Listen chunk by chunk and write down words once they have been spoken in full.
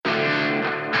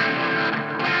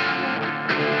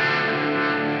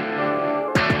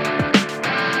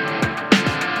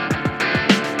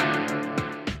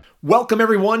Welcome,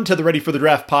 everyone, to the Ready for the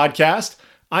Draft podcast.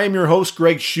 I am your host,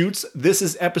 Greg Schutz. This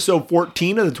is episode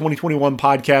 14 of the 2021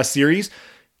 podcast series,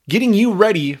 getting you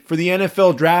ready for the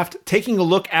NFL draft, taking a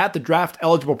look at the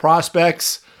draft-eligible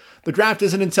prospects. The draft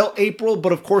isn't until April,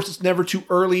 but of course, it's never too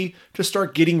early to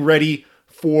start getting ready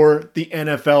for the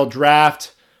NFL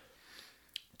draft.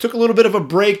 Took a little bit of a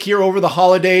break here over the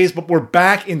holidays, but we're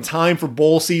back in time for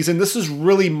bowl season. This is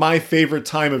really my favorite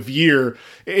time of year,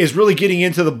 is really getting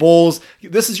into the bowls.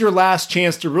 This is your last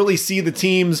chance to really see the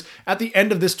teams at the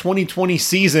end of this 2020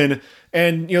 season.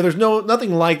 And, there's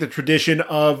nothing like the tradition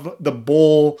of the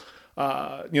bowl,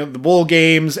 the bowl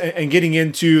games and getting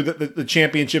into the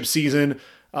championship season.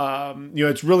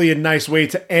 It's really a nice way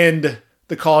to end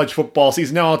the college football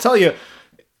season. Now, I'll tell you,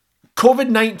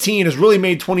 COVID-19 has really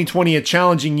made 2020 a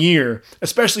challenging year,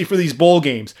 especially for these bowl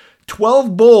games.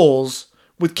 12 bowls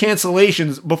with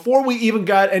cancellations before we even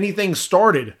got anything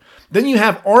started. Then you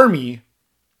have Army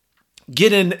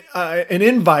get an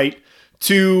invite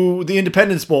to the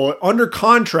Independence Bowl under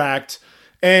contract,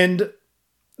 and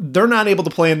they're not able to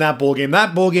play in that bowl game.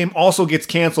 That bowl game also gets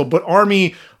canceled, but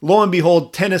Army, lo and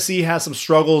behold, Tennessee has some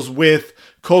struggles with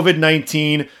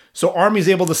COVID-19. So Army's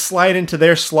able to slide into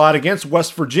their slot against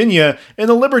West Virginia in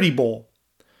the Liberty Bowl.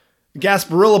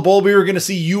 Gasparilla Bowl, we were going to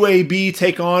see UAB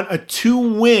take on a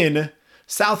 2-win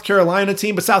South Carolina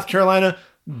team, but South Carolina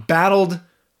battled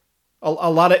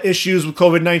a lot of issues with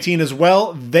COVID-19 as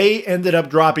well. They ended up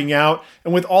dropping out.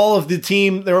 And with all of the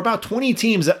team, there were about 20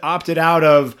 teams that opted out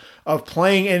of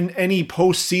playing in any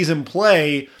postseason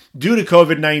play due to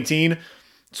COVID-19.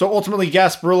 So ultimately,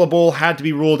 Gasparilla Bowl had to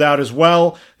be ruled out as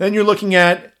well. Then you're looking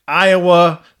at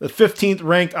Iowa, the 15th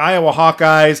ranked Iowa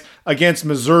Hawkeyes against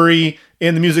Missouri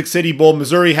in the Music City Bowl.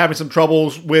 Missouri having some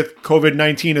troubles with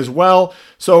COVID-19 as well.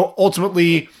 So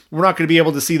ultimately, we're not going to be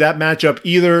able to see that matchup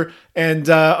either. And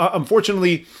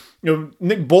unfortunately,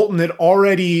 Nick Bolton had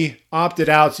already opted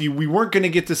out, so we weren't going to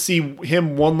get to see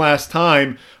him one last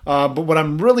time. But what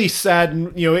I'm really sad,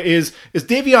 is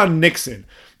Davion Nixon.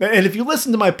 And if you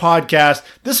listen to my podcast,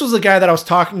 this was a guy that I was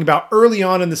talking about early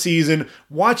on in the season,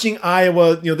 watching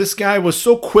Iowa. This guy was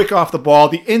so quick off the ball,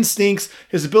 the instincts,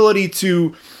 his ability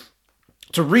to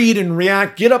read and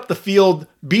react, get up the field,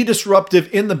 be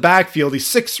disruptive in the backfield. He's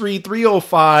 6'3",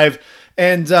 305,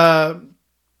 and the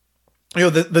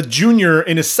junior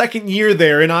in his second year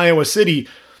there in Iowa City,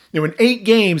 in 8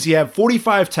 games, he had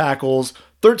 45 tackles,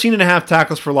 13.5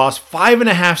 tackles for loss,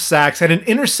 5.5 sacks, had an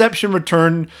interception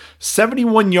return,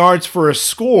 71 yards for a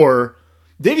score.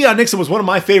 Davion Nixon was one of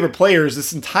my favorite players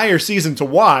this entire season to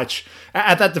watch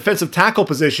at that defensive tackle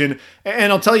position.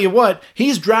 And I'll tell you what,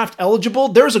 he's draft eligible.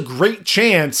 There's a great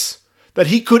chance that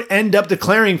he could end up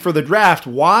declaring for the draft.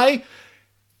 Why?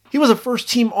 He was a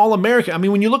first-team All-American. I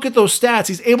mean, when you look at those stats,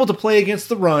 he's able to play against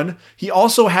the run. He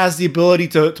also has the ability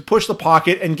to push the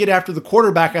pocket and get after the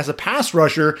quarterback as a pass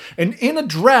rusher. And in a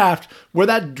draft where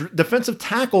that defensive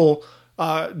tackle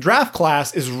draft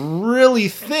class is really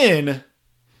thin,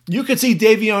 you could see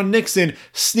Davion Nixon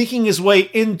sneaking his way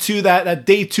into that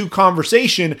day 2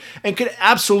 conversation and could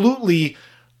absolutely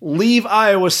leave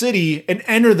Iowa City and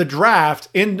enter the draft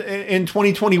in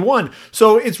 2021.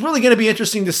 So it's really going to be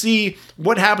interesting to see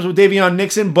what happens with Davion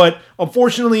Nixon. But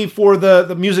unfortunately for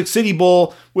the Music City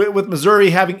Bowl, with Missouri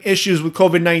having issues with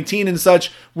COVID-19 and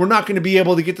such, we're not going to be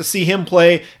able to get to see him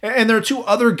play. And there are 2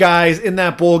 other guys in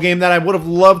that bowl game that I would have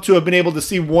loved to have been able to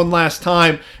see one last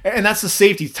time. And that's the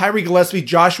safeties, Tyree Gillespie,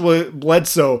 Joshua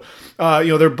Bledsoe.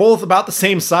 They're both about the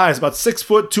same size, about 6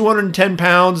 foot, 210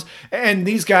 pounds. And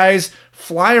these guys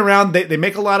fly around. They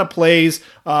make a lot of plays.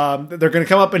 They're going to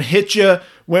come up and hit you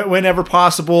whenever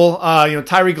possible.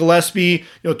 Tyree Gillespie,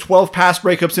 12 pass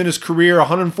breakups in his career,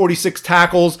 146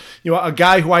 tackles. A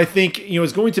guy who I think,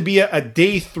 is going to be a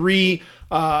day 3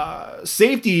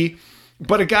 safety,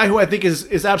 but a guy who I think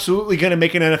is absolutely going to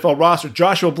make an NFL roster.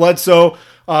 Joshua Bledsoe,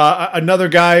 another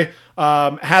guy,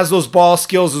 has those ball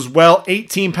skills as well.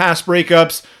 18 pass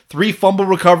breakups, 3 fumble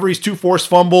recoveries, 2 forced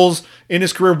fumbles in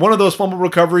his career. One of those fumble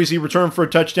recoveries he returned for a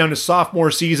touchdown his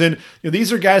sophomore season.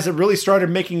 These are guys that really started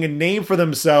making a name for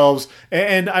themselves,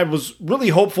 and I was really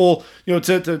hopeful,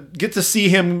 to get to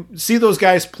see those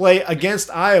guys play against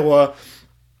Iowa.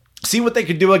 See what they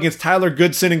could do against Tyler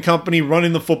Goodson and company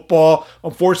running the football.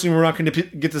 Unfortunately, we're not going to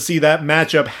get to see that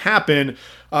matchup happen.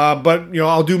 But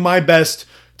I'll do my best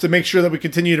to make sure that we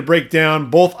continue to break down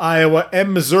both Iowa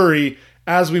and Missouri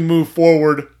as we move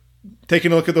forward,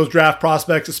 taking a look at those draft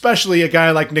prospects, especially a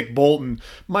guy like Nick Bolton.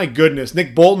 My goodness,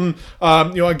 Nick Bolton,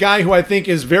 a guy who I think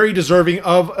is very deserving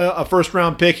of a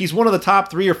first-round pick. He's one of the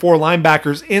top 3 or 4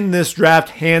 linebackers in this draft,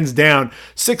 hands down.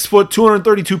 6 foot,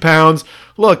 232 pounds.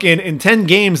 Look, in 10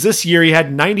 games this year, he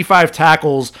had 95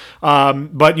 tackles,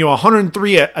 but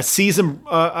 103 a season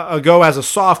ago as a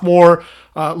sophomore.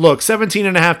 17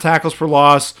 and a half tackles for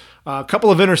loss. A couple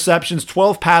of interceptions,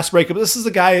 12 pass breakups. This is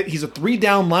a guy, he's a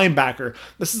 3-down linebacker.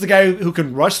 This is a guy who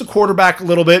can rush the quarterback a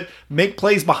little bit, make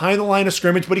plays behind the line of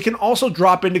scrimmage, but he can also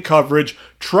drop into coverage,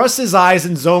 trust his eyes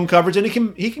in zone coverage, and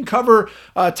he can cover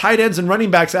tight ends and running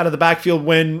backs out of the backfield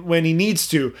when he needs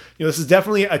to. This is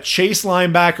definitely a chase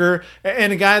linebacker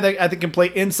and a guy that I think can play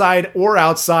inside or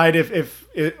outside if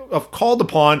called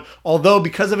upon, although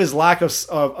because of his lack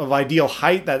of ideal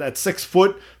height, that 6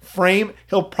 foot frame,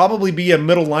 he'll probably be a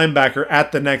middle linebacker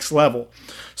at the next level.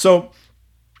 So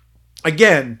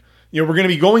again, we're going to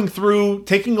be going through,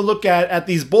 taking a look at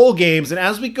these bowl games, and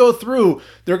as we go through,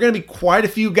 there are going to be quite a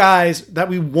few guys that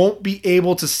we won't be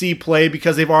able to see play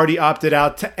because they've already opted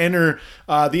out to enter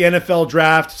the NFL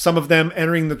draft, some of them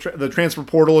entering the transfer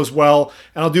portal as well,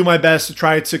 and I'll do my best to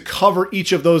try to cover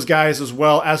each of those guys as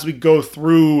well as we go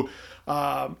through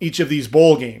each of these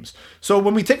bowl games. So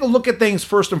when we take a look at things,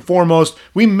 first and foremost,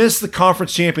 we missed the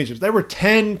conference championships. There were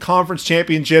 10 conference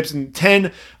championships and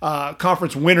 10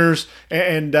 conference winners,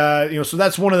 and so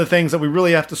that's one of the things that we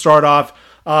really have to start off.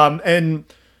 And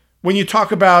when you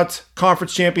talk about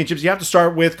conference championships, you have to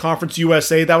start with Conference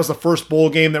USA. That was the first bowl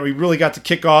game that we really got to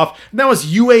kick off, and that was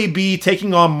UAB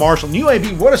taking on Marshall. And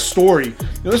UAB, what a story!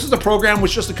 This is a program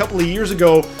which just a couple of years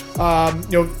ago,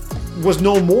 was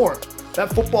no more.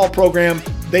 That football program,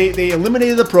 they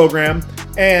eliminated the program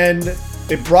and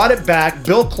they brought it back.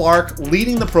 Bill Clark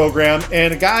leading the program,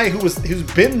 and a guy who's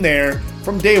been there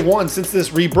from day one since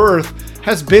this rebirth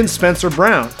has been Spencer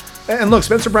Brown. And look,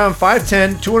 Spencer Brown,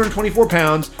 5'10", 224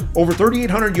 pounds, over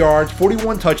 3,800 yards,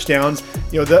 41 touchdowns.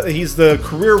 He's the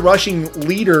career rushing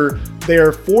leader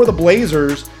there for the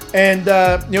Blazers. And,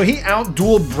 he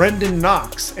outdueled Brendan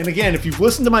Knox. And again, if you've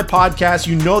listened to my podcast,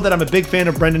 you know that I'm a big fan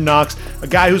of Brendan Knox, a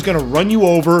guy who's going to run you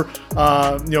over,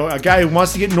 a guy who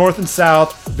wants to get north and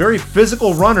south, very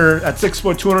physical runner at 6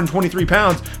 foot, 223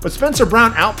 pounds. But Spencer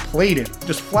Brown outplayed him,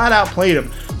 just flat out played him.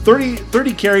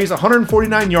 30 carries,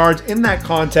 149 yards in that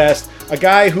contest. A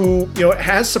guy who,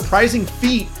 has surprising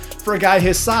feet for a guy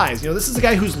his size. This is a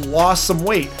guy who's lost some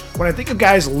weight. When I think of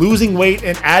guys losing weight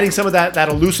and adding some of that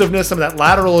elusiveness, some of that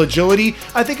lateral agility,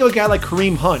 I think of a guy like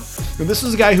Kareem Hunt. This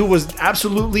is a guy who was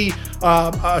absolutely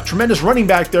a tremendous running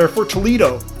back there for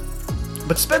Toledo.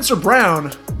 But Spencer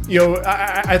Brown,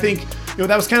 I think,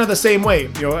 that was kind of the same way.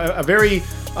 A very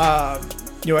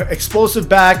explosive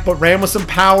back, but ran with some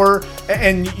power,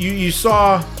 and you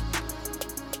saw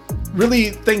really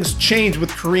things change with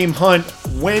Kareem Hunt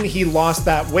when he lost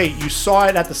that weight. You saw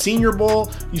it at the Senior Bowl.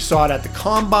 You saw it at the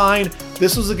Combine.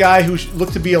 This was a guy who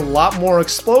looked to be a lot more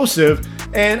explosive,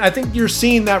 and I think you're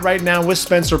seeing that right now with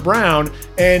Spencer Brown.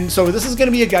 And so this is going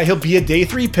to be a guy, he'll be a day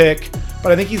 3 pick,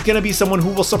 but I think he's going to be someone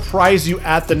who will surprise you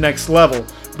at the next level.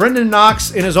 Brendan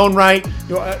Knox, in his own right,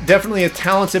 definitely a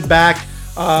talented back.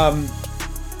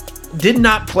 Did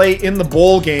not play in the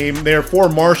bowl game there for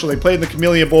Marshall. They played in the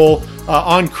Camellia Bowl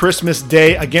on Christmas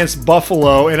Day against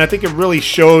Buffalo, and I think it really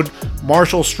showed.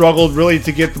 Marshall struggled really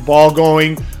to get the ball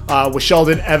going with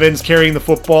Sheldon Evans carrying the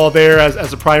football there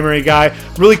as a primary guy.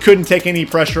 Really couldn't take any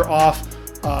pressure off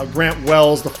Grant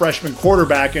Wells, the freshman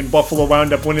quarterback, and Buffalo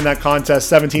wound up winning that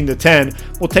contest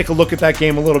 17-10. We'll take a look at that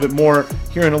game a little bit more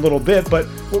here in a little bit, but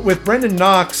with Brendan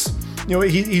Knox,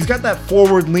 he's got that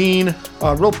forward lean,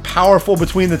 real powerful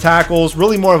between the tackles,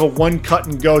 really more of a one cut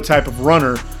and go type of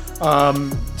runner.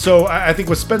 So I think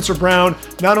with Spencer Brown,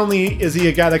 not only is he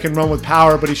a guy that can run with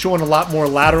power, but he's showing a lot more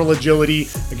lateral agility,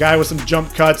 a guy with some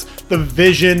jump cuts, the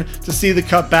vision to see the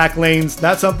cut back lanes.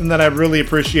 That's something that I really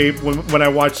appreciate when I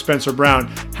watch Spencer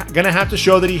Brown. Going to have to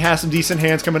show that he has some decent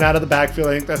hands coming out of the backfield.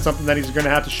 I think that's something that he's going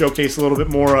to have to showcase a little bit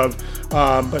more of,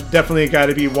 but definitely a guy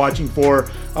to be watching for.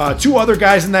 2 other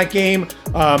guys in that game,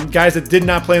 guys that did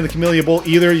not play in the Camellia Bowl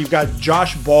either. You've got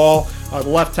Josh Ball, the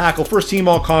left tackle, first team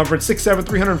all conference, 6'7",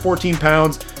 314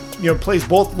 pounds, plays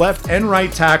both left and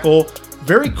right tackle.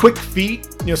 Very quick feet,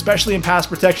 especially in pass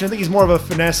protection. I think he's more of a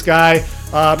finesse guy.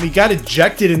 He got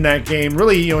ejected in that game.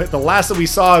 Really, the last that we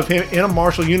saw of him in a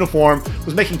Marshall uniform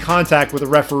was making contact with a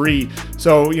referee.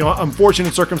 So,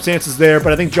 unfortunate circumstances there,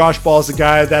 but I think Josh Ball is the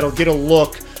guy that'll get a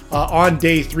look on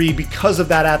day 3 because of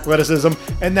that athleticism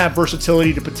and that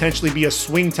versatility to potentially be a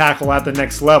swing tackle at the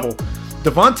next level.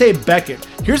 Devontae Beckett.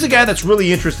 Here's a guy that's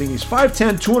really interesting. He's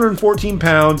 5'10", 214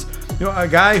 pounds. A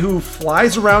guy who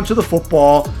flies around to the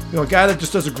football. A guy that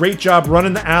just does a great job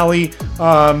running the alley.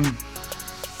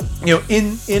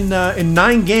 In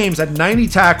 9 games, had 90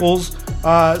 tackles,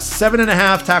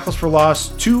 7.5 tackles for loss,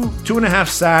 2.5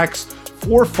 sacks,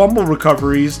 4 fumble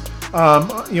recoveries.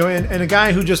 And a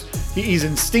guy who he's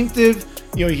instinctive.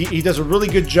 He does a really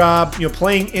good job,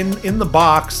 playing in the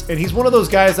box. And he's one of those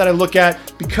guys that I look at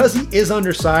because he is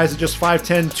undersized at just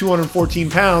 5'10", 214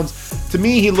 pounds. To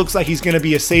me, he looks like he's going to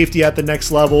be a safety at the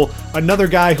next level. Another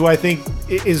guy who I think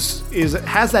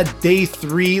has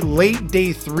that late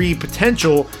day three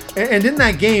potential. And in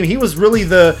that game, he was really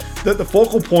the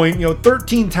focal point.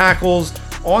 13 tackles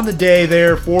on the day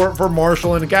there for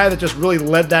Marshall, and a guy that just really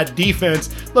led that defense.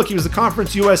 Look, he was the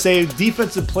Conference USA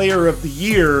Defensive Player of the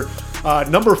Year.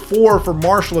 Number 4 for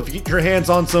Marshall. If you get your hands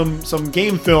on some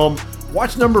game film,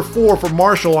 watch number 4 for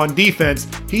Marshall on defense.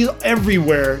 He's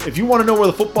everywhere. If you want to know where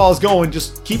the football is going,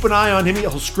 just keep an eye on him.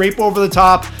 He'll scrape over the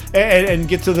top and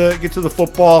get to the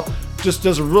football. Just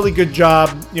does a really good job.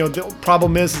 The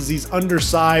problem is he's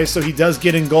undersized, so he does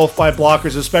get engulfed by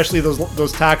blockers, especially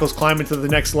those tackles climbing to the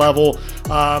next level.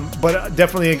 But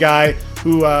definitely a guy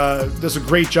who does a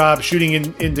great job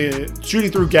shooting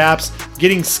through gaps,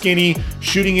 getting skinny,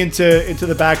 shooting into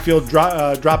the backfield,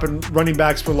 dropping running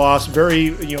backs for loss.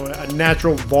 Very a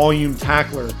natural volume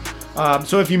tackler.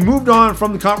 So if you moved on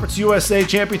from the Conference USA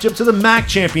Championship to the MAC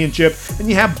Championship, and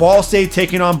you have Ball State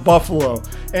taking on Buffalo,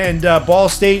 and Ball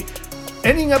State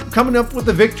ending up coming up with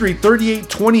the victory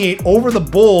 38-28 over the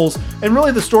Bulls. And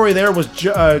really the story there was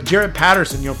Jarrett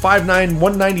Patterson, 5'9",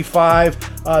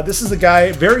 195. This is a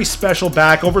guy, very special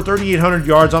back, over 3,800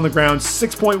 yards on the ground,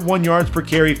 6.1 yards per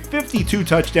carry, 52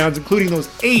 touchdowns, including those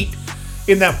 8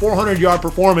 in that 400-yard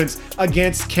performance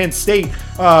against Kent State.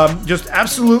 Just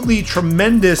absolutely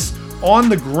tremendous on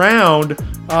the ground.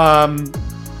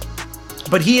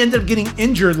 But he ended up getting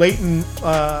injured late in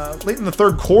the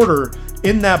third quarter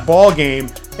in that ball game,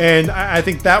 and I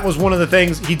think that was one of the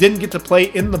things. He didn't get to play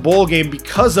in the bowl game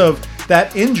because of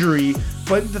that injury.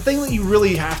 But the thing that you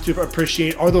really have to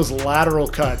appreciate are those lateral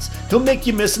cuts. He'll make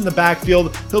you miss in the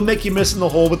backfield. He'll make you miss in the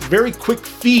hole with very quick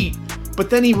feet.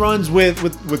 But then he runs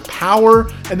with power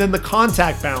and then the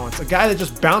contact balance. A guy that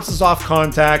just bounces off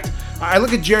contact. I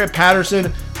look at Jarrett Patterson,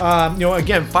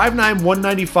 again, 5'9",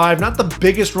 195, not the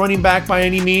biggest running back by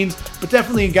any means, but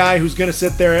definitely a guy who's going to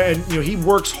sit there and, he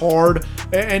works hard.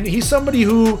 And he's somebody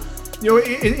who,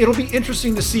 it'll be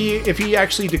interesting to see if he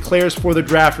actually declares for the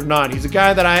draft or not. He's a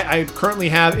guy that I currently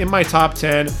have in my top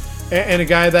 10, and a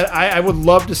guy that I would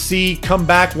love to see come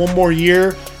back one more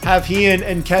year, have he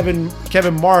and Kevin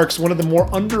Marks, one of the more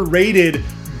underrated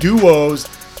duos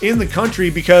in the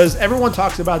country, because everyone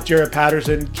talks about Jarrett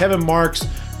Patterson. Kevin Marks,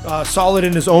 solid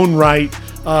in his own right.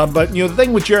 But the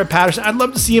thing with Jarrett Patterson, I'd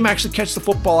love to see him actually catch the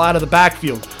football out of the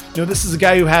backfield. This is a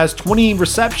guy who has 20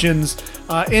 receptions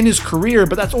in his career,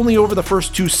 but that's only over the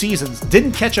first 2 seasons.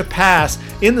 Didn't catch a pass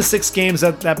in the 6 games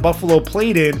that Buffalo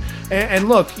played in. And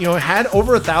look, had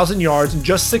over 1,000 yards in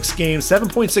just 6 games,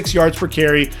 7.6 yards per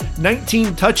carry,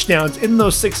 19 touchdowns in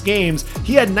those 6 games.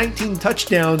 He had 19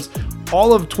 touchdowns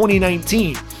all of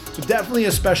 2019. So definitely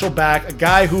a special back, a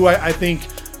guy who I think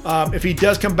if he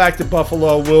does come back to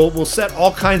Buffalo, will set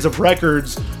all kinds of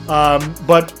records.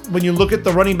 But when you look at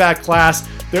the running back class,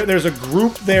 there's a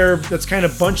group there that's kind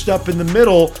of bunched up in the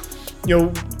middle.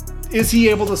 Is he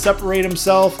able to separate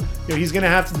himself? He's going to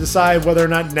have to decide whether or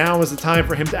not now is the time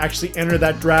for him to actually enter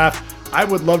that draft. I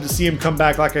would love to see him come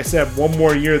back, like I said, one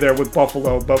more year there with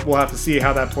Buffalo, but we'll have to see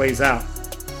how that plays out.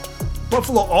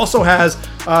 Buffalo also has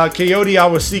Coyote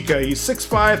Awosika. He's 6'5",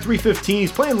 315.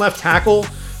 He's playing left tackle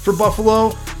for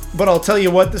Buffalo. But I'll tell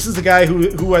you what, this is a guy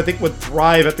who I think would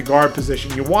thrive at the guard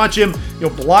position. You watch him,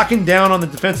 blocking down on the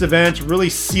defensive end to really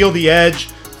seal the edge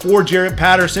for Jarrett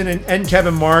Patterson and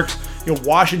Kevin Marks.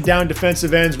 Washing down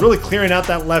defensive ends, really clearing out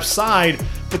that left side.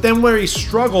 But then where he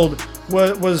struggled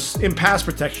was in pass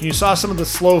protection. You saw some of the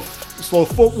slow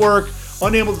footwork,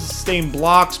 unable to sustain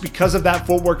blocks because of that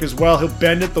footwork as well. He'll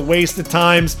bend at the waist at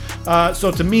times.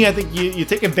 So to me, I think you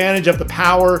take advantage of the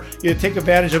power. You take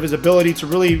advantage of his ability to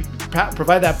really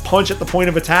provide that punch at the point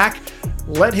of attack.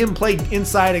 Let him play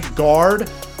inside at guard.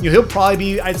 He'll probably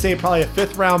be, I'd say, probably a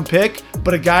 5th round pick,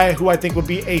 but a guy who I think would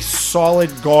be a solid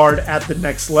guard at the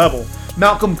next level.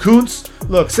 Malcolm Kuntz,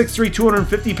 look, 6'3",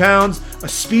 250 pounds, a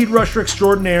speed rusher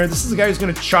extraordinaire. This is a guy who's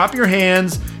going to chop your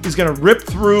hands. He's going to rip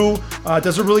through,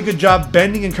 does a really good job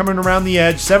bending and coming around the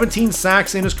edge. 17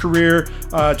 sacks in his career,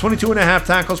 22.5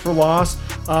 tackles for loss.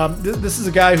 This is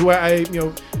a guy who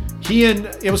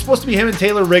it was supposed to be him and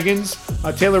Taylor Riggins.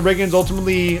 Taylor Riggins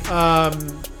ultimately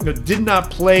did not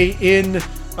play in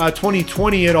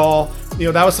 2020 at all.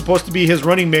 That was supposed to be his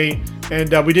running mate,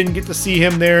 and we didn't get to see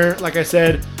him there, like I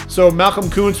said. So Malcolm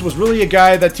Koonce was really a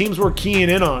guy that teams were keying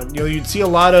in on. You'd see a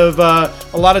lot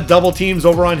of double teams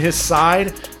over on his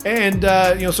side, and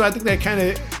so I think that kind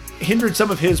of hindered some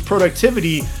of his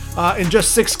productivity. In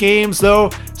just 6 games, though,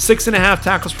 6.5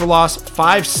 tackles for loss,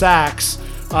 5 sacks.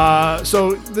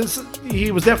 So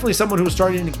he was definitely someone who was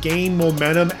starting to gain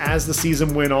momentum as the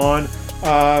season went on.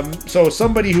 So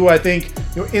somebody who I think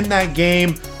in that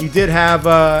game he did have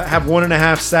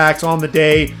 1.5 sacks on the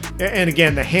day, and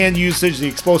again the hand usage, the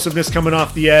explosiveness coming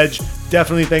off the edge,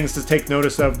 definitely things to take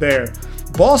notice of there.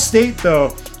 Ball State,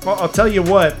 though, I'll tell you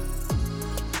what,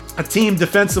 a team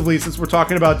defensively, since we're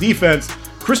talking about defense,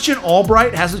 Christian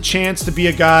Albright has a chance to be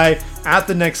a guy at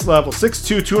the next level.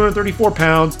 6'2", 234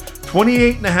 pounds,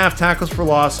 28.5 tackles for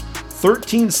loss,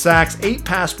 13 sacks, 8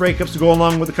 pass breakups to go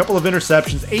along with a couple of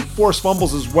interceptions, 8 forced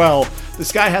fumbles as well.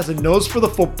 This guy has a nose for the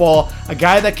football, a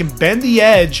guy that can bend the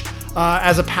edge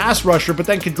as a pass rusher, but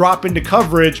then can drop into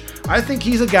coverage. I think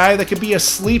he's a guy that could be a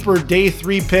sleeper day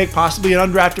 3 pick, possibly an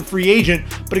undrafted free agent,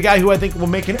 but a guy who I think will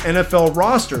make an NFL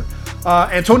roster.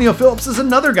 Antonio Phillips is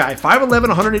another guy,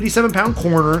 5'11", 187-pound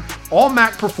corner,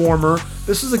 all-MAC performer.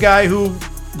 This is a guy who,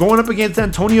 going up against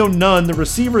Antonio Nunn, the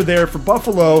receiver there for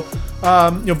Buffalo,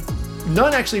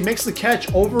 Nunn actually makes the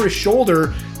catch over his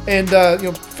shoulder, and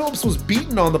Phillips was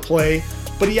beaten on the play,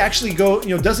 but he actually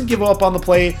doesn't give up on the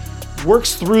play,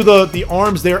 works through the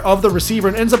arms there of the receiver,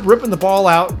 and ends up ripping the ball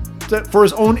out for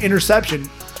his own interception.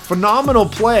 Phenomenal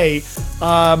play,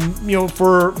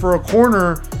 for a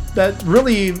corner that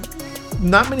really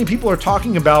not many people are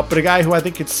talking about, but a guy who I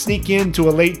think could sneak into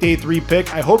a late day 3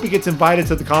 pick. I hope he gets invited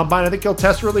to the combine. I think he'll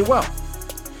test really well.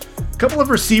 A couple of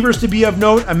receivers to be of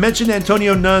note. I mentioned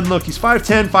Antonio Nunn. Look, he's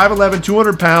 5'10", 5'11",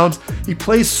 200 pounds. He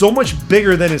plays so much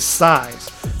bigger than his size.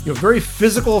 Very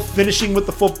physical, finishing with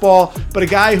the football, but a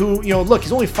guy who, look,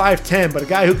 he's only 5'10", but a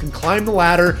guy who can climb the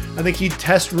ladder. I think he'd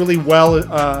test really well,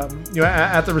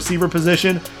 at the receiver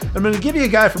position. I'm going to give you a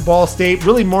guy for Ball State,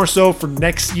 really more so for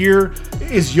next year,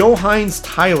 is Yo'Hines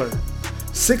Tyler.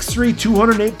 6'3",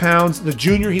 208 pounds. The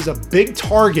junior, he's a big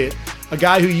target. A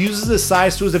guy who uses his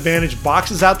size to his advantage,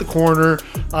 boxes out the corner,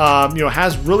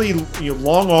 has really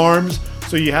long arms,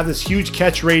 so you have this huge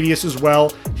catch radius as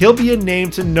well. He'll be a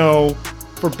name to know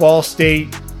for Ball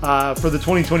State for the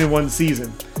 2021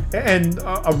 season. And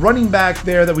a running back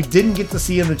there that we didn't get to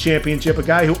see in the championship, a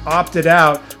guy who opted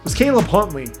out, was Caleb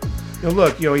Huntley.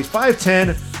 Look, he's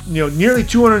 5'10", nearly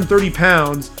 230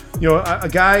 pounds. A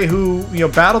guy who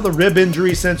battled the rib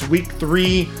injury since week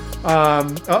 3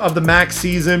 of the MAC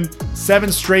season.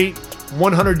 7 straight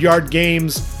 100-yard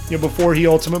games before he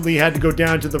ultimately had to go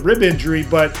down to the rib injury.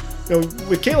 But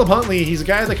with Caleb Huntley, he's a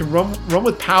guy that can run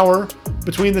with power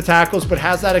between the tackles, but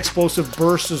has that explosive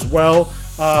burst as well.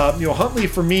 Huntley,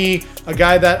 for me, a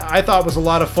guy that I thought was a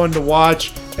lot of fun to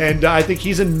watch, and I think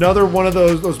he's another one of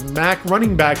those MAC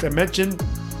running backs. I mentioned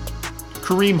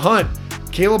Kareem Hunt.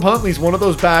 Caleb Huntley's one of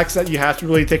those backs that you have to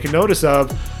really take a notice of.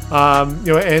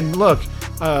 And look,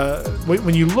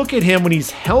 when you look at him when he's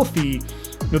healthy,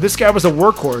 this guy was a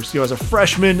workhorse. As a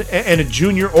freshman and a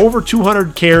junior, over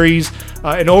 200 carries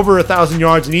and over 1,000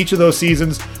 yards in each of those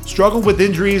seasons. Struggled with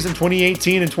injuries in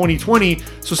 2018 and 2020.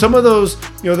 So some of those,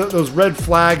 those red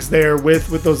flags there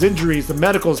with those injuries, the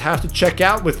medicals have to check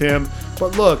out with him.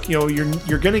 But look,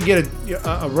 you're going to get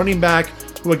a running back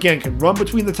who, again, can run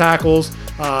between the tackles,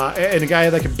 and a guy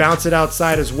that can bounce it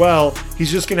outside as well.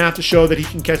 He's just going to have to show that he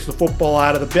can catch the football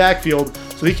out of the backfield,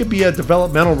 so he could be a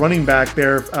developmental running back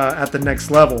there at the next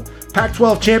level.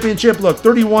 Pac-12 championship, look,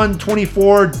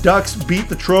 31-24, Ducks beat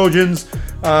the Trojans.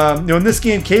 In this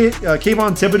game,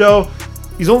 Kayvon Thibodeau,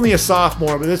 he's only a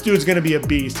sophomore, but this dude's going to be a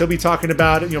beast. He'll be talking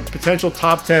about potential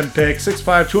top 10 pick,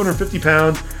 6'5", 250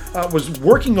 pounds. Was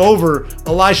working over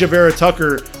Elijah Vera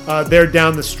Tucker there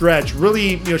down the stretch,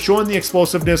 really showing the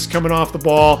explosiveness coming off the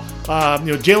ball.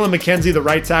 Jalen McKenzie, the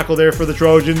right tackle there for the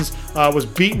Trojans, was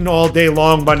beaten all day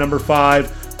long by number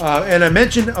 5. And I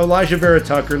mentioned Elijah Vera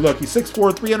Tucker. Look, he's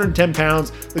 6'4", 310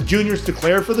 pounds. The junior's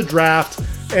declared for the draft.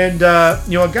 And, a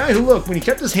guy who, look, when he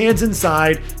kept his hands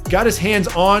inside, got his hands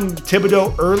on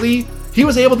Thibodeau early, he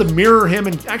was able to mirror him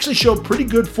and actually show pretty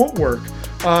good footwork.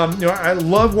 I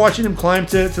love watching him climb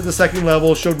to the second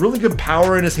level. Showed really good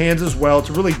power in his hands as well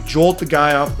to really jolt the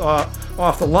guy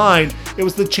off the line. It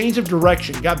was the change of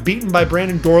direction. Got beaten by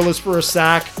Brandon Dorless for a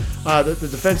sack. The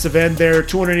defensive end there,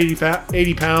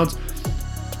 280 pounds.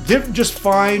 did just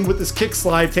fine with his kick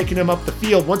slide, taking him up the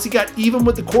field. Once he got even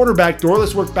with the quarterback,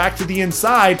 Dorlus worked back to the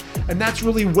inside, and that's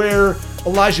really where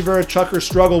Alijah Vera-Tucker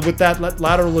struggled with that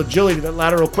lateral agility, that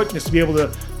lateral quickness to be able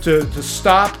to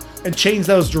stop and change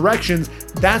those directions.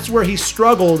 That's where he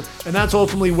struggled, and that's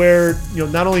ultimately where,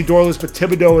 not only Dorlus but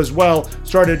Thibodeaux as well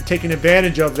started taking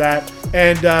advantage of that.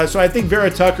 And so I think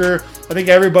Vera-Tucker, I think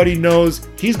everybody knows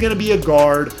he's going to be a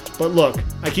guard. But look,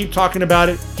 I keep talking about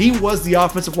it. He was the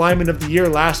offensive lineman of the year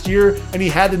last year, and he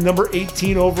had the number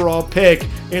 18 overall pick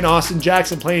in Austin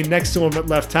Jackson playing next to him at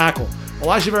left tackle.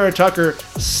 Alijah Vera-Tucker,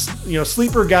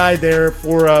 sleeper guy there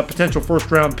for a potential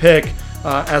first-round pick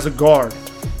as a guard.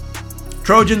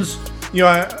 Trojans,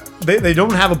 they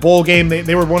don't have a bowl game.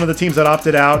 They were one of the teams that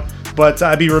opted out, but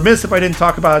I'd be remiss if I didn't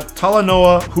talk about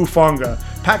Talanoa Hufanga,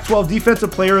 Pac-12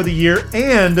 Defensive Player of the Year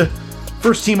and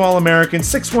first-team All-American,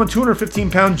 6'1",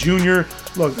 215-pound junior.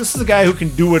 Look, this is a guy who can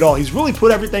do it all. He's really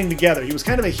put everything together. He was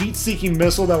kind of a heat-seeking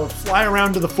missile that would fly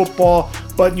around to the football,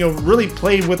 but really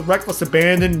played with reckless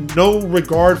abandon, no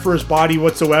regard for his body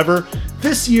whatsoever.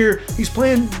 This year, he's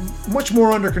playing much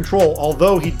more under control,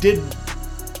 although he did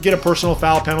get a personal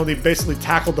foul penalty, basically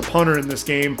tackled the punter in this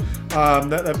game.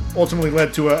 That ultimately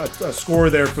led to a score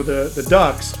there for the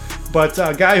Ducks. But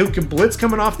a guy who can blitz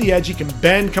coming off the edge, he can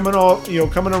bend coming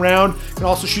around, can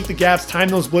also shoot the gaps, time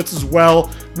those blitzes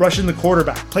well, rushing the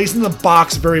quarterback, plays in the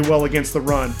box very well against the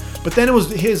run. But then it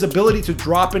was his ability to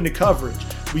drop into coverage.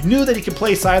 We knew that he could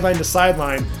play sideline to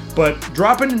sideline, but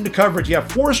dropping into coverage, he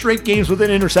had 4 straight games with an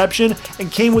interception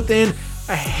and came within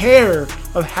a hair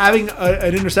of having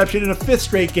an interception in a 5th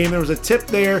straight game. There was a tip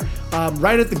there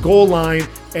right at the goal line,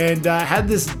 and had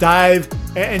this dive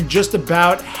and just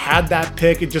about had that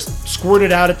pick. It just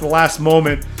squirted out at the last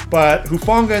moment. But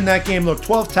Hufanga in that game,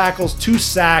 12 tackles, 2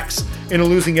 sacks in a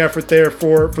losing effort there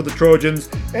for the Trojans.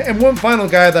 And one final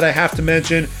guy that I have to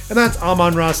mention, and that's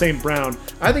Amon-Ra St. Brown.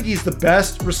 I think he's the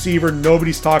best receiver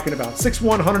nobody's talking about. 6'1",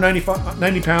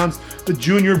 190 pounds, the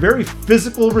junior, very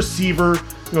physical receiver.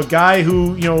 Guy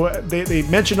who, they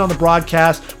mentioned on the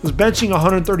broadcast was benching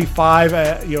 135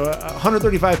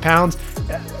 pounds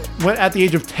at the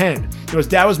age of 10. His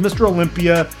dad was Mr.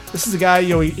 Olympia. This is a guy,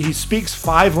 he speaks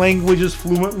 5 languages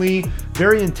fluently,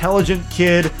 very intelligent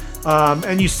kid.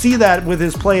 And you see that with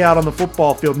his play out on the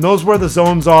football field. Knows where the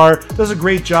zones are, does a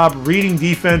great job reading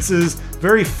defenses,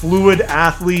 very fluid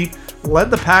athlete, led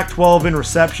the Pac-12 in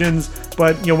receptions.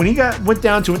 But, when he went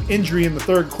down to an injury in the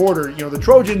 3rd quarter, the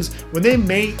Trojans, when they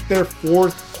made their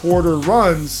 4th quarter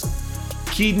runs,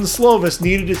 Kedon Slovis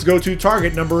needed his go-to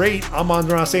target, number 8,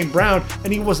 Amon-Ra St. Brown,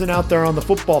 and he wasn't out there on the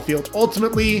football field.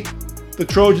 Ultimately, the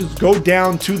Trojans go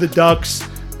down to the Ducks,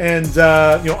 and,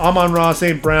 Amon-Ra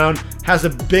St. Brown has a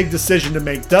big decision to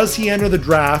make. Does he enter the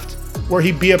draft, where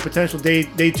he'd be a potential day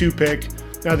 2 pick?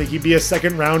 I think he'd be a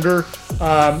 2nd rounder.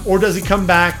 Or does he come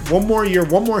back one more year,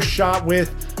 one more shot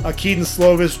with Kedon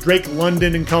Slovis, Drake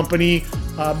London and company?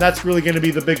 That's really going to be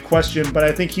the big question, but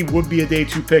I think he would be a day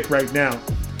 2 pick right now.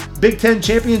 Big Ten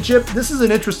Championship, this is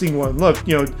an interesting one. Look,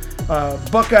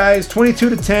 Buckeyes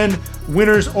 22-10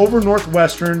 winners over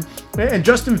Northwestern, and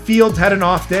Justin Fields had an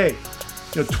off day.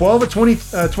 12 of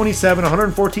 27,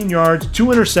 114 yards, 2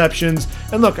 interceptions.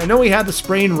 And look, I know he had the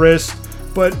sprained wrist,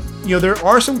 but there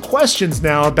are some questions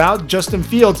now about Justin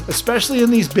Fields, especially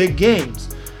in these big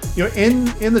games.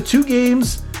 In the 2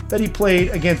 games that he played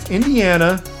against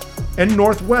Indiana and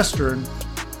Northwestern,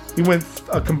 he went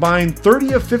a combined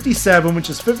 30 of 57, which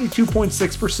is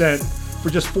 52.6%, for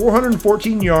just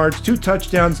 414 yards, 2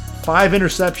 touchdowns, 5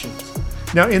 interceptions.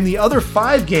 Now, in the other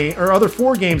 4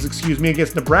 games,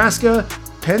 against Nebraska,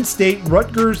 Penn State,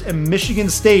 Rutgers, and Michigan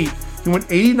State, he went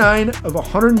 89 of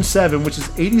 107, which is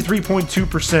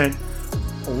 83.2%,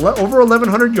 over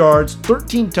 1,100 yards,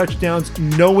 13 touchdowns,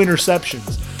 no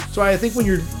interceptions. So I think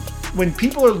when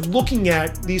people are looking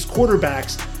at these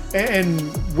quarterbacks and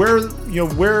where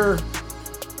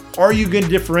are you going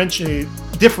to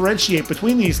differentiate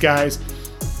between these guys,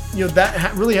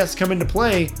 that really has to come into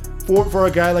play for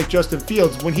a guy like Justin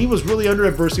Fields. When he was really under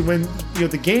adversity, when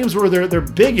the games were their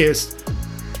biggest,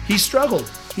 he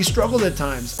struggled. He struggled at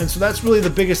times. And so that's really the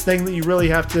biggest thing that you really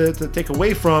have to take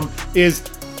away from is,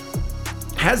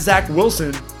 has Zach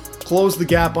Wilson closed the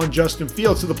gap on Justin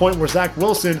Fields to the point where Zach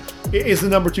Wilson is the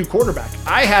number 2 quarterback?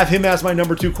 I have him as my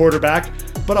number 2 quarterback,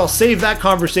 but I'll save that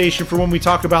conversation for when we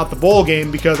talk about the bowl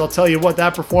game, because I'll tell you what,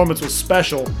 that performance was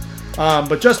special.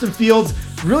 But Justin Fields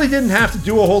really didn't have to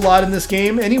do a whole lot in this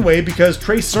game anyway, because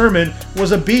Trey Sermon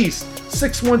was a beast.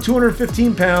 6'1",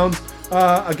 215 pounds,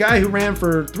 a guy who ran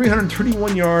for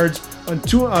 331 yards on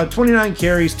 29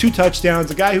 carries, 2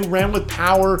 touchdowns, a guy who ran with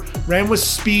power, ran with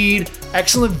speed,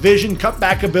 excellent vision,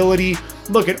 cutback ability.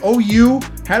 Look, at OU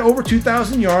had over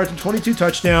 2,000 yards and 22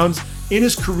 touchdowns in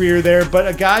his career there, but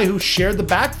a guy who shared the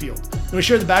backfield. He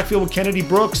shared the backfield with Kennedy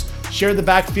Brooks, shared the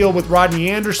backfield with Rodney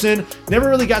Anderson, never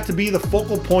really got to be the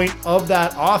focal point of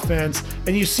that offense,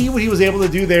 and you see what he was able to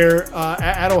do there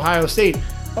at Ohio State.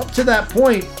 Up to that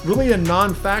point, really a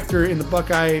non-factor in the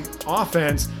Buckeye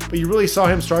offense, but you really saw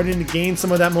him starting to gain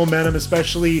some of that momentum,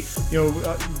 especially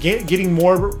getting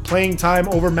more playing time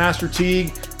over Master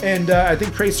Teague. And I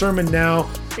think Trey Sermon now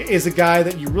is a guy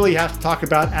that you really have to talk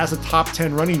about as a top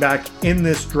 10 running back in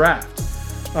this draft.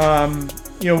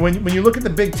 When you look at the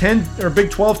Big 10 or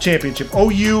Big 12 championship,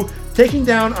 OU taking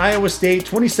down Iowa State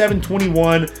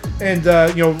 27-21, and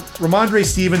Ramondre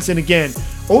Stevenson again.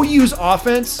 OU's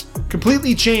offense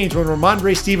completely changed when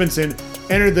Ramondre Stevenson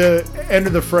entered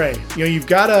the fray. You've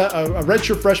got a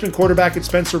redshirt freshman quarterback at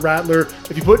Spencer Rattler.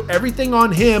 If you put everything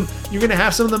on him, you're going to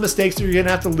have some of the mistakes that you're going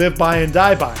to have to live by and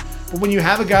die by. But when you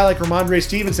have a guy like Ramondre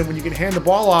Stevenson, when you can hand the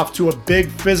ball off to a big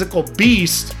physical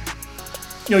beast,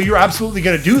 you're absolutely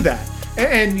going to do that.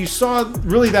 And you saw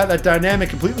really that dynamic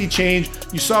completely change.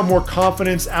 You saw more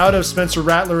confidence out of Spencer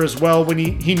Rattler as well when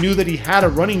he knew that he had a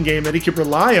running game that he could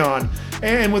rely on.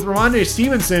 And with Ramondre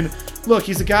Stevenson, look,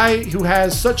 he's a guy who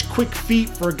has such quick feet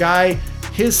for a guy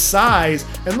his size.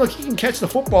 And look, he can catch the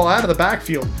football out of the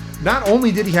backfield. Not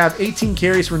only did he have 18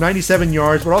 carries for 97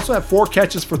 yards, but also had 4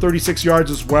 catches for 36 yards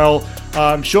as well.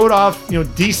 Showed off,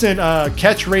 decent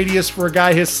catch radius for a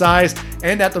guy his size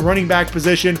and at the running back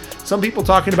position. Some people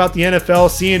talking about the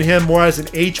NFL seeing him more as an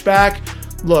H-back.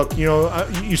 Look,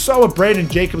 you saw what Brandon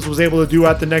Jacobs was able to do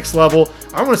at the next level.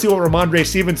 I want to see what Ramondre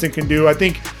Stevenson can do. I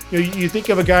think you think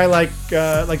of a guy like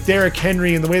Derrick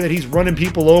Henry and the way that he's running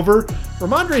people over.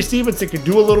 Ramondre Stevenson can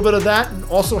do a little bit of that and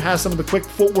also has some of the quick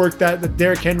footwork that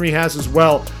Derrick Henry has as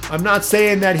well. I'm not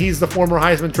saying that he's the former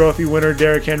Heisman Trophy winner,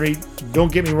 Derrick Henry.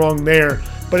 Don't get me wrong there.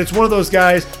 But it's one of those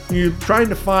guys, you're trying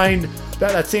to find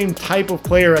that same type of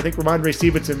player. I think Ramondre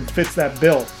Stevenson fits that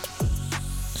bill.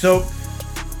 So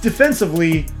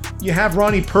defensively, you have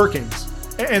Ronnie Perkins.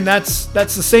 And that's the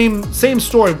same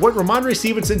story. What Ramondre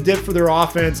Stevenson did for their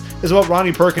offense is what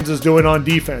Ronnie Perkins is doing on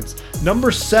defense.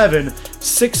 Number 7,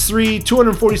 6'3",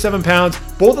 247 pounds.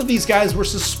 Both of these guys were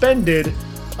suspended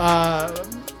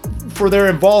for their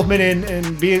involvement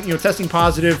in being, testing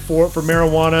positive for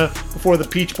marijuana before the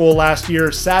Peach Bowl last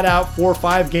year. Sat out 4 or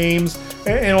 5 games,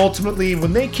 and ultimately,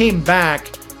 when they came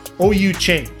back, OU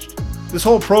changed. This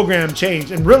whole program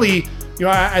changed, and really,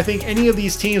 I think any of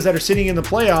these teams that are sitting in the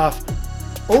playoff,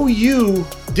 OU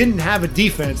didn't have a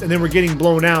defense, and they were getting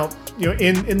blown out,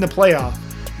 in the playoff.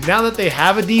 Now that they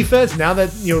have a defense, now that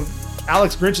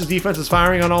Alex Grinch's defense is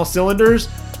firing on all cylinders,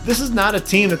 this is not a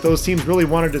team that those teams really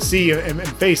wanted to see and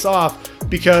face off,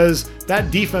 because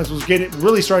that defense was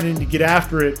really starting to get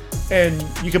after it. And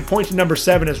you can point to number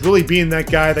 7 as really being that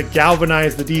guy that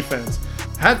galvanized the defense.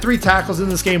 Had 3 tackles in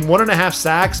this game, 1.5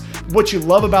 sacks. What you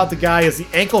love about the guy is the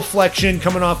ankle flexion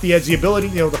coming off the edge, the ability,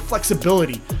 the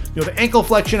flexibility. The ankle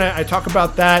flexion, I talk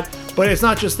about that, but it's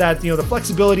not just that. The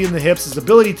flexibility in the hips, his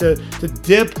ability to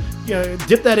dip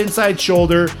that inside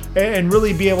shoulder and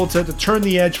really be able to turn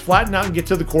the edge, flatten out, and get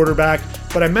to the quarterback.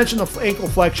 But I mentioned the ankle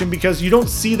flexion because you don't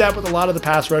see that with a lot of the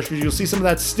pass rushers. You'll see some of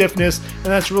that stiffness, and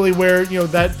that's really where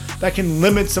that can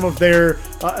limit some of their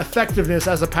effectiveness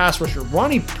as a pass rusher.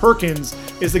 Ronnie Perkins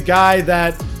is the guy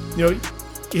that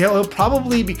he'll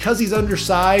probably, because he's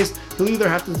undersized, he'll either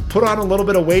have to put on a little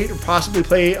bit of weight or possibly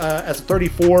play as a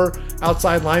 34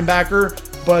 outside linebacker.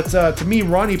 But to me,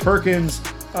 Ronnie Perkins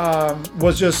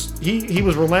was just, he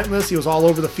was relentless. He was all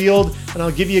over the field. And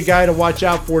I'll give you a guy to watch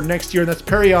out for next year, and that's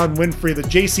Perrion Winfrey, the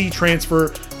JC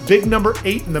transfer, big number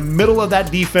 8 in the middle of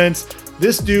that defense.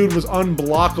 This dude was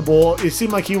unblockable. It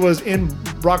seemed like he was in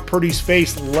Brock Purdy's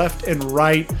face left and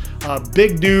right.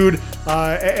 Big dude,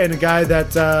 and a guy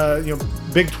that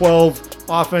Big 12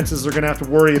 offenses are going to have to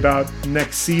worry about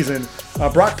next season.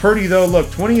 Brock Purdy, though, look,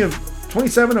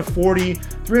 27 of 40,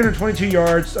 322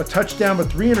 yards, a touchdown,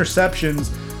 but 3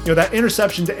 interceptions. That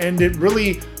interception to end it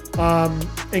really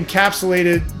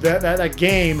encapsulated that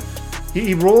game.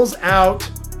 He rolls out,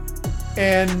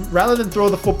 and rather than throw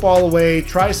the football away,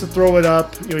 tries to throw it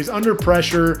up. He's under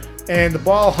pressure, and the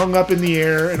ball hung up in the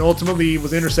air and ultimately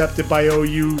was intercepted by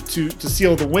OU to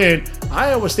seal the win.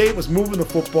 Iowa State was moving the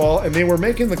football, and they were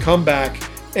making the comeback.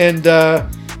 And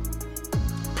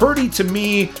Purdy, to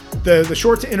me, the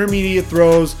short to intermediate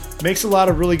throws, makes a lot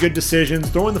of really good decisions.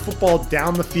 Throwing the football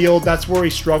down the field, that's where he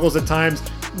struggles at times.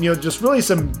 Just really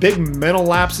some big mental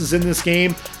lapses in this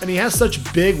game, and he has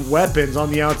such big weapons on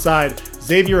the outside.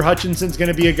 Xavier Hutchinson's going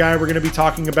to be a guy we're going to be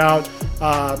talking about.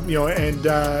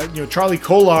 Charlie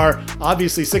Kolar,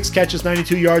 obviously 6 catches,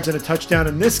 92 yards, and a touchdown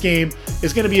in this game,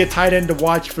 is going to be a tight end to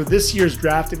watch for this year's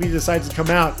draft if he decides to come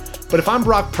out. But if I'm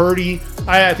Brock Purdy,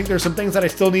 I think there's some things that I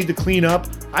still need to clean up.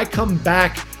 I come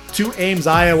back to Ames,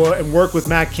 Iowa, and work with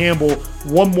Matt Campbell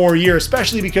one more year,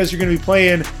 especially because you're going to be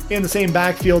playing in the same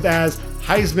backfield as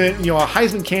Heisman, a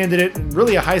Heisman candidate and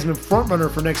really a Heisman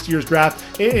frontrunner for next year's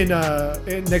draft in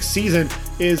next season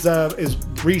is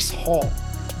Breece Hall.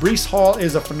 Breece Hall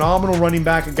is a phenomenal running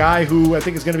back, a guy who I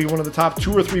think is going to be one of the top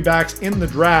 2 or 3 backs in the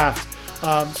draft.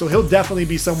 So he'll definitely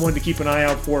be someone to keep an eye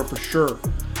out for sure.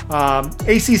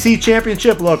 ACC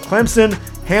championship. Look, Clemson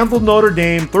handled Notre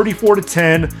Dame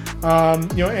 34-10.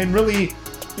 And really,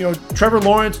 Trevor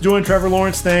Lawrence doing Trevor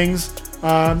Lawrence things.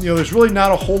 There's really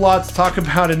not a whole lot to talk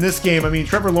about in this game. I mean,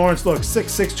 Trevor Lawrence, look,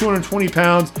 6'6", 220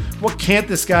 pounds. What can't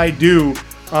this guy do?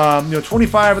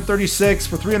 25 of 36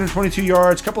 for 322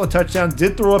 yards, couple of touchdowns,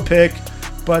 did throw a pick,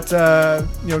 but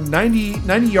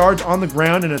 90 yards on the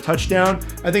ground and a touchdown.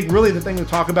 I think really the thing to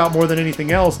talk about more than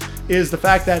anything else is the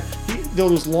fact that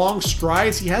those long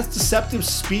strides, he has deceptive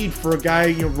speed for a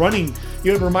guy running.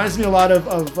 It reminds me a lot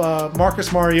of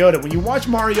Marcus Mariota. When you watch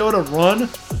Mariota run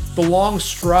the long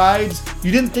strides,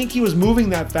 you didn't think he was moving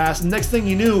that fast. And next thing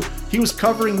you knew, he was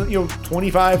covering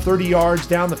 25, 30 yards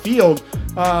down the field.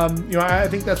 I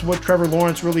think that's what Trevor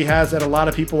Lawrence really has that a lot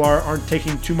of people aren't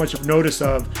taking too much of notice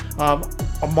of.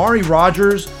 Amari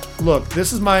Rodgers, look,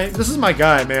 this is my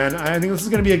guy, man. I think this is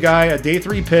going to be a guy, a day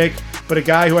 3 pick, but a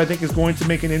guy who I think is going to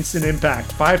make an instant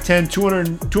impact. 5'10",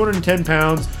 210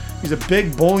 pounds. He's a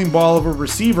big bowling ball of a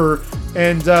receiver.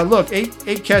 And look,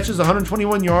 eight catches,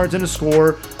 121 yards, and a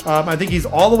score. I think he's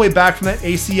all the way back from that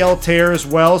ACL tear as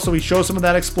well, so he shows some of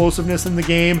that explosiveness in the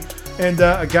game. And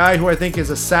a guy who I think is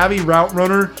a savvy route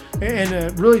runner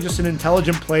and really just an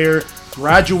intelligent player.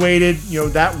 Graduated,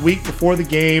 that week before the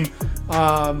game.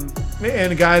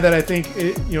 And a guy that I think,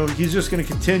 he's just going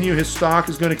to continue. His stock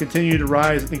is going to continue to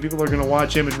rise. I think people are going to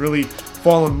watch him and really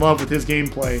fall in love with his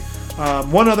gameplay.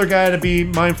 One other guy to be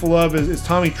mindful of is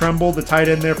Tommy Tremble, the tight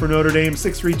end there for Notre Dame,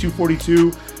 6'3",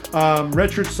 242.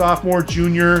 Redshirt sophomore,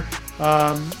 junior.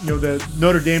 The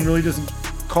Notre Dame really doesn't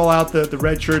call out the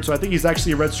red shirt, so I think he's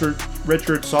actually a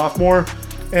redshirt sophomore.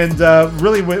 And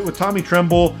really with Tommy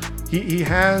Tremble, he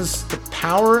has the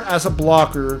power as a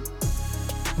blocker,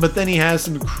 but then he has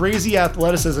some crazy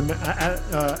athleticism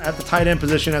at the tight end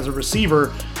position as a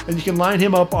receiver, and you can line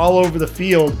him up all over the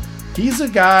field. He's a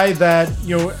guy that,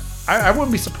 I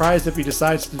wouldn't be surprised if he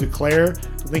decides to declare.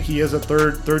 I think he is a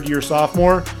third year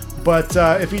sophomore, but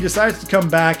if he decides to come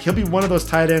back, he'll be one of those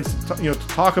tight ends to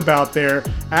talk about there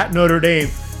at Notre Dame.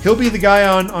 He'll be the guy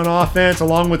on offense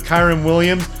along with Kyron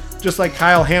Williams, just like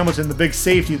Kyle Hamilton, the big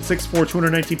safety, the 6'4",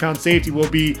 219-pound safety, will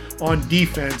be on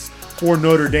defense for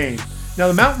Notre Dame. Now,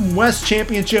 the Mountain West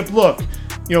Championship, look,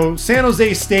 San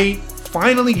Jose State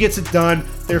finally gets it done.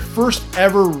 Their first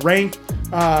ever ranking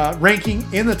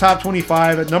in the top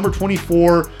 25 at number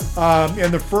 24,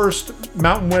 and the first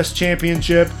Mountain West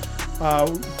Championship.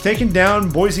 Taking down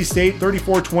Boise State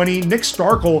 34-20. Nick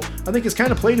Starkel, I think, has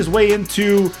kind of played his way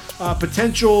into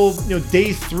potential,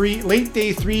 late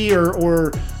day three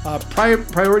or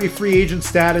priority free agent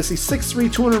status. He's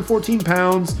 6'3", 214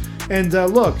 pounds, and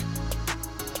look,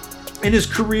 in his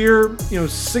career,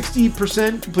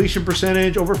 60% completion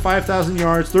percentage, over 5,000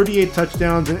 yards, 38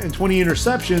 touchdowns, and 20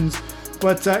 interceptions.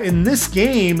 But in this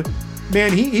game,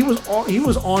 man, he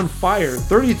was on fire.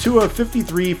 32 of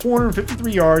 53,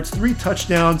 453 yards, 3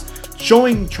 touchdowns,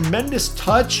 showing tremendous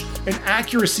touch and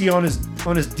accuracy on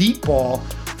his deep ball,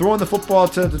 throwing the football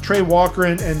to Trey Walker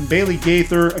and Bailey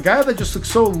Gaither, a guy that just looks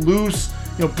so loose,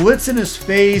 blitz in his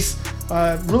face,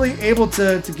 really able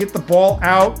to get the ball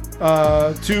out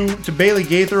to Bailey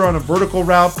Gaither on a vertical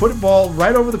route, put the ball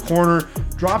right over the corner,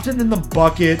 dropped it in the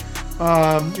bucket.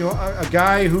 A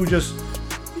guy who just,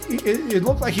 it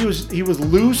looked like he was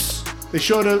loose. They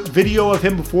showed a video of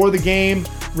him before the game,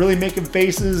 really making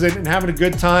faces and having a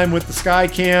good time with the sky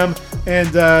cam.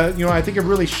 And, I think it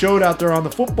really showed out there on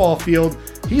the football field.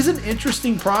 He's an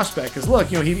interesting prospect because, look,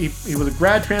 he was a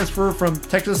grad transfer from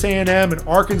Texas A&M and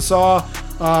Arkansas.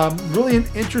 Really an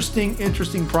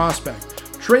interesting prospect.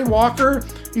 Trey Walker,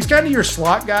 he's kind of your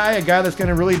slot guy, a guy that's going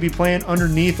to really be playing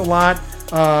underneath a lot.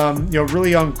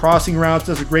 Really on crossing routes,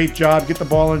 does a great job. Get the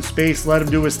ball in space, let him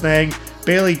do his thing.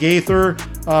 Bailey Gaither,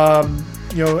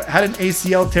 had an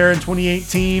ACL tear in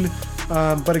 2018,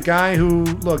 but a guy who,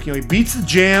 look, he beats the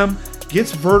jam,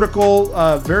 gets vertical,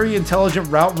 very intelligent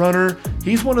route runner.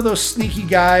 He's one of those sneaky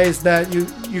guys that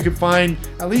you could find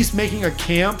at least making a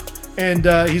camp. And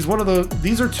he's one of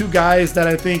these are two guys that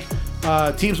I think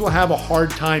teams will have a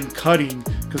hard time cutting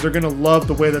because they're going to love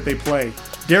the way that they play.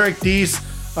 Derek Deese,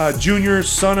 Jr.,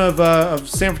 son of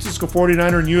San Francisco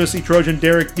 49er and USC Trojan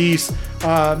Derek Deese,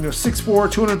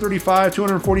 6'4", 235,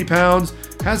 240 pounds,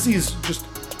 has these just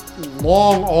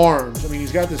long arms. I mean,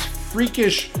 he's got this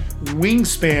freakish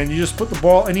wingspan. You just put the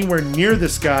ball anywhere near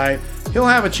this guy, he'll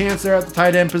have a chance there at the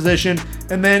tight end position.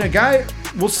 And then a guy,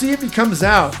 we'll see if he comes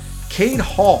out, Cade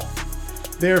Hall,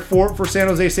 there for San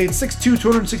Jose State, 6'2",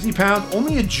 260 pounds,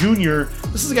 only a junior.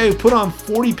 This is a guy who put on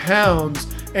 40 pounds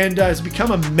and has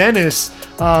become a menace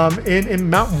in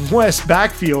Mountain West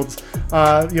backfields.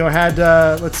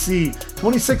 Had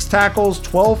 26 tackles,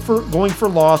 12 for going for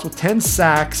loss with 10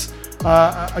 sacks.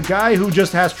 A guy who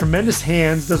just has tremendous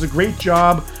hands, does a great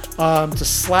job to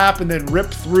slap and then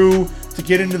rip through to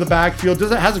get into the backfield.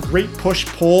 Has a great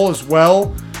push-pull as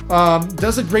well.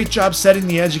 Does a great job setting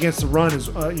the edge against the run,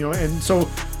 and so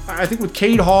I think with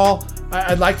Cade Hall,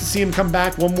 I'd like to see him come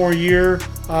back one more year.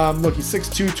 Look, he's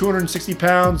 6'2", 260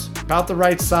 pounds, about the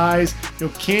right size.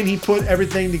 Can he put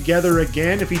everything together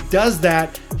again? If he does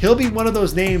that, he'll be one of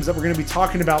those names that we're going to be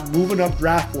talking about moving up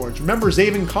draft boards. Remember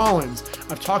Zaven Collins?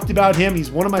 I've talked about him.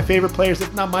 He's one of my favorite players,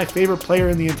 if not my favorite player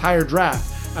in the entire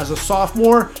draft. As a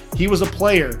sophomore, he was a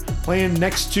player playing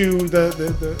next to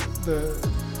the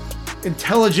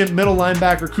intelligent middle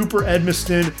linebacker Cooper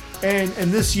Edmiston,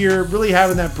 and this year really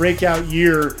having that breakout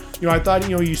year. I thought,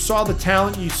 you saw the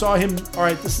talent, you saw him, all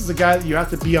right, this is a guy that you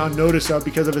have to be on notice of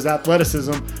because of his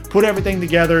athleticism, put everything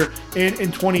together in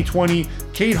 2020.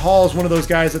 Cade Hall is one of those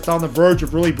guys that's on the verge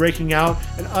of really breaking out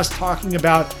and us talking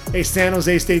about a San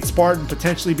Jose State Spartan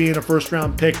potentially being a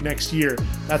first-round pick next year.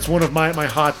 That's one of my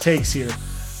hot takes here.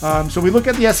 So we look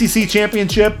at the SEC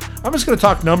championship. I'm just going to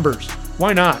talk numbers.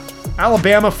 Why not?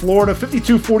 Alabama, Florida,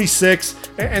 52-46.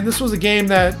 And this was a game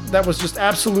that was just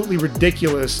absolutely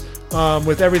ridiculous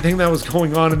with everything that was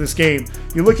going on in this game.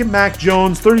 You look at Mac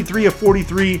Jones, 33 of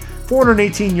 43,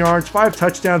 418 yards, 5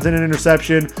 touchdowns and an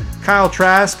interception. Kyle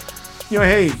Trask,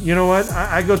 hey, you know what?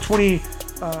 I go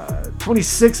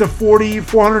 26 of 40,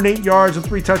 408 yards and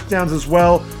 3 touchdowns as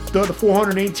well. The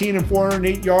 418 and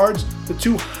 408 yards, the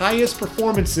two highest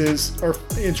performances or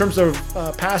in terms of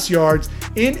pass yards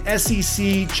in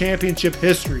SEC championship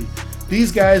history.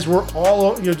 These guys were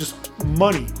all, just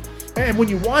money. And when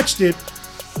you watched it,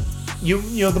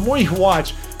 the more you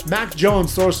watch, Mac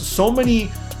Jones throws to so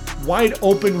many wide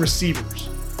open receivers.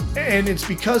 And it's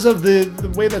because of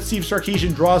the way that Steve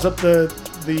Sarkisian draws up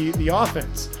the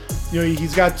offense.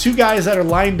 He's got two guys that are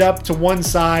lined up to one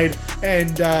side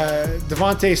and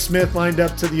Devontae Smith lined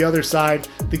up to the other side.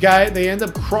 They end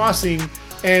up crossing,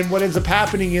 and what ends up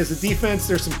happening is the defense,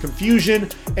 there's some confusion,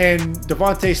 and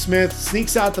Devontae Smith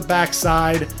sneaks out the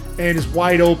backside and is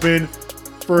wide open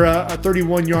for a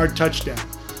 31-yard touchdown.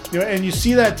 And you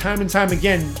see that time and time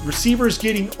again, receivers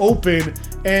getting open,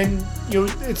 and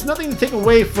it's nothing to take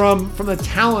away from the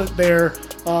talent there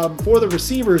for the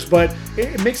receivers, but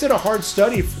it makes it a hard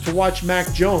study to watch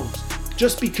Mac Jones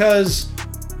just because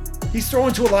he's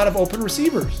throwing to a lot of open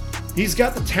receivers. He's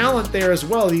got the talent there as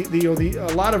well.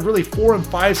 A lot of really 4- and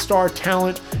 5-star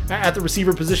talent at the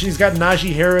receiver position. He's got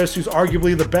Najee Harris, who's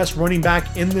arguably the best running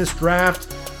back in this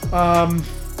draft. So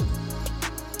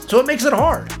it makes it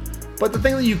hard. But the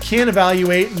thing that you can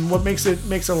evaluate, and what makes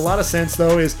it a lot of sense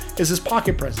though, is his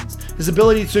pocket presence, his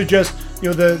ability to just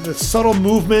the subtle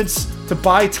movements to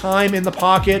buy time in the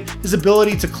pocket, his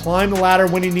ability to climb the ladder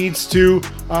when he needs to,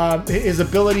 his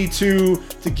ability to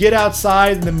get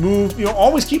outside and then move,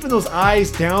 always keeping those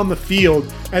eyes down the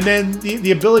field, and then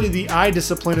the ability, the eye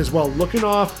discipline as well, looking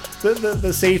off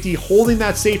the safety, holding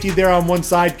that safety there on one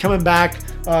side, coming back,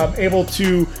 able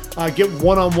to get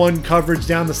one-on-one coverage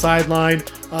down the sideline.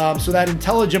 So that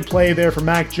intelligent play there for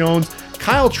Mac Jones.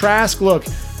 Kyle Trask, look,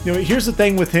 here's the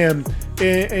thing with him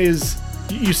is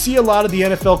you see a lot of the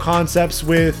NFL concepts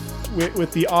with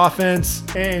the offense,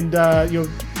 and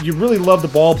you really love the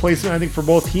ball placement. I think for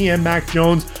both he and Mac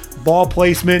Jones, ball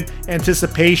placement,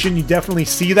 anticipation, you definitely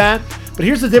see that. But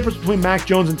here's the difference between Mac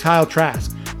Jones and Kyle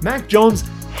Trask. Mac Jones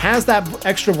has that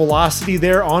extra velocity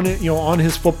there on it, on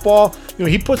his football.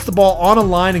 He puts the ball on a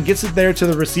line and gets it there to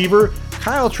the receiver.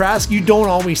 Kyle Trask, you don't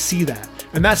always see that.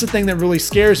 And that's the thing that really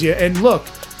scares you. And look,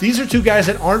 these are two guys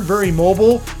that aren't very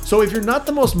mobile. So if you're not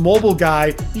the most mobile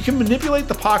guy, you can manipulate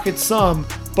the pocket some.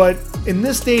 But in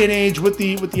this day and age with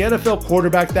the NFL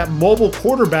quarterback, that mobile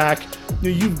quarterback,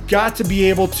 you've got to be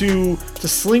able to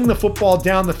sling the football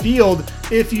down the field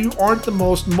if you aren't the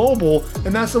most mobile.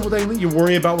 And that's the thing that you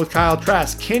worry about with Kyle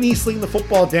Trask. Can he sling the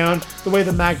football down the way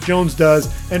that Mac Jones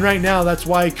does? And right now, that's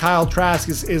why Kyle Trask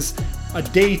is a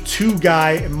day 2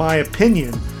 guy, in my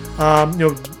opinion.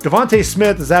 Devontae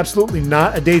Smith is absolutely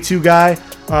not a day 2 guy.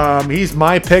 He's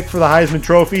my pick for the Heisman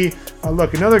Trophy.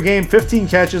 Look, another game, 15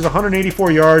 catches,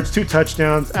 184 yards, 2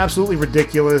 touchdowns, absolutely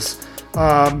ridiculous.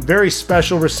 Very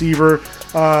special receiver.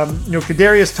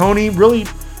 Kadarius Toney really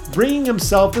bringing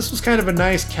himself. This was kind of a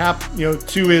nice cap,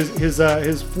 to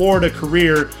his Florida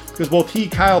career, because both he,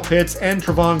 Kyle Pitts, and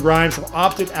Trevon Grimes have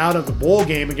opted out of the bowl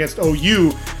game against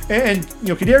OU. And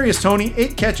Kadarius Toney,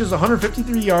 8 catches,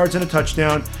 153 yards, and a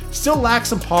touchdown. Still lacks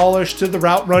some polish to the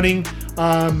route running.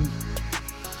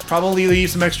 Probably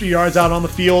leaves some extra yards out on the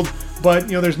field. But,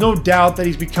 there's no doubt that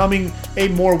he's becoming a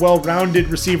more well-rounded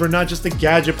receiver, not just a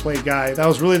gadget play guy. That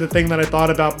was really the thing that I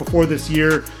thought about before this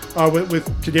year with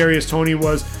Kadarius Toney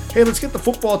was, hey, let's get the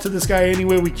football to this guy any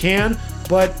way we can.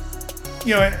 But,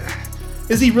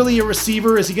 is he really a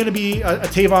receiver? Is he going to be a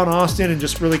Tavon Austin and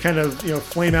just really kind of,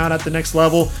 flame out at the next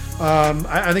level?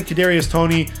 I think Kadarius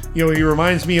Toney, he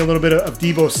reminds me a little bit of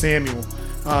Deebo Samuel.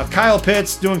 Kyle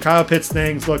Pitts doing Kyle Pitts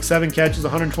things. Look, 7 catches,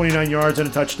 129 yards, and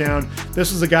a touchdown.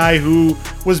 This was a guy who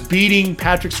was beating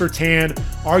Patrick Surtain,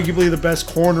 arguably the best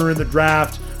corner in the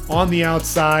draft, on the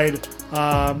outside,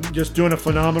 just doing a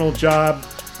phenomenal job.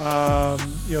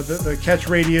 The catch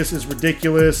radius is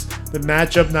ridiculous. The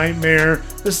matchup nightmare.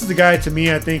 This is the guy, to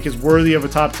me, I think is worthy of a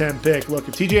top 10 pick. Look,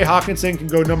 if TJ Hawkinson can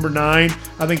go number 9,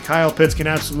 I think Kyle Pitts can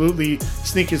absolutely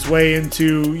sneak his way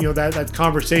into, that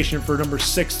conversation for number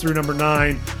 6 through number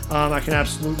 9. I can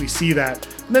absolutely see that.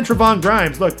 And then Trevon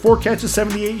Grimes, look, 4 catches,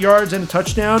 78 yards, and a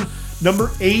touchdown.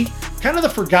 Number 8, kind of the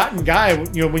forgotten guy,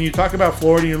 when you talk about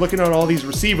Florida, you're looking at all these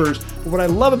receivers. But what I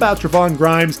love about Trevon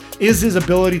Grimes is his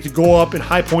ability to go up and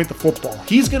high point the football.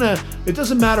 It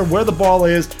doesn't matter where the ball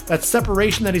is, that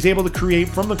separation that he's able to create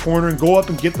from the corner and go up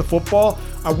and get the football.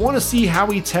 I want to see how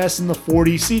he tests in the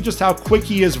 40, see just how quick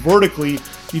he is vertically.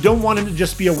 You don't want him to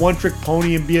just be a one-trick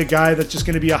pony and be a guy that's just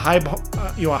going to be a high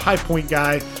point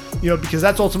guy, because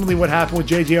that's ultimately what happened with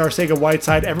J.J.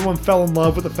 Arcega-Whiteside. Everyone fell in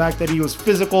love with the fact that he was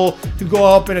physical, could go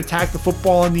up and attack the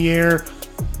football in the air,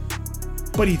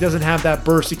 but he doesn't have that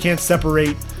burst. He can't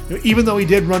separate. Even though he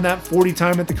did run that 40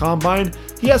 time at the combine,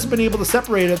 he hasn't been able to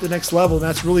separate at the next level, and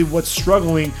that's really what's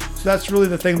struggling. So that's really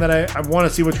the thing that I want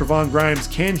to see with Trevon Grimes.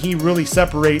 Can he really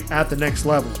separate at the next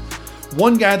level?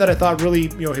 One guy that I thought really,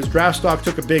 his draft stock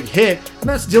took a big hit, and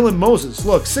that's Dylan Moses.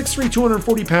 Look, 6'3",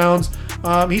 240 pounds.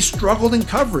 He struggled in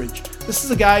coverage. This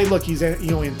is a guy, look, he's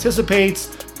anticipates,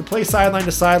 can play sideline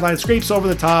to sideline, scrapes over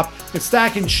the top, can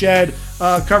stack and shed,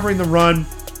 covering the run.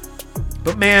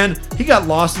 But man, he got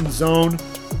lost in the zone.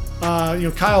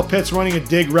 Kyle Pitts running a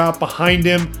dig route behind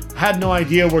him. Had no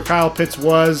idea where Kyle Pitts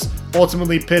was.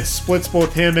 Ultimately, Pitts splits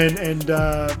both him and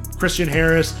Christian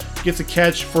Harris, gets a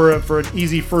catch for an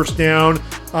easy first down.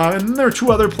 And then there are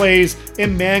 2 other plays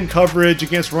in man coverage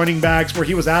against running backs where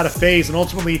he was out of phase and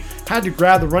ultimately had to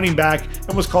grab the running back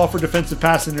and was called for defensive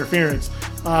pass interference.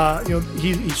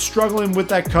 He's struggling with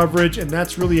that coverage, and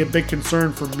that's really a big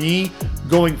concern for me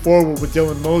going forward with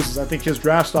Dylan Moses. I think his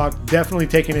draft stock definitely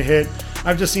taking a hit.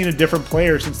 I've just seen a different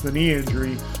player since the knee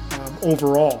injury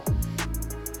overall.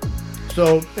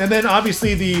 So, and then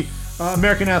obviously the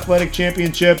American Athletic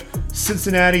Championship,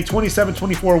 Cincinnati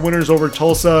 27-24 winners over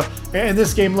Tulsa. And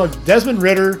this game, look, Desmond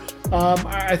Ridder,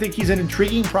 I think he's an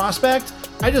intriguing prospect.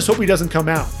 I just hope he doesn't come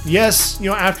out. Yes,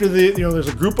 after there's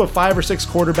a group of 5 or 6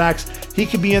 quarterbacks, he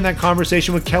could be in that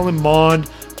conversation with Kellen Mond.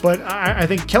 But I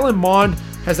think Kellen Mond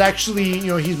has actually,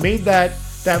 he's made that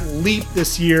leap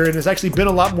this year and has actually been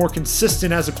a lot more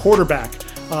consistent as a quarterback.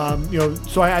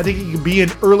 So I think he could be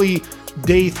an early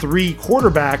day 3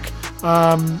 quarterback.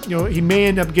 He may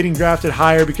end up getting drafted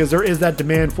higher because there is that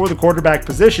demand for the quarterback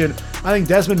position. I think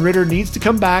Desmond Ridder needs to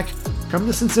come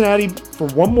to Cincinnati for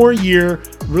one more year,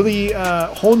 really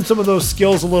hone some of those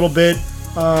skills a little bit.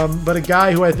 But a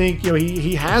guy who I think,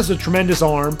 he has a tremendous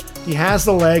arm. He has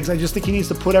the legs. I just think he needs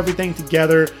to put everything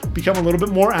together, become a little bit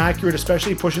more accurate,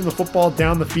 especially pushing the football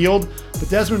down the field. But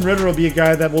Desmond Ridder will be a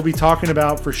guy that we'll be talking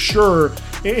about for sure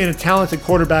in a talented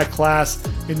quarterback class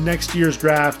in next year's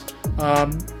draft.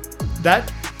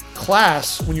 That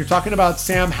class, when you're talking about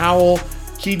Sam Howell,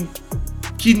 Keaton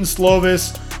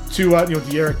Slovis, to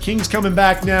De'Ara King's coming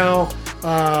back now.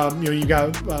 You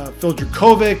got Phil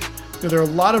Dracovic. There are a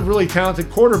lot of really talented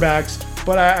quarterbacks,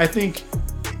 but I think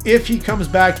if he comes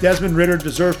back, Desmond Ridder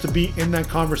deserves to be in that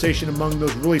conversation among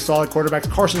those really solid quarterbacks.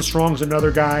 Carson Strong's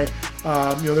another guy.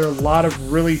 There are a lot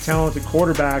of really talented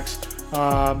quarterbacks.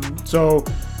 So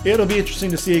it'll be interesting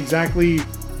to see exactly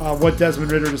what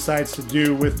Desmond Ridder decides to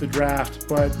do with the draft.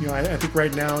 But I think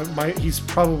right now he's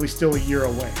probably still a year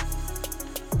away.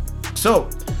 So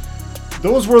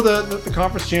those were the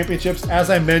conference championships. As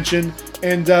I mentioned,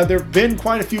 And there have been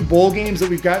quite a few bowl games that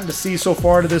we've gotten to see so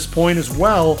far to this point as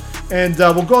well. And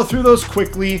we'll go through those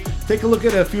quickly, take a look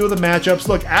at a few of the matchups.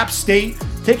 Look, App State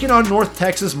taking on North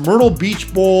Texas, Myrtle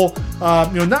Beach Bowl.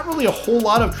 Not really a whole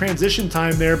lot of transition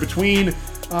time there between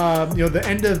the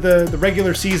end of the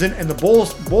regular season and the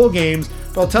bowl games.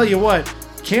 But I'll tell you what,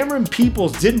 Cameron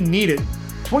Peoples didn't need it.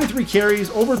 23 carries,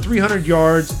 over 300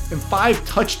 yards, and 5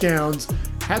 touchdowns.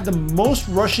 Had the most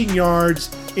rushing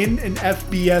yards in an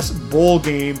FBS bowl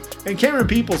game. And Cameron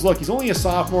Peoples, look, he's only a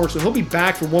sophomore, so he'll be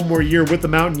back for one more year with the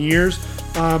Mountaineers.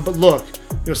 But look,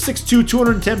 6'2",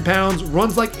 210 pounds,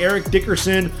 runs like Eric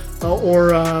Dickerson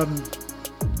or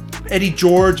Eddie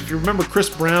George. If you remember Chris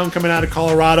Brown coming out of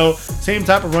Colorado, same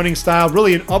type of running style,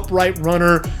 really an upright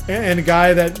runner and a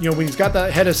guy that, when he's got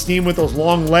that head of steam with those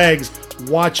long legs,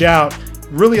 watch out.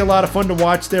 Really a lot of fun to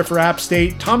watch there for App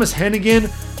State. Thomas Hennigan,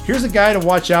 here's a guy to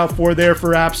watch out for there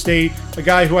for App State, a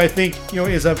guy who I think,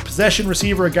 is a possession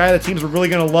receiver, a guy that teams are really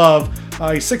going to love.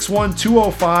 He's 6'1",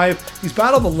 205. He's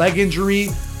battled a leg injury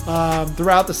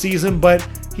throughout the season, but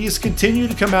he's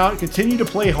continued to come out, continue to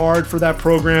play hard for that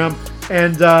program.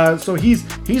 And so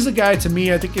he's a guy to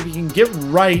me, I think if he can get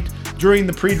right during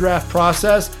the pre-draft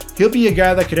process, he'll be a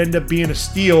guy that could end up being a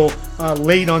steal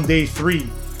late on day 3.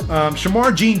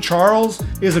 Shamar Jean Charles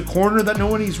is a corner that no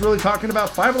one is really talking about.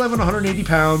 5'11", 180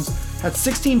 pounds. Had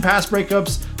 16 pass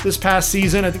breakups this past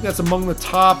season. I think that's among the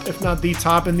top, if not the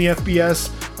top, in the FBS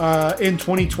in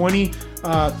 2020.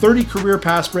 30 career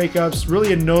pass breakups.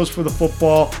 Really a nose for the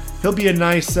football. He'll be a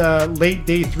nice late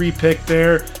day 3 pick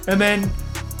there. And then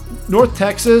North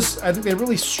Texas, I think they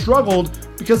really struggled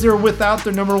because they were without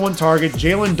their number 1 target,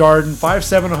 Jalen Darden,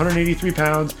 5'7", 183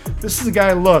 pounds. This is a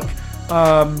guy, look,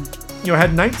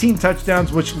 had 19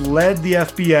 touchdowns, which led the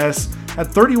FBS, had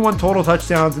 31 total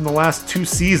touchdowns in the last 2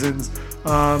 seasons,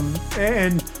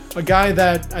 and a guy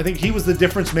that I think he was the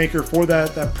difference maker for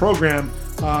that program.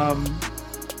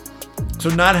 So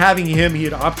not having him, he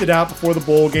had opted out before the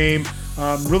bowl game,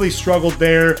 really struggled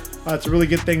there to really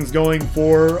get things going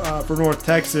for North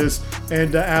Texas,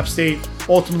 and App State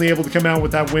ultimately able to come out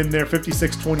with that win there,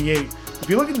 56-28. If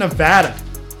you look at Nevada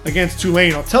against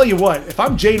Tulane, I'll tell you what, if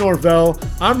I'm Jay Norvell,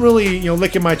 I'm really,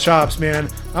 licking my chops, man.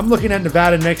 I'm looking at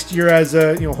Nevada next year as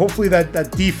hopefully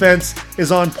that defense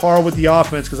is on par with the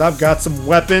offense, because I've got some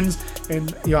weapons,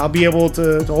 and I'll be able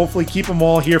to hopefully keep them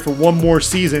all here for one more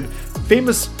season.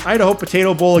 Famous Idaho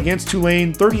Potato Bowl against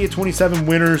Tulane, 38-27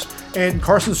 winners, and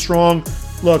Carson Strong,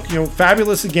 look,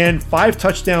 fabulous again, 5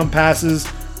 touchdown passes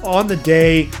on the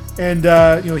day, and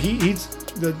he's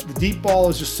the deep ball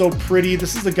is just so pretty.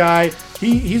 This is the guy,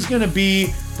 he's going to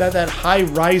be that high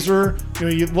riser.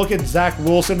 You look at Zach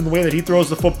Wilson and the way that he throws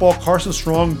the football. Carson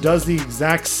Strong does the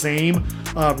exact same.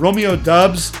 Romeo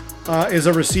Doubs is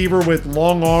a receiver with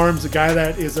long arms, a guy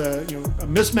that is a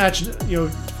mismatch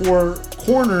for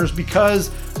corners because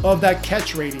of that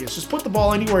catch radius. Just put the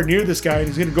ball anywhere near this guy and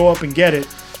he's going to go up and get it.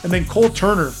 And then Cole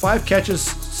Turner, 5 catches,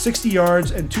 60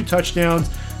 yards, and 2 touchdowns.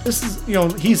 This is,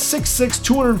 he's 6'6",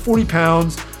 240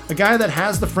 pounds, a guy that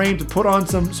has the frame to put on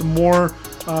some more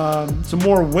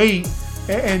weight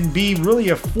and be really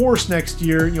a force next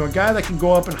year. A guy that can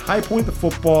go up and high point the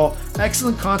football,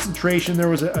 excellent concentration. There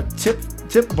was a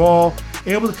tip ball,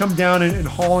 able to come down and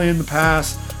haul in the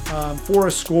pass for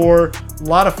a score. A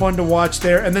lot of fun to watch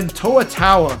there. And then Toa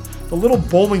Taua, the little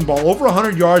bowling ball, over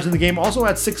 100 yards in the game, also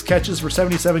had 6 catches for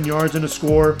 77 yards and a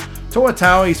score. Toa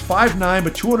Taua, he's 5'9",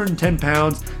 but 210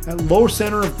 pounds, at low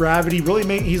center of gravity,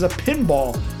 he's a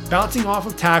pinball, bouncing off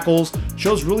of tackles,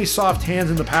 shows really soft hands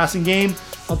in the passing game.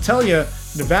 I'll tell you,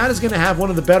 Nevada's going to have one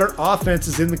of the better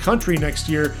offenses in the country next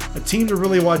year, a team to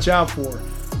really watch out for.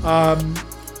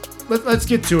 Let's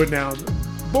get to it now.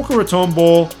 Boca Raton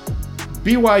Bowl,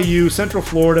 BYU, Central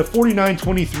Florida,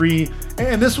 49-23.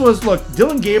 And this was, look,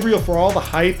 Dillon Gabriel, for all the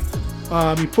hype,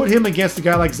 you put him against a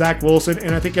guy like Zach Wilson,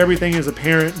 and I think everything is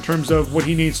apparent in terms of what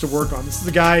he needs to work on. This is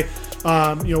a guy,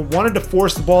 wanted to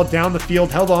force the ball down the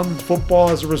field, held on to the football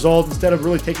as a result instead of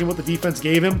really taking what the defense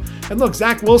gave him. And look,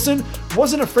 Zach Wilson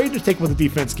wasn't afraid to take what the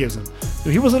defense gives him.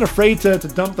 He wasn't afraid to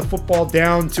dump the football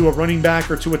down to a running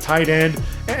back or to a tight end.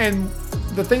 And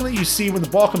the thing that you see when the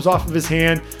ball comes off of his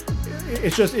hand,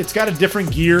 it's got a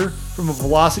different gear from a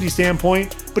velocity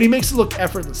standpoint, but he makes it look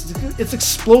effortless. It's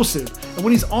explosive. And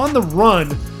when he's on the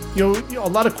run, a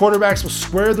lot of quarterbacks will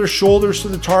square their shoulders to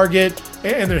the target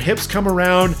and their hips come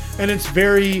around, and it's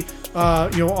very,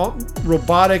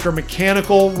 robotic or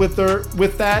mechanical with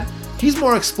that. He's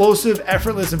more explosive,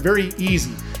 effortless, and very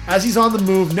easy. As he's on the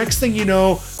move, next thing you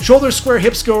know, shoulders square,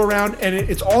 hips go around, and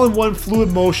it's all in one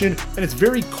fluid motion, and it's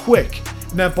very quick.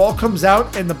 And that ball comes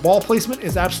out, and the ball placement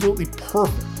is absolutely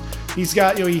perfect. He's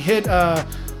got, he hit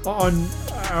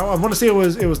I want to say it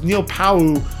was Neil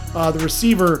Pau'u, the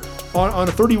receiver, on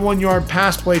a 31-yard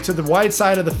pass play to the wide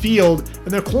side of the field,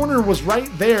 and the corner was right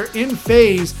there in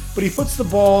phase, but he puts the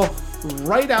ball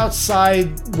right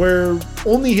outside where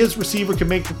only his receiver can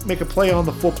make a play on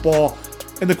the football,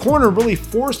 and the corner really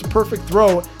forced a perfect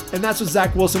throw, and that's what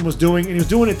Zach Wilson was doing, and he was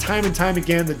doing it time and time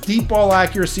again. The deep ball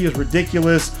accuracy is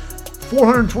ridiculous.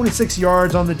 426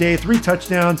 yards on the day, 3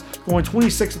 touchdowns, going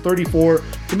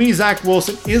 26-34. To me, Zach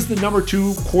Wilson is the number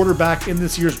 2 quarterback in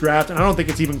this year's draft, and I don't think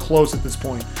it's even close at this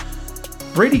point.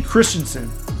 Brady Christensen,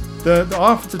 the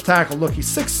offensive tackle. Look, he's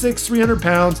 6'6", 300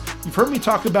 pounds. You've heard me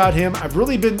talk about him. I've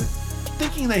really been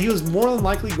thinking that he was more than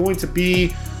likely going to be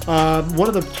one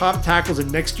of the top tackles in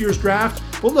next year's draft.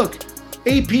 But look,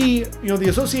 AP, the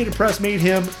Associated Press made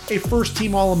him a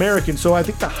first-team All-American, so I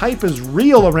think the hype is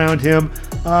real around him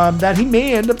that he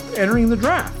may end up entering the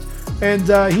draft.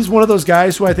 And he's one of those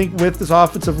guys who I think with this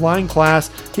offensive line class,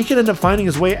 he could end up finding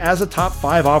his way as a top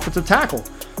 5 offensive tackle.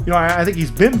 I think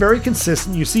he's been very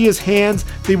consistent. You see his hands,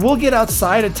 they will get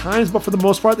outside at times, but for the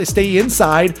most part, they stay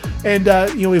inside. And,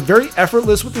 he's very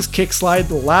effortless with his kick slide.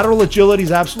 The lateral agility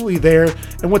is absolutely there.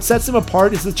 And what sets him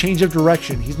apart is the change of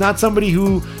direction. He's not somebody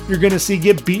who you're going to see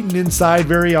get beaten inside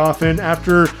very often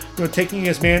after, taking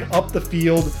his man up the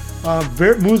field.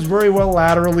 Moves very well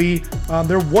laterally.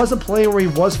 There was a play where he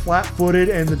was flat-footed,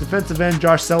 and the defensive end,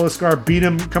 Josh Seliskar, beat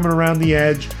him coming around the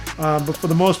edge. But for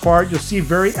the most part, you'll see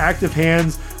very active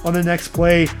hands on the next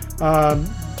play.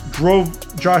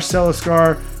 Drove Josh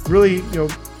Seliskar really,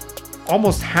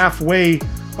 almost halfway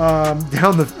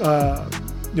down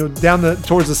the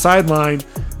towards the sideline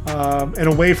and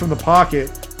away from the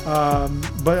pocket.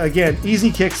 But again,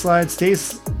 easy kick slide,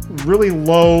 stays really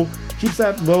low, keeps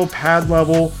that low pad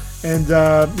level. And,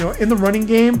 in the running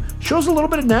game, shows a little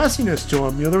bit of nastiness to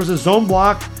him. There was a zone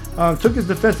block, took his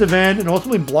defensive end and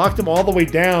ultimately blocked him all the way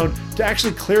down to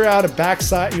actually clear out a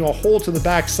backside, a hole to the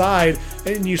backside.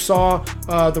 And you saw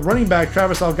the running back,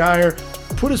 Travis Algier,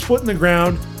 put his foot in the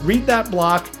ground, read that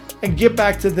block, and get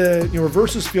back to the,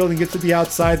 reverse his field and get to the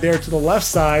outside there to the left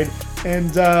side.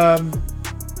 And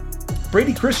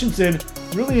Brady Christensen,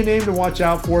 really a name to watch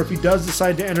out for if he does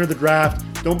decide to enter the draft.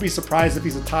 Don't be surprised if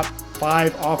he's a top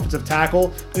 5 offensive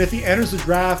tackle. And if he enters the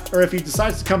draft, or if he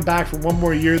decides to come back for one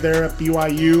more year there at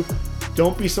BYU,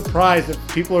 don't be surprised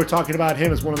if people are talking about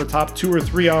him as one of the top 2 or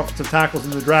 3 offensive tackles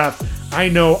in the draft. I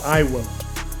know I will.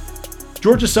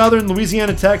 Georgia Southern,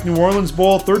 Louisiana Tech, New Orleans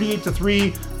Bowl,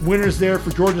 38-3 winners there for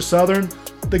Georgia Southern.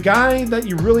 The guy that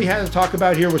you really had to talk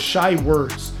about here was Shai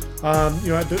Werts,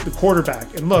 the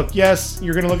quarterback. And look, yes,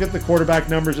 you're going to look at the quarterback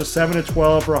numbers, just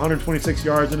 7-12 for 126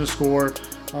 yards and a score.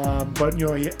 But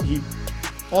he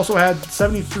also had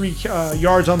 73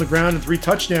 yards on the ground and 3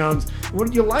 touchdowns.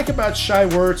 What you like about Shai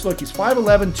Werts, look, he's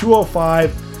 5'11",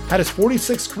 205, had his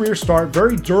 46th career start,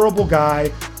 very durable guy.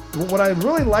 What I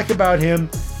really like about him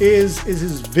is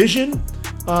his vision,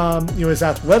 his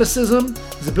athleticism,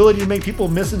 his ability to make people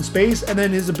miss in space, and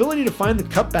then his ability to find the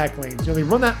cutback lanes. They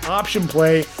run that option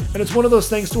play, and it's one of those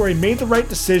things where he made the right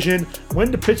decision,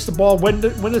 when to pitch the ball, when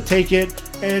to take it,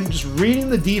 and just reading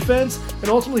the defense and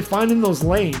ultimately finding those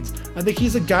lanes. I think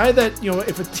he's a guy that,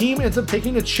 if a team ends up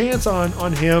taking a chance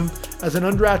on him as an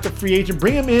undrafted free agent,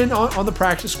 bring him in on the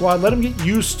practice squad, let him get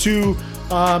used to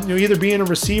either being a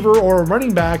receiver or a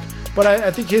running back. But I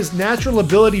think his natural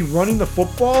ability running the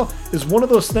football is one of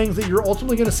those things that you're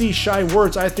ultimately going to see Shai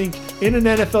Werts, I think, in an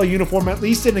NFL uniform, at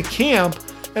least in a camp.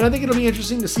 And I think it'll be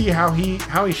interesting to see how he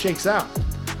shakes out.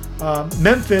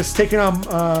 Memphis taking on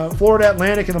Florida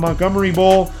Atlantic in the Montgomery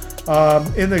Bowl,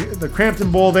 in the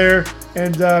Crampton Bowl there.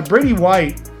 And Brady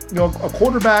White, a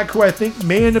quarterback who I think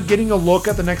may end up getting a look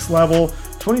at the next level.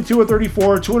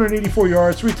 22-34, 284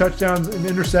 yards, 3 touchdowns, an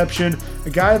interception. A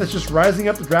guy that's just rising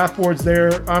up the draft boards there.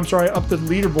 Up the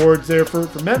leaderboards there for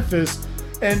Memphis.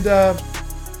 And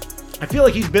I feel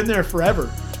like he's been there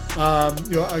forever.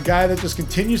 A guy that just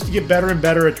continues to get better and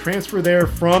better. A transfer there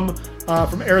from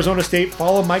Arizona State,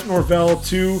 followed Mike Norvell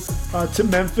to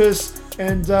Memphis.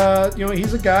 And,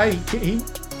 he's a guy, he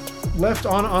left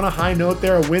on a high note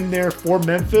there, a win there for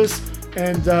Memphis.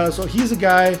 And so he's a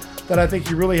guy that I think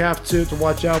you really have to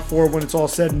watch out for when it's all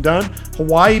said and done.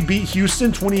 Hawaii beat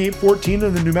Houston 28-14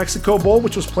 in the New Mexico Bowl,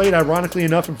 which was played, ironically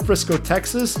enough, in Frisco,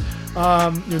 Texas.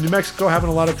 New Mexico having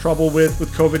a lot of trouble with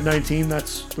COVID-19.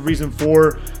 That's the reason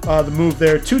for the move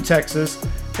there to Texas.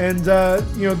 And,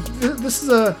 this is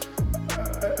a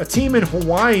team in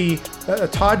Hawaii,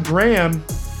 Todd Graham,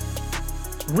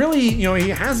 really, he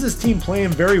has this team playing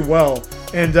very well.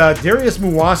 And Darius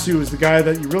Muwasu is the guy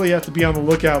that you really have to be on the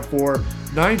lookout for.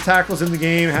 9 tackles in the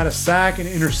game, had a sack, an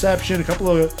interception, a couple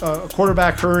of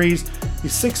quarterback hurries.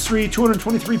 He's 6'3",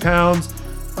 223 pounds.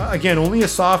 Again, only a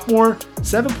sophomore,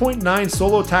 7.9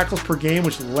 solo tackles per game,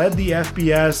 which led the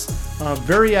FBS.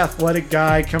 Very athletic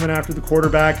guy coming after the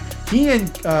quarterback. He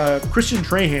and Christian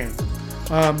Trahan,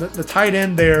 the tight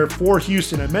end there for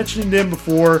Houston. I mentioned him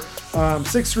before.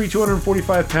 6'3",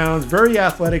 245 pounds, very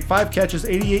athletic, 5 catches,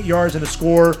 88 yards, and a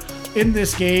score in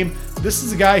this game. This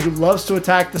is a guy who loves to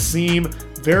attack the seam.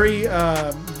 Very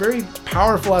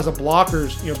powerful as a blocker,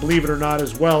 believe it or not,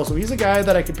 as well. So he's a guy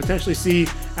that I could potentially see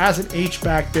as an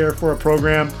H-back there for a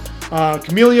program.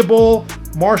 Camellia Bowl,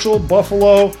 Marshall,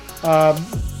 Buffalo,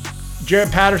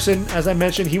 Jarrett Patterson, as I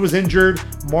mentioned, he was injured.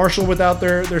 Marshall without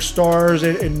their stars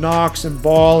in Knox and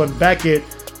Ball and Beckett.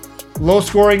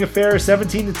 Low-scoring affair,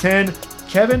 17-10.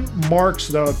 Kevin Marks,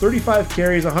 though, 35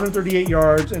 carries, 138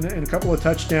 yards, and a couple of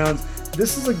touchdowns.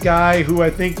 This is a guy who I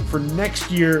think for next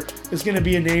year is going to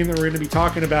be a name that we're going to be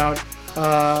talking about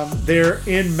there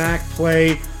in MAC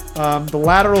play. The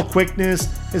lateral quickness,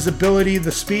 his ability,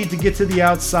 the speed to get to the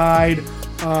outside.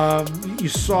 You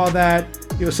saw that,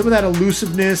 some of that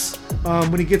elusiveness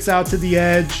when he gets out to the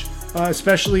edge,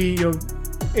 especially,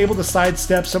 able to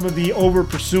sidestep some of the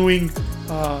over-pursuing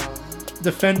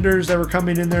defenders that were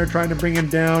coming in there trying to bring him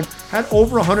down. Had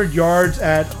over 100 yards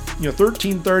at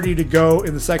 13:30 to go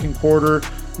in the second quarter.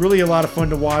 Really a lot of fun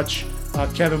to watch.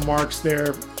 Kevin Marks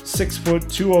there, 6 foot,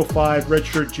 205,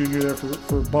 redshirt junior there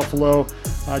for Buffalo.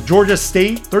 Georgia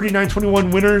State,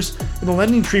 39-21 winners in the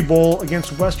Lending Tree Bowl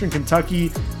against Western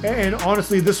Kentucky. And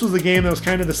honestly, this was the game that was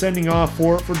kind of the sending off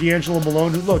for D'Angelo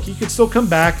Malone, who, look, he could still come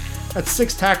back at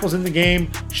 6 tackles in the game,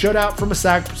 shutout from a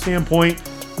sack standpoint,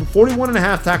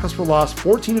 41.5 tackles for loss,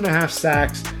 14.5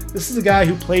 sacks. This is a guy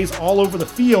who plays all over the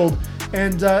field.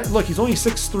 And look, he's only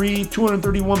 6'3",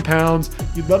 231 pounds.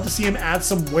 You'd love to see him add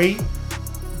some weight.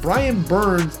 Brian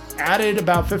Burns added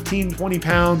about 15, 20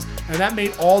 pounds, and that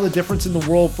made all the difference in the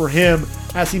world for him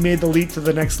as he made the leap to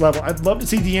the next level. I'd love to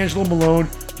see D'Angelo Malone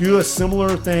do a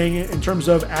similar thing in terms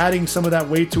of adding some of that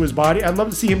weight to his body. I'd love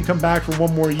to see him come back for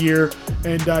one more year,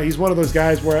 and he's one of those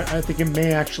guys where I think it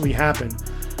may actually happen.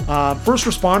 First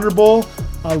Responder Bowl,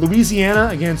 Louisiana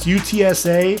against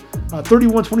UTSA,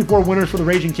 31-24 winners for the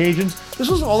Raging Cajuns. This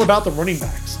was all about the running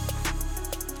backs.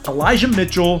 Elijah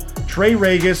Mitchell, Trey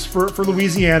Regis for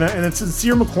Louisiana, and then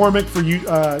Sincere McCormick for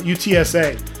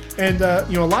UTSA. And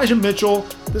Elijah Mitchell,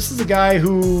 this is a guy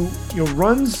who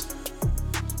runs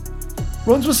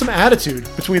with some attitude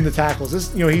between the tackles.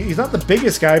 He's not the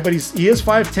biggest guy, but he is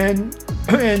 5'10"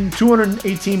 and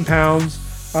 218 pounds.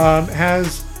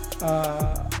 Has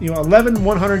 11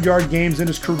 100-yard games in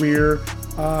his career,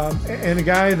 and a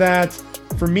guy that,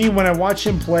 for me, when I watch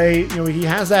him play, he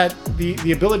has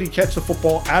the ability to catch the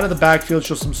football out of the backfield,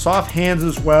 shows some soft hands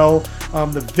as well,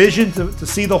 the vision to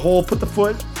see the hole, put the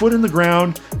foot in the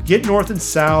ground, get north and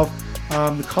south.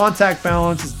 The contact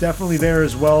balance is definitely there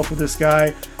as well for this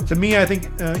guy. To me, I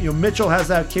think Mitchell has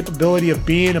that capability of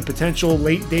being a potential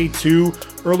late day 2,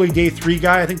 early day 3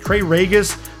 guy. I think Trey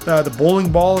Regis, the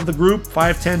bowling ball of the group,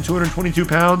 5'10", 222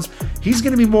 pounds. He's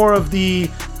going to be more of the,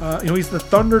 he's the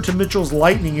thunder to Mitchell's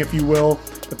lightning, if you will.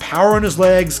 The power in his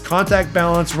legs, contact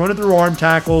balance, running through arm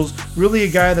tackles. Really a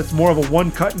guy that's more of a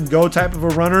one cut and go type of a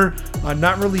runner.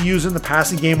 Not really using the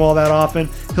passing game all that often.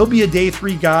 He'll be a day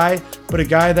 3 guy, but a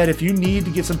guy that if you need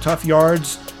to get some tough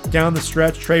yards down the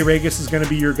stretch, Trey Regis is going to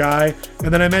be your guy.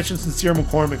 And then I mentioned Sincere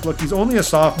McCormick. Look, he's only a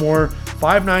sophomore,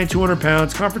 5'9", 200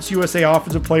 pounds, Conference USA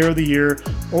Offensive Player of the Year,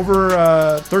 over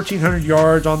 1,300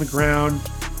 yards on the ground.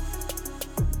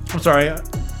 I'm sorry.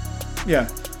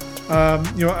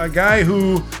 A guy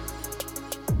who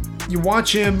you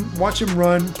watch him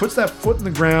run, puts that foot in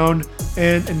the ground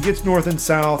and gets north and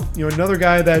south. Another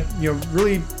guy that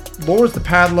really lowers the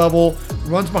pad level,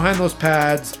 runs behind those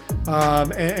pads,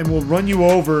 and will run you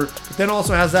over, but then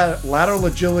also has that lateral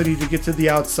agility to get to the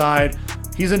outside.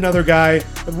 He's another guy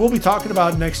that we'll be talking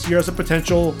about next year as a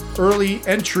potential early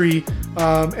entry,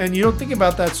 and you don't think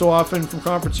about that so often from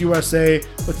Conference USA,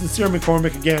 but Sincere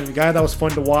McCormick, again, a guy that was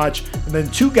fun to watch. And then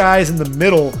 2 guys in the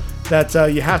middle that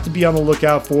you have to be on the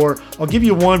lookout for. I'll give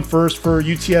you one first for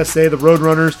UTSA, the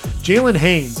Roadrunners. Jalen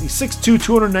Haynes, he's 6'2",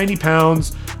 290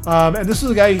 pounds, and this is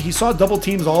a guy, he saw double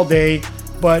teams all day,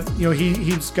 but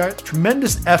he's got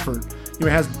tremendous effort. He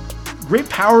has great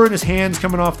power in his hands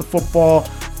coming off the football,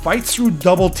 fights through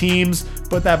double teams,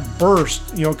 but that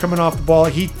burst, coming off the ball,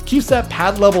 he keeps that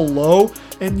pad level low.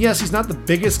 And yes, he's not the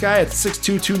biggest guy at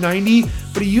 6'2", 290,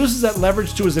 but he uses that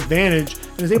leverage to his advantage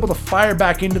and is able to fire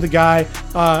back into the guy,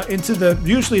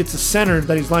 usually it's the center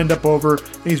that he's lined up over,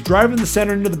 and he's driving the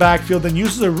center into the backfield, then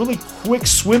uses a really quick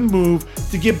swim move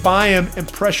to get by him and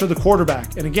pressure the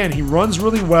quarterback. And again, he runs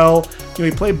really well. He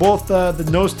played both the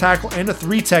nose tackle and a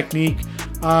 3 technique.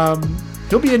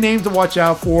 He'll be a name to watch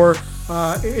out for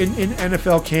in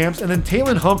NFL camps. And then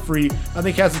Taylon Humphrey, I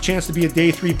think, has a chance to be a day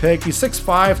 3 pick. He's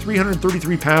 6'5",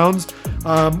 333 pounds.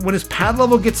 When his pad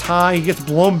level gets high, he gets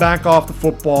blown back off the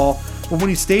football. But when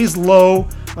he stays low,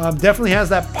 definitely has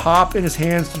that pop in his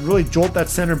hands to really jolt that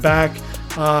center back.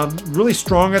 Really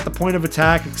strong at the point of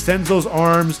attack, extends those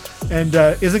arms, and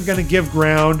isn't going to give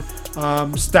ground.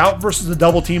 Stout versus the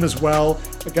double team as well.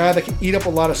 A guy that can eat up a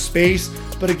lot of space.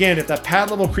 But again, if that pad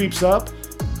level creeps up,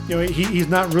 he's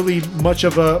not really much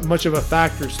of a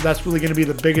factor. So that's really going to be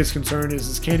the biggest concern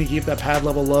is can he keep that pad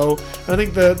level low? And I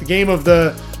think the game of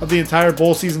the entire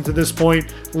bowl season to this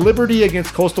point, Liberty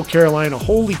against Coastal Carolina.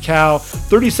 Holy cow!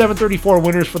 37-34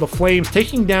 winners for the Flames,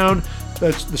 taking down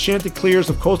the Chanticleers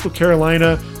of Coastal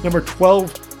Carolina, number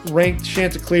 12 ranked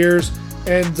Chanticleers.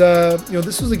 And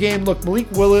this was a game. Look, Malik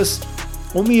Willis,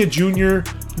 only a junior,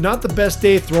 not the best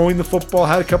day throwing the football.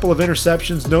 Had a couple of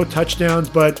interceptions, no touchdowns,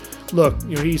 but look,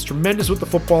 he's tremendous with the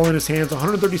football in his hands.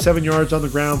 137 yards on the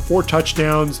ground, 4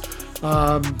 touchdowns.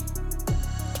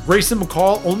 Grayson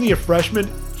McCall, only a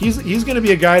freshman. He's going to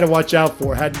be a guy to watch out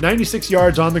for. Had 96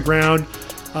 yards on the ground,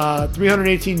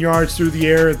 318 yards through the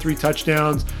air, and 3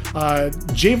 touchdowns.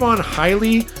 Javon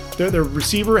Hiley, their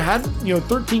receiver, had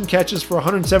 13 catches for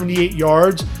 178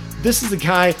 yards. This is a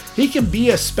guy, he can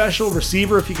be a special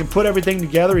receiver if he can put everything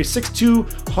together. He's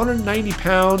 6'2", 190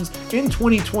 pounds. In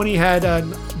 2020, had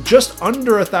just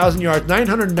under 1,000 yards,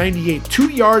 998, 2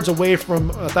 yards away from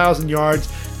 1,000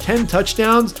 yards, 10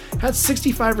 touchdowns, had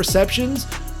 65 receptions.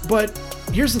 But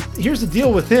here's the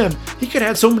deal with him. He could have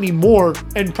had so many more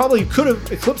and probably could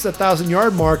have eclipsed that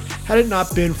 1,000-yard mark had it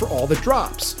not been for all the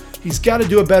drops. He's got to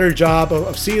do a better job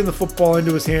of seeing the football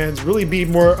into his hands, really be a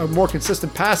more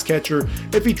consistent pass catcher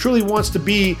if he truly wants to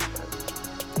be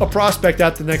a prospect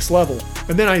at the next level.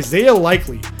 And then Isaiah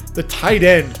Likely, the tight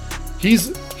end, he's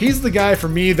the guy for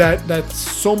me that's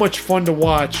so much fun to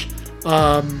watch,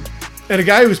 and a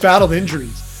guy who's battled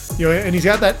injuries, and he's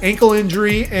got that ankle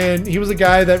injury, and he was a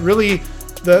guy that really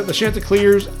the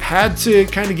Chanticleers had to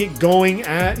kind of get going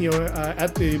at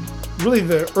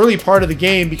the early part of the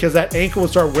game because that ankle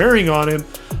would start wearing on him.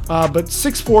 But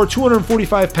 6'4",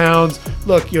 245 pounds.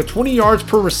 Look, 20 yards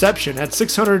per reception, had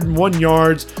 601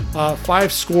 yards,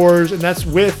 5 scores, and that's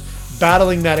with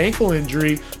battling that ankle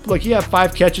injury. But look, he had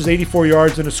 5 catches, 84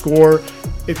 yards, and a score.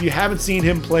 If you haven't seen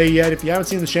him play yet, if you haven't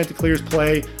seen the Chanticleers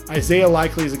play, Isaiah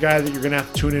Likely is a guy that you're going to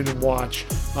have to tune in and watch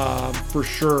for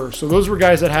sure. So those were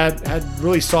guys that had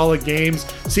really solid games.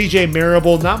 CJ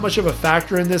Marable, not much of a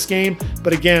factor in this game,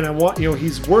 but again,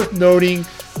 he's worth noting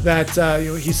that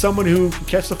he's someone who can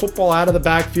catch the football out of the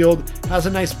backfield, has a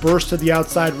nice burst to the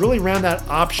outside, really ran that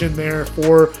option there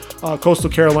for Coastal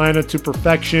Carolina to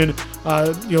perfection.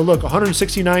 Look,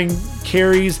 169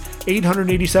 carries,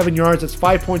 887 yards. That's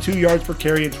 5.2 yards per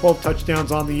carry and 12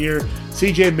 touchdowns on the year.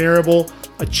 CJ Marable,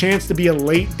 a chance to be a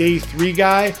late day 3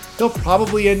 guy. He'll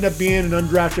probably end up being an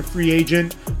undrafted free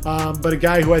agent, but a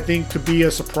guy who I think could be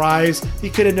a surprise. He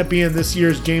could end up being this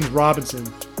year's James Robinson.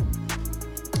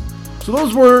 So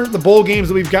those were the bowl games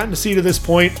that we've gotten to see to this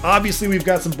point. Obviously, we've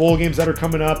got some bowl games that are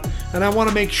coming up, and I want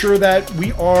to make sure that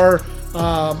we are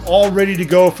all ready to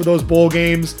go for those bowl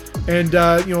games. And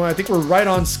I think we're right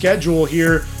on schedule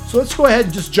here. So let's go ahead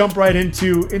and just jump right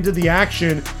into the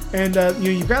action. And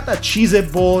you've got that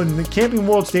Cheez-It Bowl in the Camping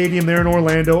World Stadium there in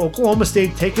Orlando. Oklahoma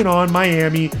State taking on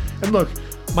Miami. And look,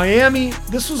 Miami,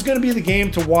 this was going to be the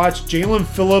game to watch. Jalen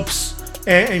Phillips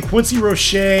and Quincy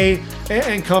Roche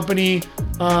and company.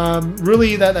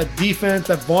 Really that defense,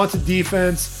 that vaunted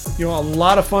defense, a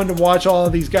lot of fun to watch all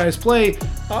of these guys play.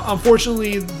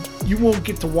 Unfortunately, you won't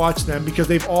get to watch them because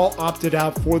they've all opted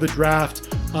out for the draft.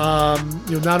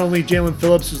 Not only Jalen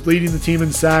Phillips is leading the team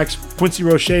in sacks, Quincy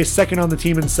Roche second on the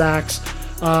team in sacks.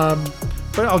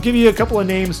 But I'll give you a couple of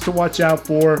names to watch out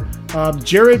for.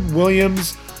 Jared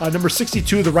Williams, number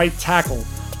 62, the right tackle.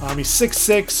 He's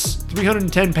 6'6",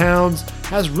 310 pounds,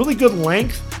 has really good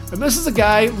length. And this is a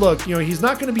guy, look, he's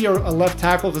not going to be a left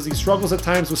tackle because he struggles at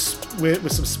times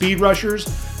with some speed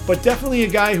rushers, but definitely a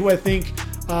guy who I think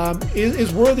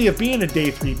is worthy of being a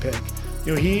day 3 pick.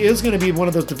 He is going to be one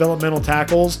of those developmental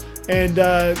tackles and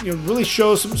really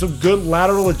shows some good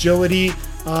lateral agility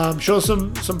Shows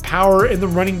some power in the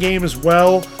running game as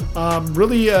well.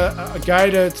 Really a guy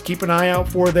to keep an eye out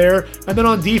for there. And then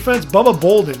on defense, Bubba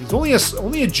Bolden. He's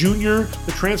only a junior,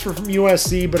 the transfer from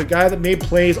USC, but a guy that made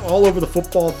plays all over the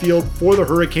football field for the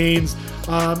Hurricanes.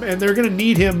 And they're going to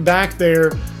need him back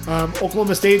there.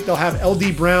 Oklahoma State, they'll have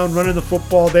LD Brown running the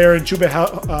football there in Chuba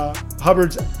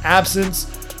Hubbard's absence.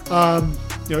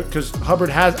 Because Hubbard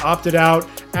has opted out,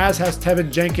 as has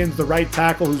Tevin Jenkins, the right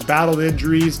tackle, who's battled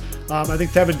injuries. I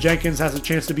think Tevin Jenkins has a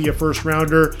chance to be a first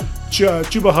rounder.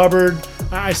 Chuba Hubbard,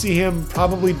 I see him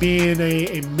probably being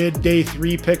a mid-day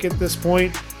 3 pick at this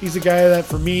point. He's a guy that,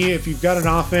 for me, if you've got an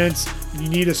offense, you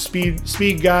need a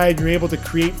speed guy, and you're able to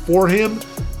create for him,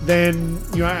 then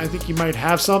I think he might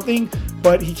have something.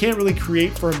 But he can't really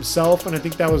create for himself, and I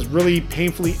think that was really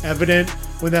painfully evident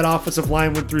when that offensive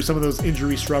line went through some of those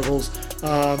injury struggles.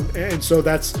 And so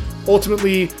that's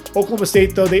ultimately Oklahoma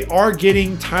State, though. They are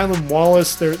getting Tylan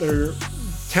Wallace, their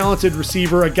talented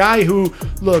receiver, a guy who,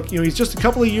 he's just a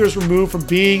couple of years removed from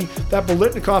being that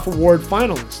Biletnikoff Award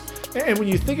finalist. And when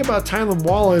you think about Tylan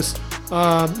Wallace,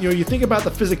 you think about the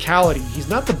physicality. He's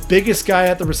not the biggest guy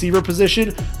at the receiver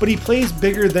position, but he plays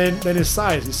bigger than his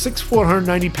size. He's 6'4",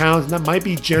 190 pounds, and that might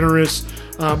be generous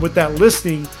with that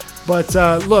listing. But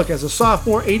as a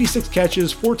sophomore, 86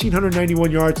 catches,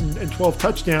 1,491 yards, and 12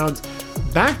 touchdowns.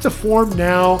 Back to form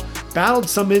now. Battled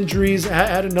some injuries,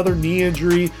 had another knee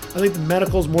injury. I think the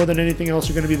medicals, more than anything else,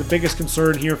 are going to be the biggest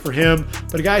concern here for him.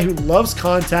 But a guy who loves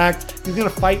contact, he's going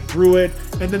to fight through it.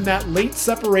 And then that late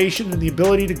separation and the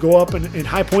ability to go up and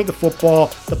high point the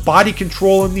football, the body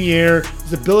control in the air,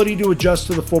 his ability to adjust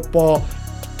to the football.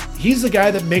 He's the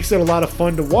guy that makes it a lot of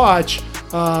fun to watch.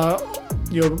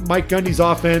 Mike Gundy's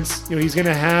offense, he's going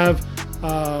to have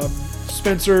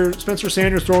Spencer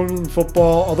Sanders throwing the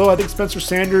football. Although I think Spencer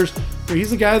Sanders,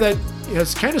 he's a guy that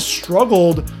has kind of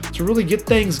struggled to really get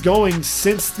things going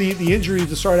since the injury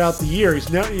to start out the year. He's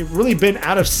now really been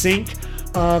out of sync.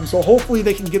 So hopefully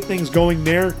they can get things going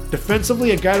there.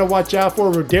 Defensively, a guy to watch out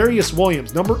for, Rodarius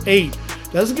Williams, number 8.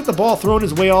 Doesn't get the ball thrown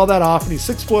his way all that often. He's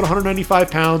 6', 195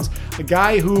 pounds. A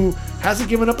guy who hasn't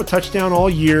given up a touchdown all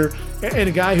year, and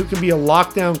a guy who can be a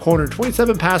lockdown corner.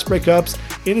 27 pass breakups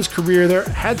in his career there.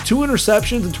 Had 2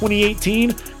 interceptions in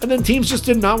 2018, and then teams just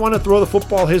did not want to throw the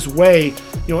football his way.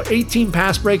 18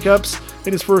 pass breakups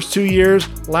in his first 2 years.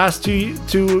 Last two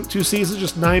seasons,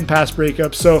 just 9 pass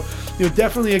breakups. So,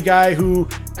 definitely a guy who,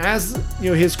 as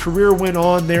his career went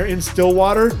on there in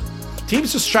Stillwater,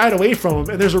 teams just shied away from him,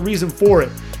 and there's a reason for it.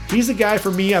 He's a guy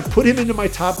for me. I put him into my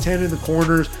top 10 in the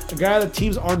corners. A guy that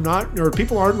teams are not, or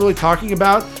people aren't really talking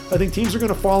about. I think teams are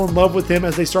going to fall in love with him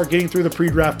as they start getting through the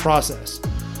pre-draft process.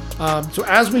 So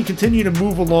as we continue to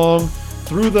move along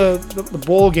through the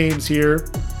bowl games here,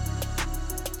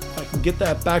 if I can get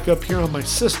that back up here on my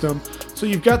system. So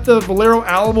you've got the Valero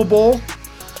Alamo Bowl,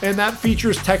 and that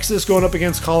features Texas going up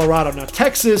against Colorado. Now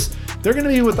Texas, they're going to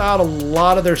be without a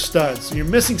lot of their studs. So you're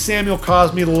missing Samuel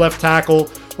Cosme, the left tackle,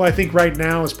 who I think right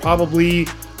now is probably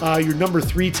your number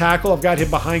 3 tackle. I've got him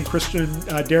behind Christian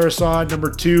Darrisaw at number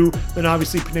 2, then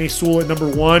obviously Penei Sewell at number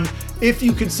 1. If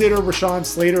you consider Rashawn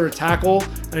Slater a tackle,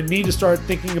 I need to start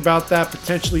thinking about that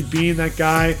potentially being that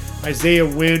guy. Isaiah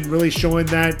Wynn really showing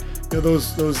that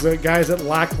those guys that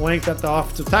lack length at the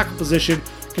offensive tackle position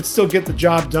can still get the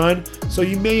job done. So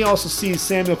you may also see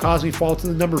Samuel Cosme fall to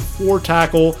the number 4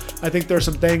 tackle. I think there's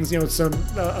some things, some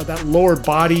that lower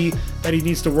body that he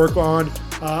needs to work on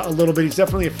a little bit. He's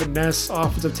definitely a finesse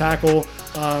offensive tackle.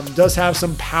 Does have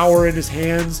some power in his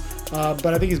hands, but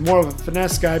I think he's more of a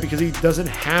finesse guy because he doesn't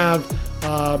have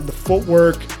the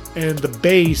footwork and the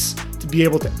base to be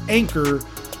able to anchor.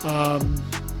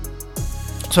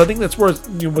 So I think that's what's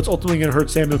ultimately going to hurt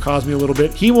Samuel Cosme a little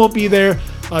bit. He won't be there.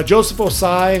 Joseph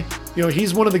Osai,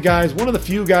 he's one of the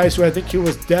few guys who I think he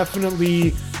was definitely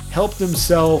helped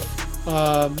himself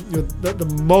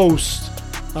the most.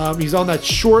 He's on that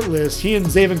short list. He and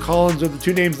Zaven Collins are the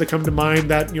 2 names that come to mind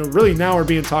that really now are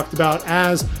being talked about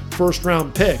as first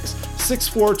round picks.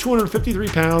 6'4", 253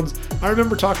 pounds. I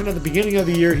remember talking at the beginning of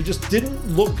the year, he just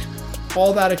didn't look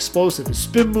all that explosive. His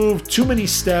spin move, too many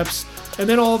steps, and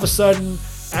then all of a sudden,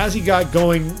 as he got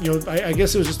going, I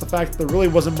guess it was just the fact that there really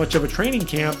wasn't much of a training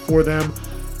camp for them.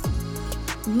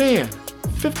 Man,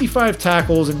 55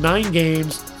 tackles in 9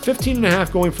 games, 15.5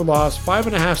 going for loss,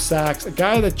 5.5 sacks. A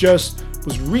guy that just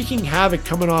was wreaking havoc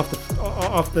coming off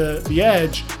the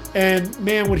edge. And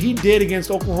man, what he did against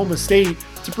Oklahoma State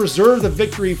to preserve the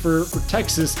victory for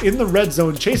Texas in the red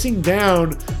zone, chasing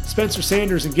down Spencer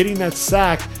Sanders and getting that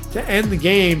sack to end the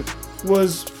game,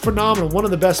 was phenomenal. One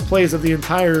of the best plays of the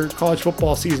entire college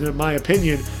football season, in my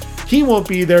opinion. He won't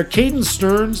be there. Caden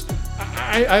Stearns,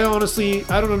 I honestly,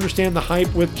 I don't understand the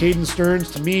hype with Caden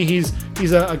Stearns. To me, he's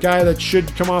a guy that should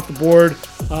come off the board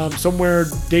somewhere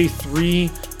day 3,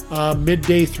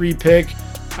 mid-day 3 pick.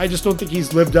 I just don't think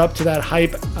he's lived up to that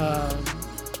hype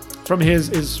from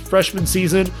his freshman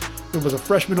season. He was a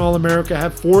freshman All-America,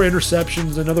 had 4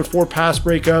 interceptions, another 4 pass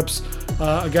breakups,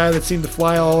 a guy that seemed to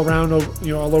fly all around,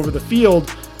 all over the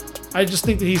field. I just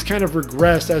think that he's kind of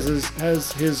regressed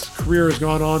as his career has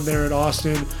gone on there at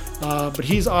Austin. But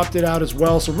he's opted out as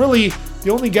well. So really, the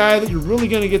only guy that you're really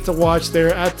going to get to watch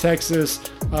there at Texas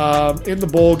in the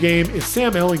bowl game is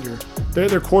Sam Ehlinger,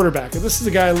 their quarterback. And this is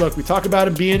a guy, look, we talk about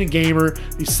him being a gamer.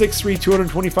 He's 6'3",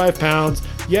 225 pounds.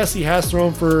 Yes, he has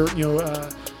thrown for,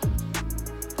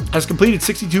 has completed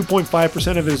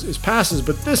 62.5% of his passes.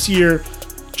 But this year,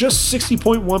 just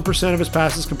 60.1% of his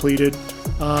passes completed,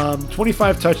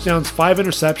 25 touchdowns, 5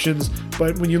 interceptions.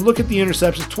 But when you look at the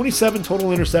interceptions, 27 total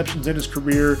interceptions in his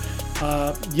career.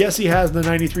 Yes, he has the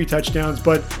 93 touchdowns,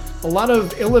 but a lot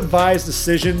of ill-advised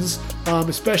decisions,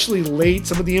 especially late.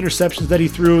 Some of the interceptions that he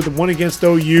threw, the one against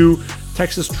OU,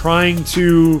 Texas trying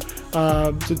to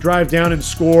drive down and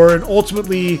score, and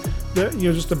ultimately,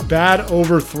 just a bad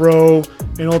overthrow,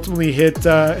 and ultimately hit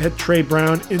Trey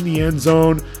Brown in the end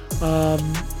zone.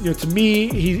 To me,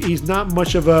 he's not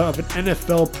much of an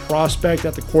NFL prospect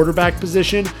at the quarterback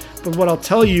position. But what I'll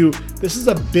tell you, this is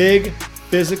a big,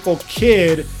 physical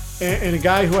kid, and a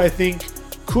guy who I think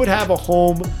could have a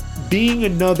home being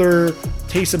another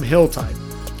Taysom Hill type.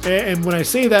 And when I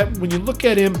say that, when you look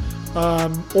at him,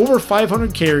 over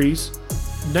 500 carries,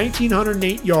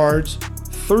 1,908 yards,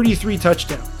 33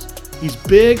 touchdowns. He's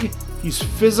big, he's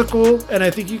physical, and I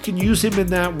think you can use him in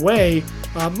that way.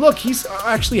 Look, he's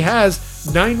actually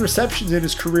has 9 receptions in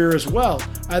his career as well.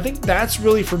 I think that's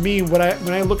really, for me, when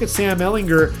I look at Sam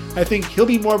Ehlinger, I think he'll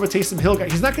be more of a Taysom Hill guy.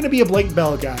 He's not going to be a Blake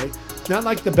Bell guy, not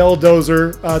like the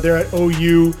Belldozer there at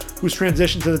OU, who's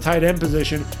transitioned to the tight end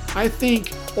position. I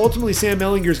think ultimately Sam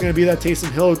Ehlinger is going to be that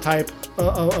Taysom Hill type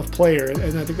of player,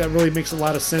 and I think that really makes a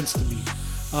lot of sense to me.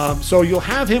 So you'll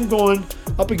have him going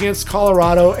up against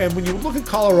Colorado, and when you look at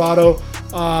Colorado,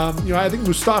 I think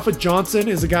Mustafa Johnson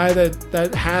is a guy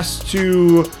that has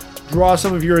to draw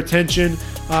some of your attention.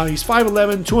 He's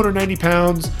 5'11", 290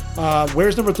 pounds,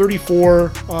 wears number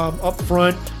 34 up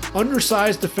front,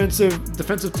 undersized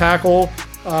defensive tackle,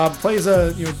 plays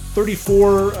a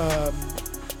 34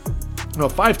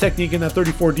 5 technique in that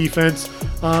 34 defense.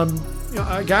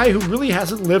 A guy who really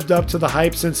hasn't lived up to the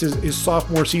hype since his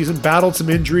sophomore season, battled some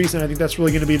injuries, and I think that's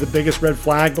really going to be the biggest red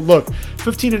flag. But look,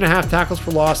 15.5 tackles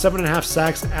for loss, 7.5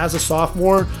 sacks as a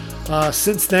sophomore.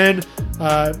 Since then,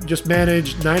 just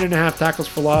managed 9.5 tackles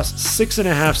for loss,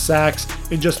 6.5 sacks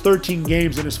in just 13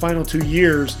 games in his final 2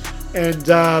 years. And,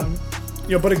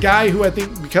 but a guy who I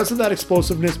think, because of that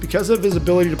explosiveness, because of his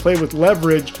ability to play with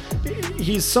leverage,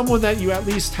 he's someone that you at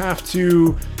least have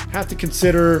to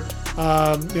consider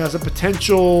as a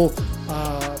potential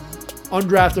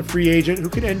undrafted free agent who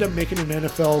could end up making an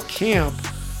NFL camp.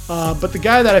 But the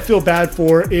guy that I feel bad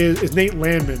for is Nate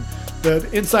Landman, the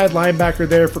inside linebacker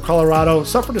there for Colorado.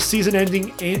 Suffered a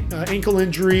season-ending ankle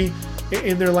injury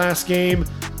in their last game.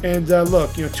 And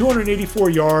look,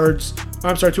 284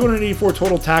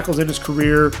 total tackles in his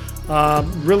career.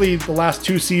 Really, the last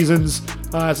 2 seasons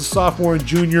as a sophomore and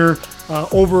junior,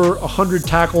 over 100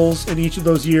 tackles in each of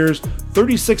those years,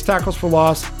 36 tackles for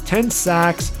loss, 10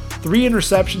 sacks, 3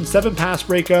 interceptions, 7 pass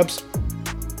breakups.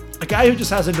 A guy who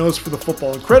just has a nose for the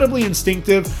football, incredibly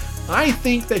instinctive. I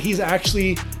think that he's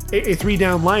actually a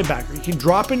 3-down linebacker. He can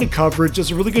drop into coverage,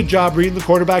 does a really good job reading the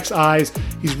quarterback's eyes.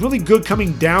 He's really good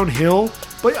coming downhill,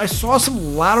 but I saw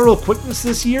some lateral quickness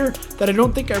this year that I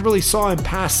don't think I really saw in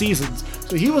past seasons.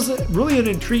 So he was really an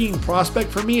intriguing prospect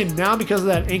for me, and now because of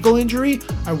that ankle injury,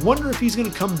 I wonder if he's going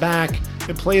to come back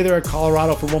and play there at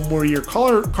Colorado for one more year.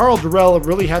 Carl Durrell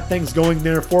really had things going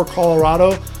there for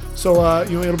Colorado, so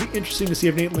it'll be interesting to see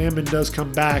if Nate Landman does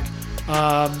come back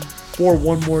for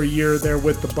one more year there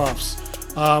with the Buffs.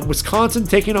 Wisconsin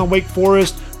taking on Wake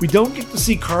Forest. We don't get to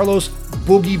see Carlos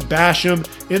Boogie Basham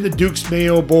in the Duke's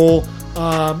Mayo Bowl.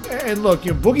 And look,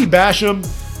 Boogie Basham,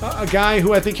 a guy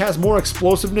who I think has more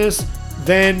explosiveness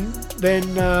than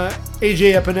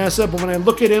AJ Epinesa, but when I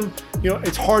look at him,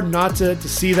 it's hard not to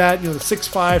see that. The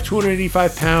 6'5",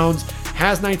 285 pounds,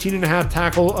 has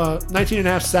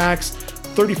 19.5 sacks,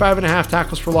 35.5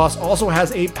 tackles for loss, also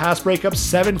has 8 pass breakups,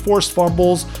 7 forced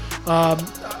fumbles.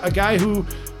 A guy who,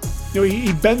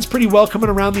 he bends pretty well coming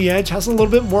around the edge, has a little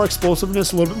bit more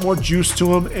explosiveness, a little bit more juice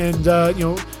to him, and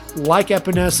like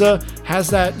Epinesa,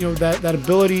 has that that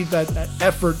ability, that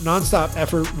effort, nonstop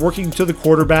effort, working to the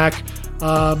quarterback.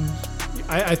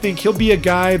 I think he'll be a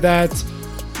guy that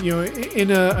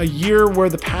in a year where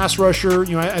the pass rusher,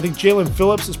 I think Jalen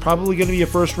Phillips is probably going to be a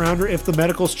first rounder if the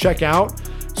medicals check out.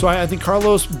 So I think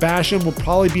Carlos Basham will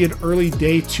probably be an early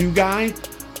day 2 guy.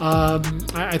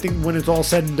 I think when it's all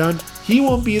said and done, he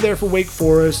won't be there for Wake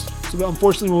Forest. So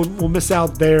unfortunately, we'll miss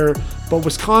out there. But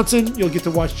Wisconsin, you'll get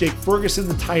to watch Jake Ferguson,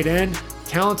 the tight end.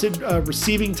 Talented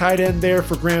receiving tight end there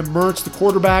for Graham Mertz, the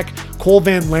quarterback. Cole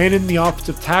Van Lanen, the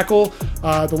offensive tackle,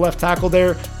 the left tackle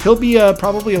there. He'll be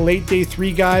probably a late day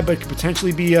 3 guy, but could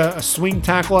potentially be a swing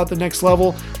tackle at the next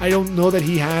level. I don't know that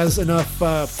he has enough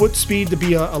foot speed to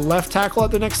be a left tackle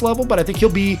at the next level, but I think he'll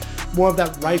be more of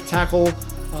that right tackle,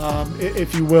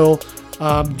 if you will.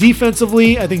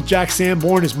 Defensively, I think Jack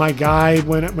Sanborn is my guy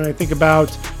when I think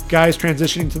about guys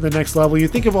transitioning to the next level. You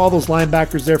think of all those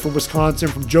linebackers there for Wisconsin,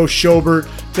 from Joe Schobert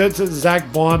to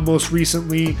Zach Bond most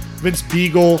recently, Vince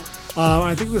Beagle.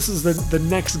 I think this is the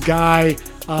next guy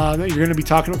that you're going to be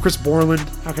talking about. Chris Borland,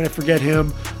 how can I forget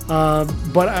him?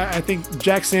 But I think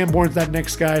Jack Sanborn's that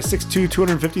next guy, 6'2",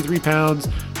 253 pounds,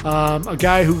 a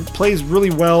guy who plays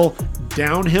really well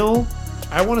downhill.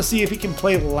 I want to see if he can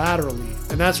play laterally,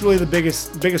 and that's really the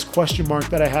biggest question mark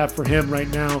that I have for him right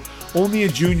now. Only a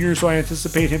junior, so I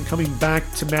anticipate him coming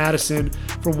back to Madison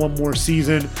for one more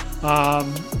season.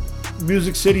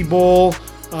 Music City Bowl,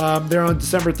 there on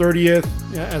December 30th,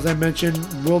 as I mentioned,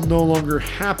 will no longer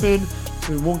happen,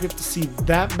 so we won't get to see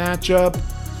that matchup.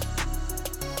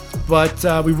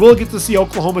 But we will get to see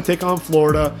Oklahoma take on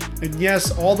Florida. And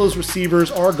yes, all those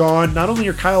receivers are gone. Not only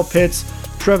are Kyle Pitts,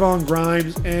 Trevon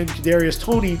Grimes, and Kadarius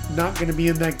Toney not going to be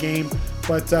in that game,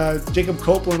 but Jacob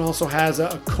Copeland also has a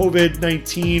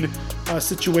COVID-19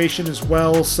 situation as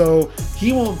well, so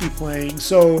he won't be playing.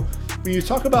 So when you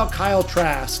talk about Kyle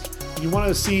Trask, you want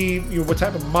to see what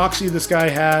type of moxie this guy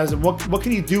has, and what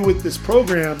can he do with this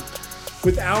program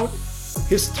without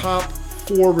his top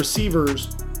 4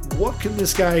 receivers. What can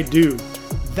this guy do?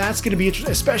 That's going to be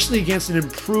interesting, especially against an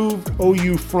improved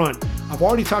OU front. I've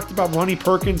already talked about Ronnie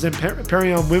Perkins and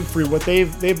Perion Winfrey, what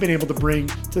they've been able to bring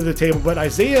to the table. But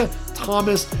Isaiah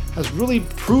Thomas has really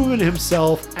proven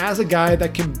himself as a guy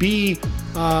that can be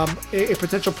a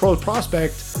potential pro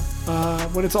prospect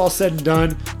when it's all said and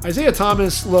done. Isaiah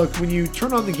Thomas, look, when you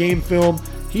turn on the game film,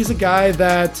 he's a guy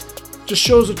that just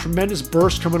shows a tremendous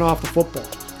burst coming off the football.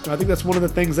 I think that's one of the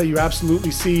things that you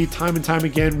absolutely see time and time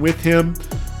again with him.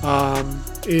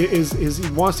 Is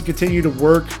he wants to continue to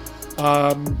work,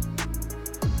 and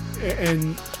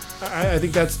I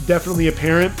think that's definitely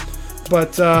apparent.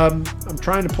 But I'm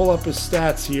trying to pull up his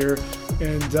stats here,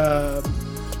 and a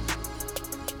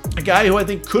guy who I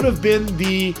think could have been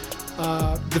the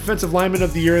defensive lineman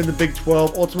of the year in the Big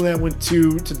 12. Ultimately, that went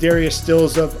to Darius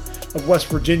Stills of West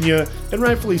Virginia, and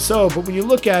rightfully so. But when you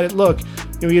look at it,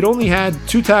 he had only had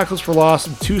 2 tackles for loss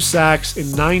and 2 sacks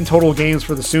in 9 total games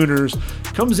for the Sooners.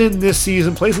 Comes in this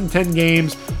season, plays in 10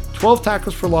 games, 12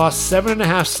 tackles for loss,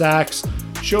 7.5 sacks.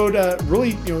 Showed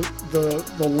really, the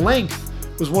length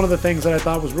was one of the things that I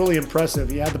thought was really impressive.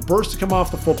 He had the burst to come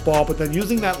off the football, but then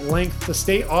using that length to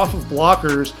stay off of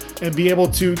blockers and be able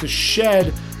to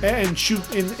shed and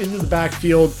shoot into the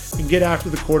backfield and get after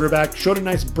the quarterback. Showed a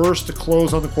nice burst to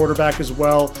close on the quarterback as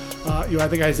well. I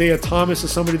think Isaiah Thomas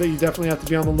is somebody that you definitely have to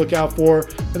be on the lookout for.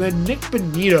 And then Nick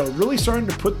Benito really starting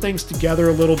to put things together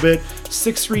a little bit.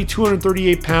 6'3",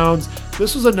 238 pounds.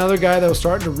 This was another guy that was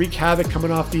starting to wreak havoc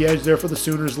coming off the edge there for the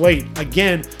Sooners late.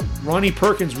 Again, Ronnie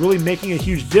Perkins really making a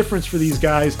huge difference for these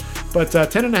guys. But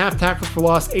 10.5 tackles for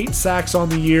loss, 8 sacks on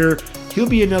the year. He'll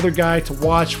be another guy to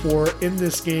watch for in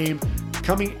this game,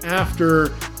 coming after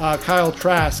Kyle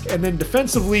Trask. And then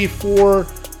defensively for,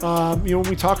 when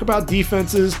we talk about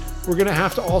defenses, we're going to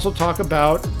have to also talk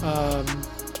about,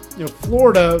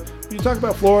 Florida. When you talk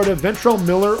about Florida, Ventrell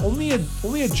Miller, only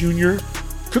a junior,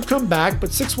 could come back, but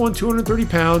 6'1", 230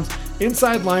 pounds,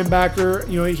 inside linebacker.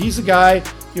 He's a guy,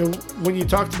 when you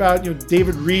talked about,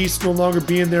 David Reese no longer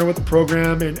being there with the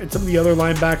program, and some of the other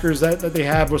linebackers that they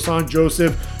have, Rasan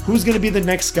Joseph, who's going to be the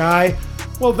next guy?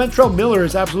 Well, Ventrell Miller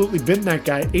has absolutely been that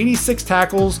guy. 86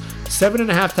 tackles,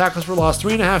 7.5 tackles for loss,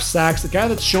 3.5 sacks. The guy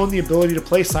that's shown the ability to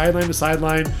play sideline to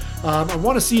sideline. I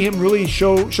want to see him really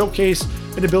showcase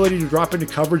an ability to drop into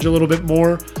coverage a little bit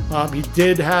more. He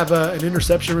did have an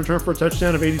interception return for a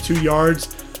touchdown of 82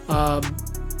 yards.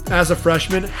 As a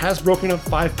freshman, has broken up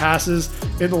 5 passes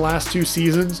in the last 2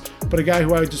 seasons, but a guy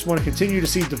who I just want to continue to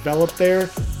see develop there.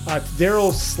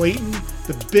 Daryl Slayton,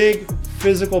 the big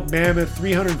physical mammoth,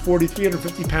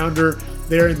 350 pounder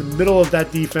there in the middle of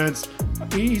that defense.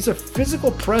 He's a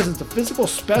physical presence, a physical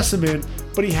specimen,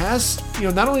 but he has,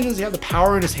 not only does he have the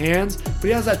power in his hands, but he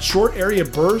has that short area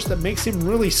burst that makes him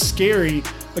really scary.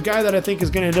 A guy that I think is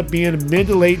going to end up being a mid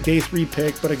to late day 3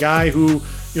 pick, but a guy who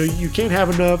you can't have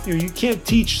enough. You can't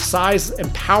teach size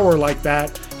and power like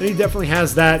that. And he definitely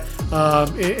has that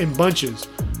in bunches.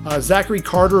 Zachary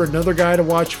Carter, another guy to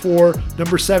watch for,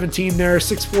 number 17 there,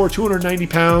 6'4", 290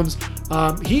 pounds.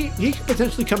 He could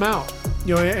potentially come out.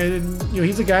 And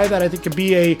he's a guy that I think could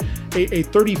be a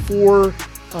 34.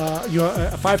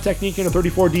 A 5 technique in a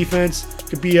 34 defense,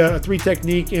 could be a 3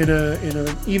 technique in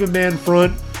an even man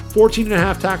front.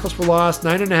 14.5 tackles for loss,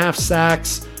 9.5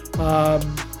 sacks.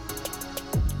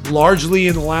 Largely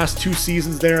in the last 2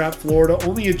 seasons there at Florida.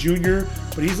 Only a junior,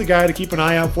 but he's the guy to keep an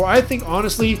eye out for. I think,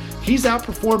 honestly, he's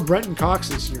outperformed Brenton Cox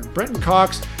this year. Brenton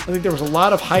Cox, I think there was a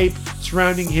lot of hype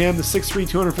surrounding him, the 6'3",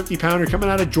 250-pounder coming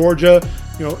out of Georgia.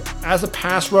 As a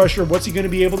pass rusher, what's he going to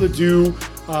be able to do?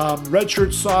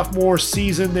 Redshirt sophomore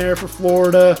season there for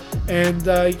Florida, and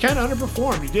he kind of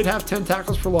underperformed. He did have 10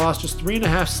 tackles for loss, just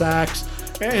 3.5 sacks,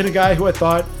 and a guy who I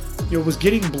thought was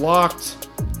getting blocked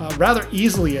rather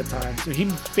easily at times. He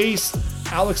faced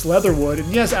Alex Leatherwood,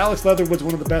 and yes, Alex Leatherwood's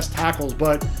one of the best tackles,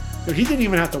 but he didn't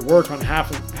even have to work on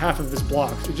half of his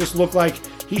blocks. It just looked like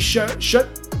he shut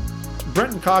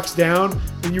Brenton Cox down,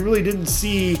 and you really didn't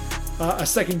see a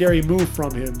secondary move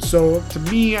from him. So to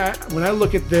me, when I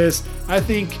look at this, I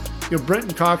think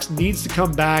Brenton Cox needs to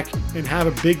come back and have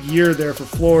a big year there for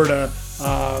Florida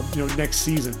next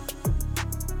season.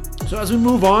 So as we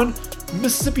move on,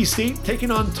 Mississippi State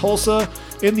taking on Tulsa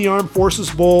in the Armed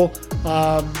Forces Bowl.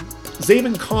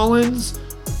 Zaven Collins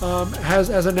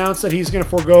has announced that he's going to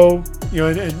forego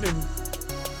and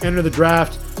enter the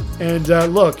draft. And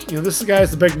look, this guy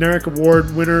is the Bednarik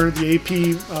Award winner, the AP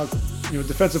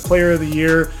Defensive Player of the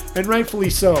Year, and rightfully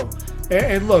so.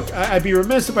 And look, I'd be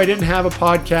remiss if I didn't have a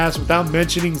podcast without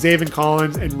mentioning Zaven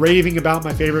Collins and raving about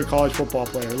my favorite college football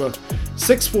player. Look,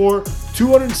 6'4",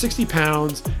 260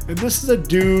 pounds, and this is a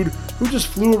dude who just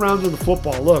flew around with the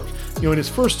football. Look, in his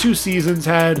first 2 seasons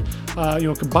had,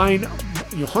 combined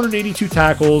 182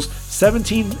 tackles,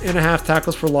 17.5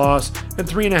 tackles for loss, and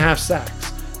 3.5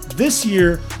 sacks. This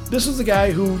year, this was a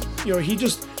guy who,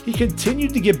 he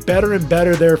continued to get better and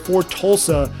better there for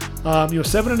Tulsa.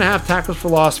 7.5 tackles for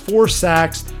loss, 4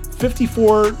 sacks,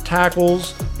 54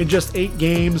 tackles in just 8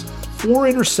 games, 4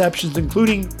 interceptions,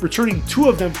 including returning 2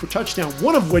 of them for touchdown,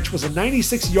 one of which was a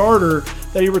 96-yarder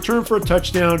that he returned for a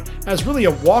touchdown as really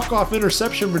a walk-off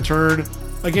interception return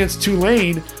against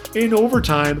Tulane in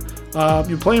overtime.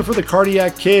 You're playing for the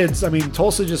Cardiac Kids. I mean,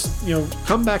 Tulsa just,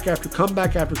 comeback after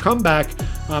comeback after comeback.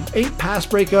 8 pass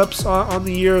breakups on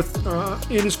the year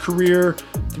in his career,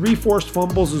 3 forced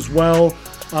fumbles as well.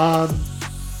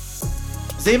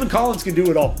 Zaven Collins can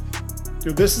do it all.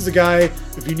 This is a guy,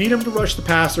 if you need him to rush the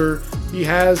passer, he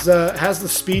has the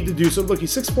speed to do so. Look,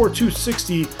 he's 6'4",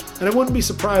 260, and I wouldn't be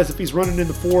surprised if he's running in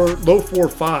the low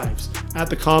 4.5s at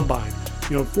the combine.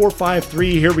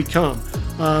 4.53, here we come.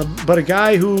 But a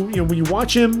guy who, when you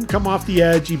watch him come off the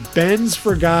edge, he bends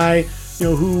for a guy,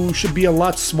 who should be a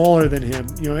lot smaller than him,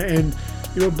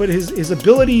 but his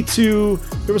ability to,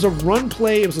 there was a run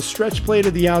play, it was a stretch play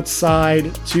to the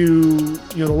outside to,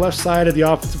 the left side of the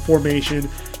offensive formation.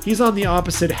 He's on the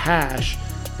opposite hash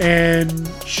and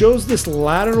shows this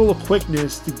lateral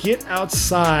quickness to get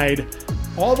outside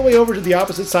all the way over to the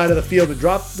opposite side of the field and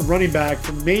drop the running back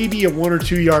for maybe a 1 or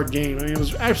 2 yard gain. I mean, it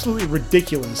was absolutely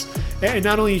ridiculous. And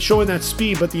not only showing that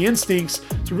speed, but the instincts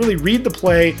to really read the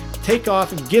play, take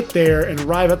off and get there and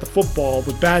arrive at the football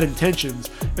with bad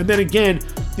intentions. And then again,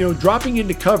 dropping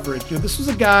into coverage. This was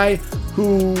a guy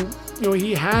who,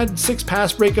 he had 6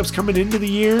 pass breakups coming into the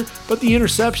year, but the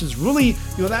interceptions really,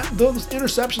 those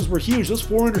interceptions were huge. Those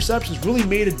 4 interceptions really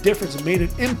made a difference and made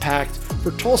an impact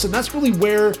for Tulsa. And that's really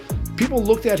where people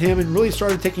looked at him and really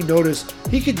started taking notice.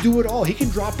 He could do it all. He can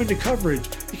drop into coverage.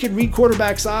 He can read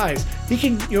quarterback's eyes. He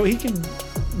can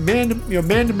man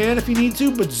to man if he needs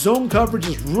to, but zone coverage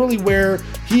is really where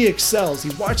he excels. He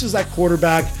watches that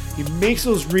quarterback. He makes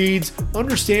those reads,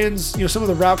 understands, some of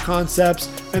the route concepts,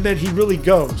 and then he really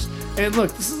goes. And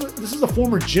look, this is a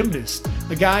former gymnast,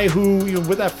 a guy who,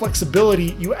 with that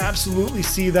flexibility, you absolutely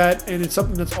see that, and it's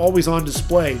something that's always on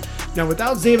display. Now,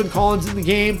 without Zaven Collins in the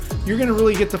game, you're going to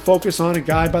really get to focus on a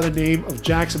guy by the name of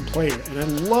Jackson Player, and I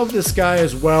love this guy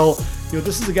as well.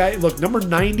 This is a guy, look, number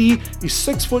 90, he's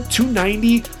 6 foot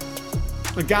 290,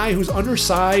 a guy who's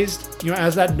undersized,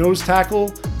 as that nose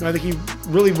tackle. I think he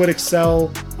really would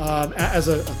excel as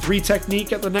a 3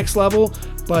 technique at the next level.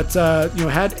 But,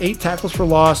 had 8 tackles for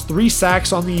loss, 3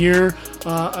 sacks on the year.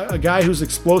 A guy who's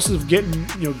explosive,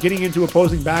 getting into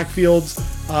opposing backfields.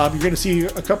 You're going to see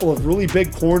a couple of really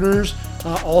big corners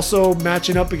also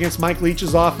matching up against Mike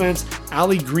Leach's offense.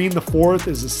 Ali Green IV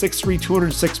is a 6'3",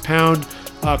 206-pound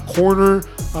corner,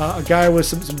 a guy with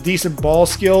some decent ball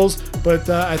skills. But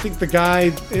I think the guy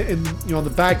on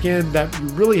the back end that you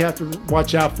really have to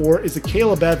watch out for is a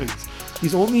Caleb Evans.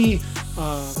 He's only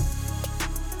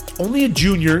a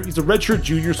junior. He's a redshirt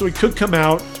junior, so he could come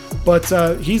out. But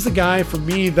he's the guy for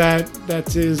me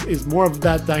that is more of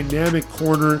that dynamic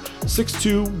corner.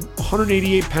 6'2",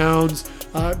 188 pounds.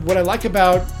 What I like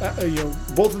about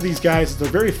both of these guys is they're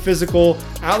very physical.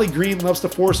 Allie Green loves to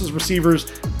force his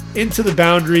receivers into the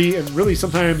boundary and really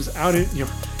sometimes out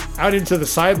into the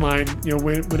sideline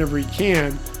whenever he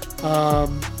can.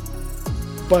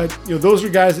 But those are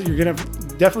guys that you're gonna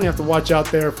definitely have to watch out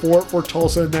there for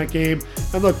Tulsa in that game.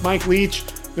 And look, Mike Leach,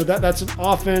 that's an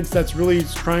offense that's really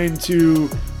trying to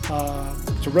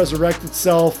resurrect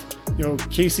itself.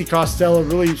 Casey Costello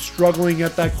really struggling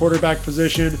at that quarterback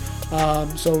position.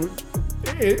 So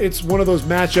it's one of those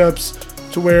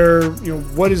matchups to where,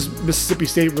 what is Mississippi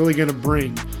State really going to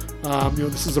bring?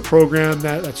 This is a program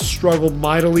that's struggled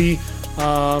mightily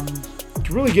to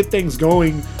really get things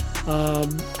going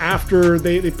after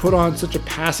they put on such a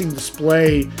passing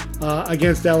display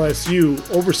against LSU.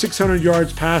 Over 600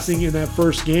 yards passing in that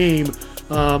first game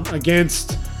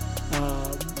against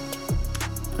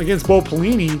Bo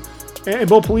Pelini. And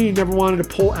Bo Pelini never wanted to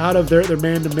pull out of their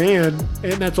man-to-man,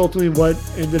 and that's ultimately what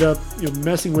ended up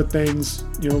messing with things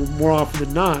more often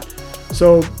than not.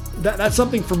 So that's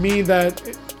something for me that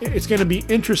it's going to be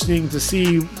interesting to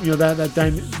see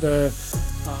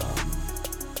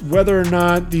whether or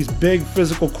not these big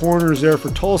physical corners there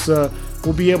for Tulsa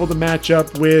will be able to match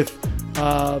up with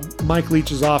Mike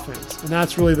Leach's offense, and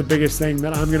that's really the biggest thing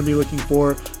that I'm going to be looking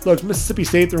for. Look, Mississippi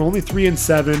State, they're only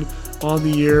 3-7 on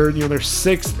the year. They're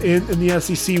 6th in the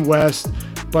SEC West,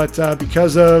 but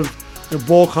because of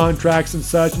bowl contracts and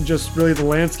such, and just really the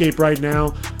landscape right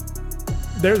now,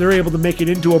 they're able to make it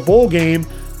into a bowl game.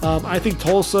 I think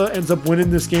Tulsa ends up winning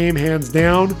this game hands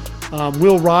down.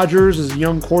 Will Rogers is a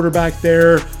young quarterback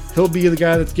there. He'll be the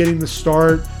guy that's getting the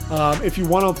start. If you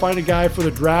want to find a guy for the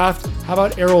draft, how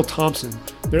about Errol Thompson?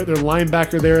 Their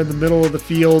linebacker there in the middle of the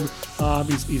field.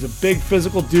 He's a big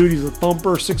physical dude. He's a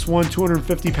thumper, 6'1",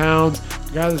 250 pounds.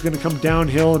 A guy that's going to come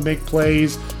downhill and make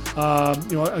plays. A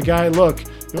guy,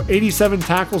 87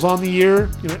 tackles on the year.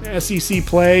 SEC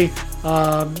play.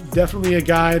 Definitely a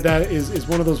guy that is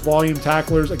one of those volume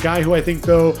tacklers. A guy who I think,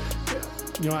 though,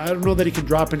 I don't know that he can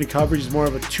drop into coverage. He's more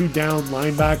of a 2-down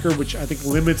linebacker, which I think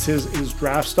limits his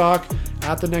draft stock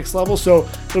at the next level. So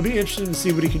it'll be interesting to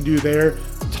see what he can do there.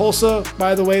 Tulsa,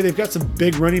 by the way, they've got some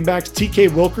big running backs.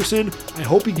 TK Wilkerson, I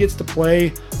hope he gets to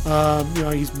play.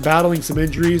 He's battling some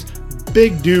injuries.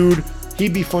 Big dude.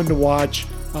 He'd be fun to watch.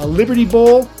 Liberty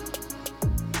Bowl,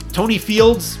 Tony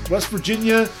Fields, West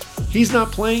Virginia. He's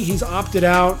not playing. He's opted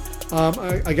out.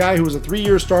 A guy who was a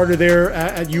 3-year starter there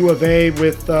at U of A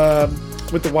with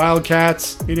the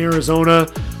Wildcats in Arizona,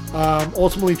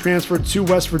 ultimately transferred to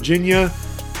West Virginia.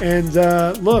 And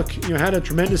had a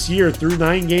tremendous year through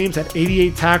 9 games, had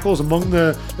 88 tackles, among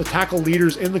the tackle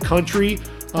leaders in the country.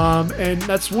 And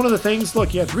that's one of the things. Look,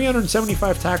 he had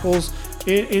 375 tackles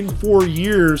in 4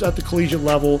 years at the collegiate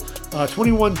level,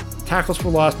 21 tackles for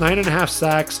loss, 9.5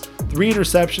 sacks, 3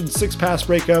 interceptions, 6 pass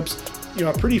breakups.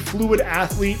 A pretty fluid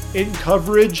athlete in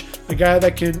coverage, a guy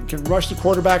that can rush the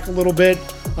quarterback a little bit,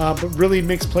 but really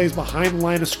makes plays behind the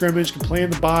line of scrimmage, can play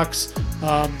in the box,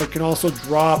 but can also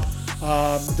drop.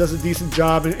 Does a decent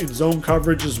job in zone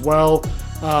coverage as well.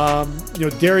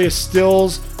 Darius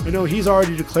Stills, I know he's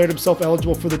already declared himself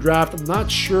eligible for the draft. I'm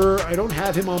not sure. I don't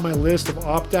have him on my list of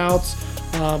opt-outs,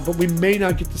 but we may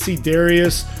not get to see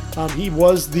Darius. He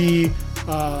was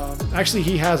actually,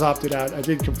 he has opted out. I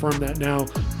did confirm that now.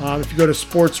 If you go to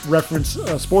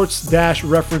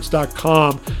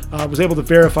sports-reference.com, was able to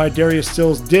verify Darius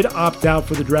Stills did opt out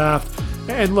for the draft.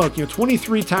 And look,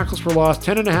 23 tackles for loss,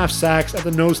 10.5 sacks at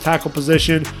the nose tackle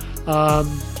position.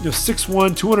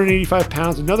 6'1", 285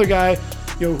 pounds. Another guy,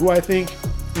 who I think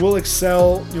will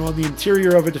excel, on the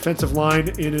interior of a defensive line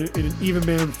in an even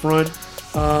man front.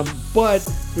 But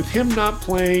with him not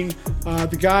playing,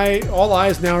 the guy, all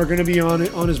eyes now are going to be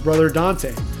on his brother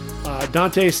Dante.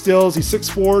 Dante Stills, he's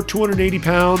 6'4", 280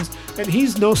 pounds, and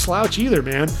he's no slouch either,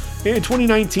 man. In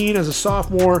 2019, as a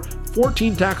sophomore,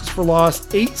 14 tackles for loss,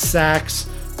 8 sacks,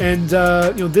 and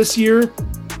this year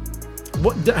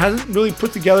hasn't really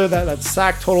put together that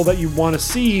sack total that you want to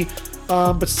see,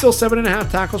 but still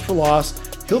 7.5 tackles for loss.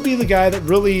 He'll be the guy that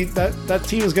really that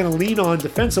team is going to lean on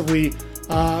defensively,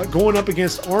 going up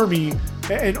against Army,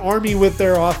 and Army with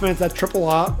their offense, that triple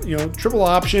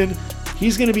option.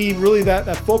 He's going to be really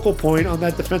that focal point on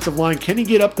that defensive line. Can he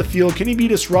get up the field? Can he be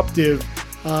disruptive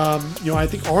I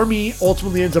think Army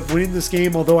ultimately ends up winning this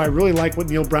game, although I really like what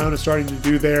Neil Brown is starting to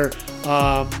do there,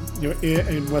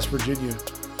 in West Virginia.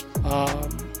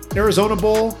 Arizona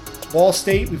Bowl, Ball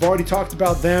State, we've already talked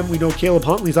about them. We know Caleb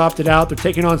Huntley's opted out. They're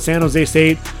taking on San Jose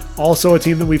State, also a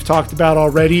team that we've talked about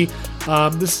already.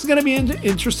 This is going to be an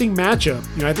interesting matchup.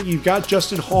 I think you've got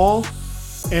Justin Hall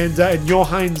and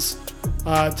Johannes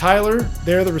Tyler.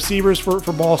 They're the receivers for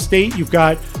Ball State. You've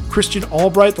got Christian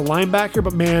Albright, the linebacker.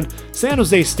 But man, San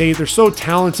Jose State, they're so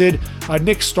talented.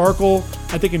 Nick Starkel,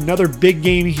 I think another big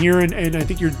game here, and I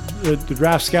think the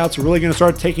draft scouts are really going to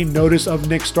start taking notice of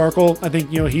Nick Starkel. I think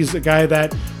he's a guy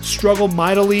that struggled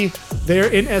mightily there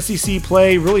in SEC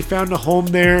play, really found a home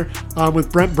there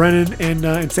with Brent Brennan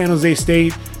and San Jose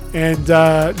State. And,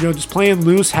 just playing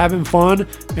loose, having fun.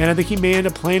 And I think he may end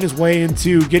up playing his way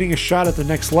into getting a shot at the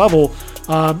next level.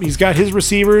 He's got his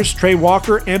receivers, Trey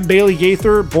Walker and Bailey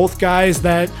Gaither, both guys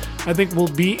that I think will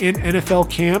be in NFL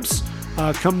camps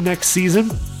come next season.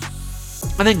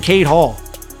 And then Cade Hall.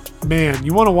 Man,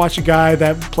 you want to watch a guy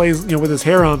that plays, with his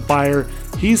hair on fire.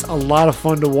 He's a lot of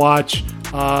fun to watch.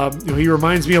 He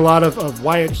reminds me a lot of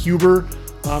Wyatt Huber.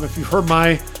 If you've heard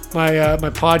my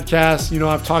podcast,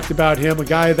 I've talked about him, a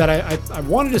guy that I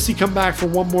wanted to see come back for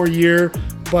one more year,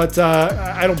 but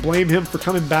I don't blame him for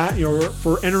coming back,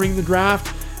 for entering the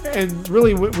draft. And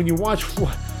really, when you watch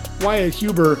Wyatt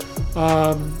Huber,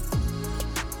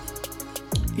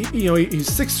 he's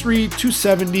 6'3",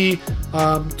 270,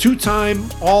 two-time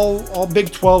all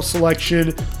Big 12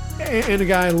 selection, and a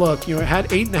guy, had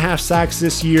 8.5 sacks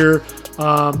this year.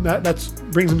 That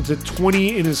brings him to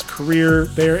 20 in his career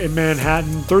there in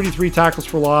Manhattan, 33 tackles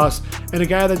for loss, and a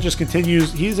guy that just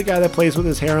continues. He's a guy that plays with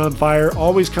his hair on fire,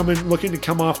 always looking to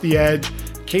come off the edge.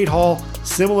 Cade Hall,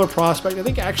 similar prospect. I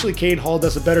think actually Cade Hall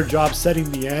does a better job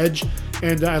setting the edge,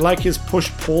 and I like his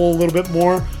push-pull a little bit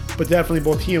more, but definitely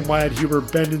both he and Wyatt Huber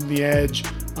bending the edge.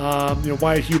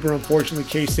 Wyatt Huber, unfortunately,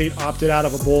 K-State opted out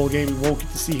of a bowl game. We won't get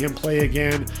to see him play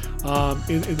again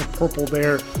in the purple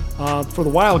there for the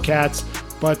Wildcats,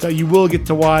 but you will get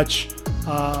to watch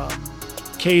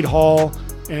Cade Hall,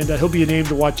 and he'll be a name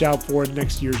to watch out for in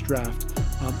next year's draft.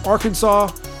 Arkansas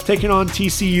taking on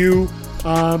TCU.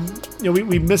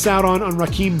 We miss out on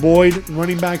Raheem Boyd,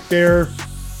 running back there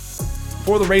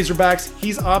for the Razorbacks.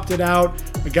 He's opted out,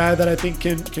 a guy that I think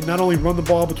can not only run the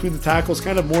ball between the tackles,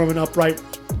 kind of more of an upright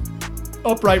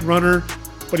runner,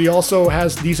 but he also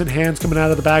has decent hands coming out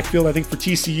of the backfield. I think for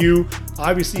TCU,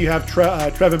 obviously you have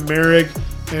Trevin Merrick,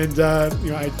 and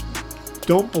I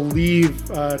don't believe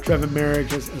Trevin Merrick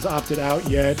has opted out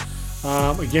yet.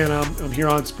 Again, I'm here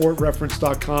on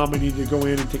sportreference.com. I need to go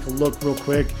in and take a look real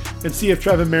quick and see if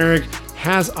Trevin Merrick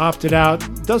has opted out.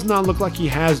 Does not look like he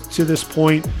has to this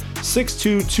point.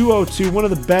 6'2", 202, one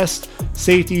of the best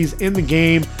safeties in the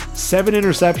game. 7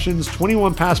 interceptions,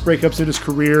 21 pass breakups in his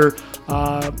career.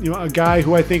 A guy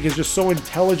who I think is just so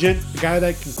intelligent, a guy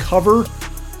that can cover.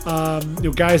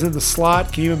 Guys in the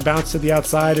slot, can even bounce to the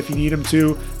outside if you need him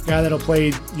to. A guy that'll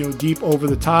play, deep over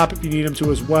the top if you need him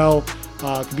to as well.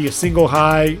 Could be a single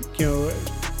high,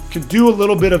 can do a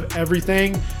little bit of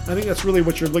everything. I think that's really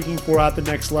what you're looking for at the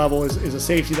next level is a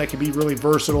safety that can be really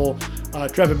versatile.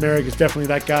 Trevin Merrick is definitely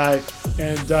that guy.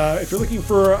 And if you're looking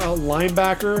for a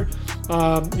linebacker,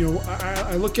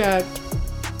 I look at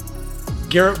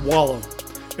Garrett Wallow.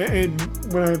 And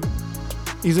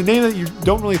he's a name that you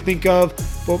don't really think of,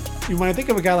 but when I think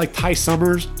of a guy like Ty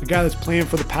Summers, a guy that's playing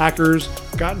for the Packers,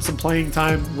 gotten some playing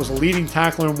time, was a leading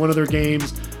tackler in one of their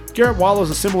games, Garrett Wallow is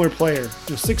a similar player.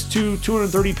 6'2",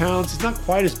 230 pounds. He's not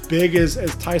quite as big as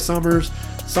Ty Summers.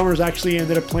 Summers actually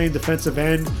ended up playing defensive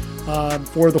end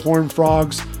for the Horned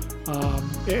Frogs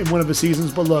in one of the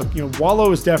seasons. But look,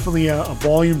 Wallow is definitely a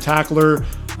volume tackler.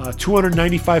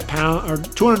 295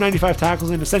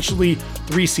 tackles in essentially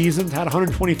 3 seasons. Had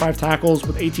 125 tackles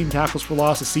with 18 tackles for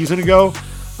loss a season ago.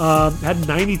 Had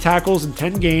 90 tackles in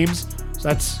 10 games. So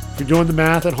that's, if you're doing the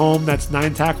math at home, that's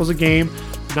 9 tackles a game.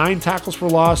 9 tackles for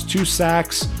loss, 2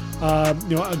 sacks. A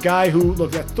guy who,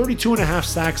 at 32.5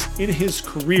 sacks in his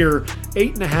career,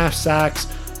 8.5 sacks,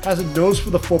 has a nose for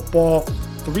the football,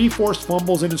 3 forced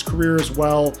fumbles in his career as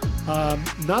well.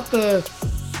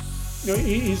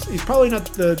 He's probably not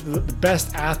the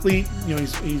best athlete.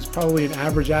 He's probably an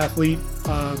average athlete.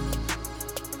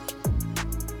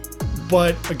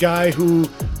 But a guy who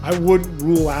I wouldn't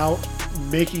rule out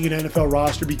making an NFL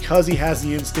roster because he has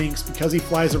the instincts, because he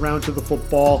flies around to the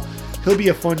football. He'll be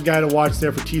a fun guy to watch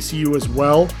there for TCU as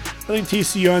well. I think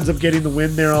TCU ends up getting the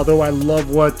win there, although I love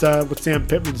what Sam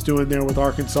Pittman's doing there with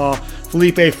Arkansas.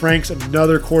 Felipe Franks,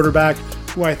 another quarterback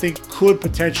who I think could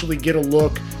potentially get a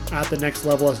look at the next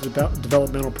level as a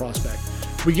developmental prospect.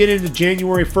 We get into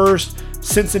January 1st.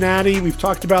 Cincinnati, we've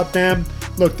talked about them.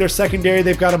 Look, their secondary,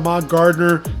 they've got Ahmad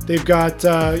Gardner, they've got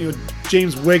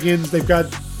James Wiggins, they've got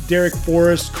Derek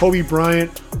Forrest, Kobe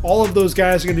Bryant. All of those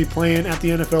guys are going to be playing at the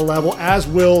NFL level, as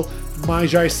will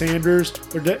Myjai Sanders,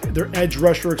 their edge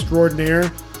rusher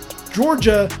extraordinaire.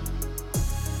 Georgia,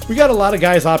 we got a lot of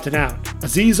guys opting out.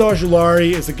 Azeez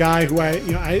Ojulari is a guy who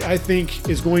I think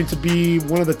is going to be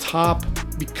one of the top,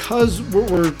 because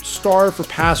we're starved for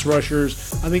pass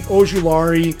rushers. I think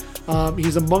Ojulari,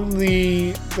 he's among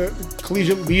the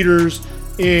collegiate leaders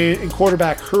in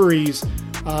quarterback hurries.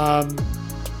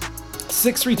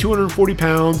 6'3", 240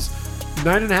 pounds,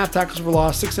 9.5 tackles for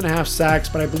loss, 6.5 sacks,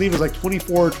 but I believe it was like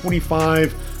 24 or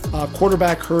 25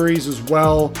 quarterback hurries as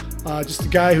well. Just a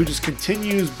guy who just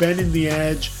continues bending the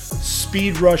edge,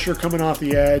 speed rusher coming off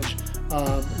the edge.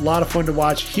 A lot of fun to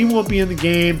watch. He won't be in the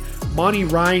game. Monty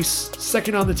Rice,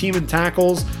 second on the team in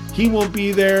tackles. He won't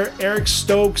be there. Eric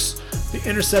Stokes, the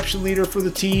interception leader for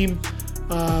the team.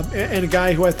 And a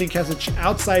guy who I think has an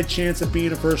outside chance of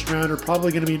being a first rounder,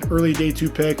 probably going to be an early day 2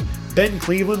 pick. Ben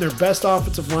Cleveland, their best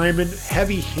offensive lineman,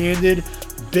 heavy-handed,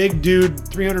 big dude,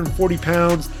 340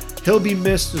 pounds. He'll be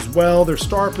missed as well. Their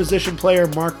star position player,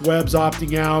 Mark Webb's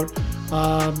opting out.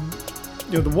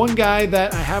 The one guy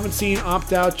that I haven't seen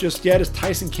opt out just yet is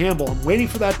Tyson Campbell. I'm waiting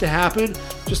for that to happen.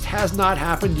 Just has not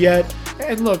happened yet.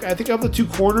 And look, I think of the two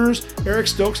corners, Eric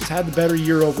Stokes has had the better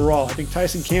year overall. I think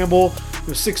Tyson Campbell,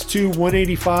 6'2",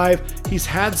 185. He's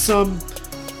had some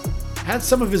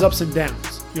of his ups and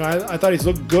downs. I thought he's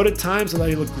looked good at times. I thought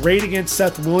he looked great against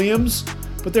Seth Williams.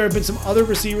 But there have been some other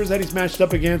receivers that he's matched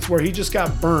up against where he just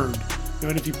got burned.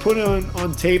 And if you put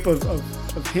on tape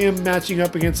of him matching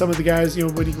up against some of the guys,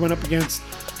 when he went up against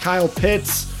Kyle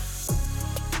Pitts,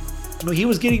 he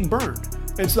was getting burned.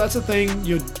 And so that's the thing,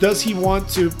 does he want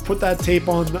to put that tape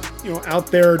on, out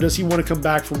there, or does he want to come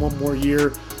back for one more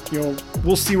year?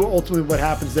 We'll see what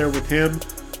happens there with him.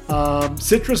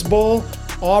 Citrus Bowl,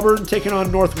 Auburn taking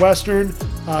on Northwestern.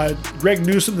 Greg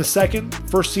Newsome II,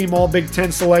 first team All Big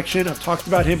Ten selection. I've talked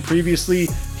about him previously.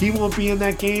 He won't be in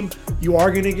that game. You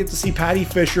are going to get to see Patty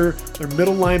Fisher, their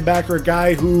middle linebacker, a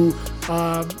guy who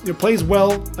plays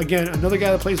well. Again, another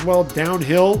guy that plays well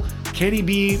downhill. Can he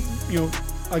be,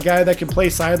 a guy that can play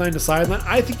sideline to sideline?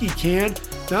 I think he can.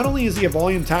 Not only is he a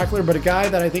volume tackler, but a guy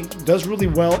that I think does really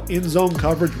well in zone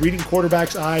coverage, reading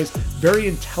quarterbacks' eyes, very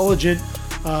intelligent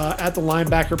at the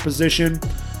linebacker position.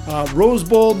 Rose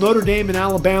Bowl, Notre Dame and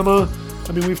Alabama.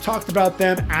 We've talked about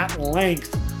them at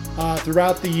length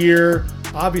throughout the year.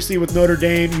 Obviously, with Notre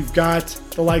Dame, you've got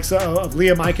the likes of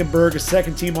Liam Eichenberg, a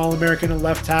second-team All-American at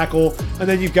left tackle, and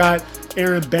then you've got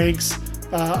Aaron Banks,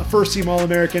 a first-team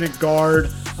All-American at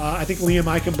guard. I think Liam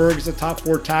Eichenberg is a top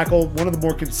 4 tackle, one of the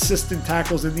more consistent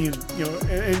tackles in the,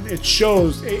 and it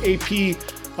shows. AP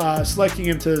selecting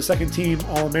him to the second-team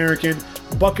All-American.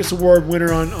 Butkus Award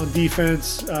winner on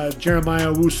defense,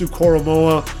 Jeremiah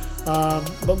Owusu-Koramoah.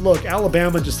 But look,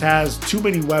 Alabama just has too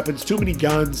many weapons, too many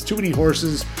guns, too many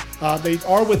horses. They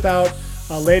are without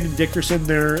Landon Dickerson,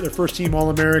 their first-team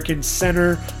All-American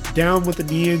center, down with a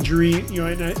knee injury.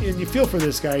 And you feel for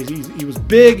this guy. He was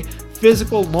big,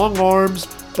 physical, long arms,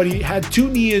 but he had 2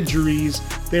 knee injuries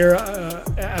there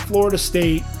at Florida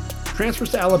State.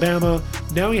 Transfers to Alabama.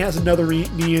 Now he has another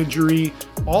knee injury.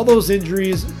 All those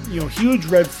injuries, huge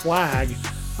red flag.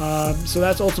 So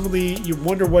that's ultimately, you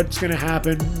wonder what's going to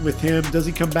happen with him. Does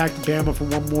he come back to Bama for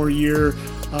one more year?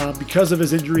 Because of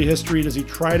his injury history, does he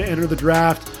try to enter the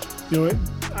draft?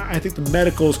 I think the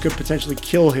medicals could potentially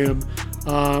kill him.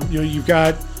 You've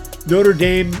got Notre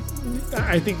Dame,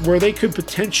 I think, where they could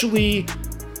potentially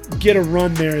get a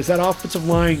run there is that offensive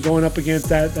line going up against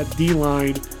that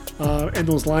D-line. And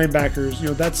those linebackers,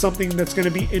 that's something that's going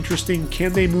to be interesting.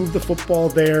 Can they move the football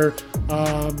there?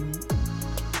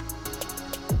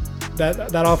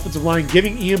 That offensive line,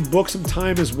 giving Ian Book some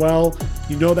time as well.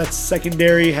 That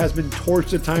secondary has been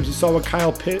torched at times. You saw what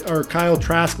Kyle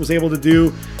Trask was able to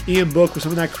do. Ian Book with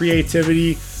some of that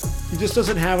creativity. He just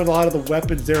doesn't have a lot of the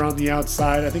weapons there on the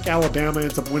outside. I think Alabama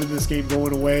ends up winning this game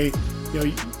going away.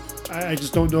 I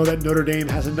just don't know that Notre Dame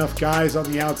has enough guys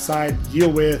on the outside to deal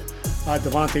with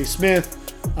Devontae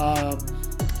Smith,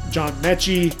 John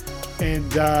Mechie,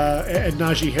 and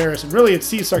Najee Harris. And really, it's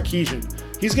Steve Sarkisian.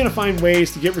 He's going to find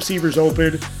ways to get receivers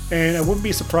open, and I wouldn't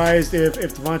be surprised if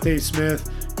Devontae Smith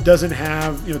doesn't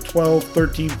have 12,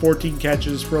 13, 14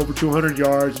 catches for over 200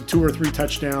 yards and 2 or 3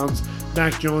 touchdowns.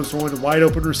 Mac Jones throwing to wide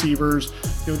open receivers.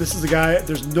 This is a guy,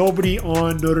 there's nobody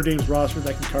on Notre Dame's roster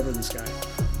that can cover this guy.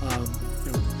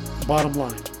 Bottom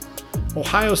line.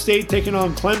 Ohio State taking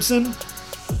on Clemson.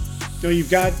 You've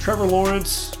got Trevor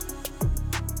Lawrence.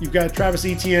 You've got Travis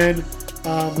Etienne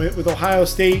with Ohio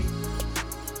State.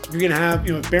 You're going to have,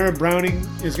 if Baron Browning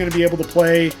is going to be able to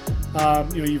play,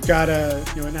 you've got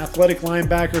an athletic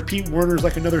linebacker. Pete Werner's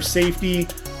like another safety.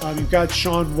 You've got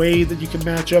Sean Wade that you can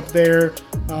match up there,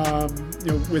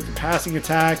 with the passing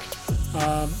attack.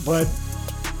 But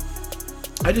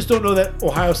I just don't know that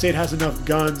Ohio State has enough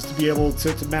guns to be able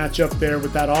to match up there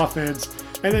with that offense.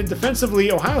 And then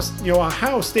defensively,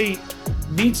 Ohio State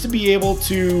needs to be able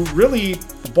to really,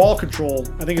 ball control,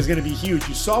 I think, is going to be huge.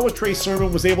 You saw what Trey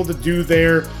Sermon was able to do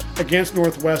there against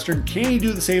Northwestern. Can he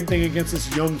do the same thing against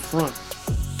this young front?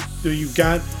 So you've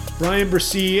got Brian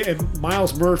Bresee and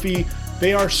Miles Murphy.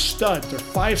 They are studs. They're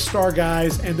 5-star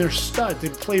guys, and they're studs.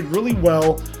 They've played really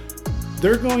well.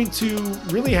 They're going to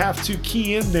really have to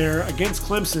key in there against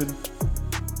Clemson,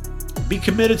 be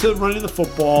committed to running the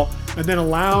football, and then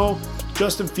allow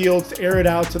Justin Fields to air it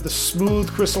out to the smooth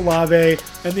Chris Olave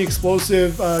and the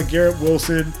explosive Garrett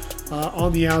Wilson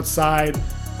on the outside.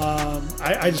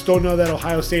 I just don't know that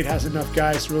Ohio State has enough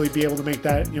guys to really be able to make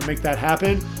that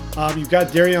happen. You've got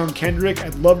Darion Kendrick.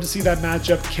 I'd love to see that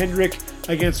matchup, Kendrick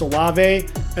against Olave.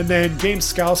 And then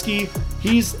James Skalski,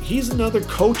 he's another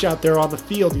coach out there on the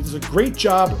field. He does a great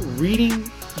job reading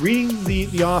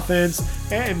the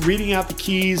offense and reading out the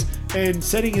keys and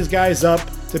setting his guys up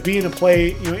to be in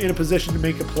a position to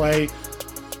make a play.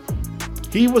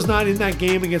 He was not in that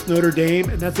game against Notre Dame,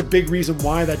 and that's a big reason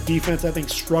why that defense, I think,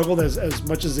 struggled as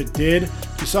much as it did.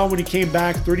 You saw when he came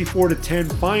back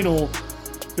 34-10 final.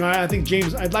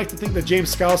 I'd like to think that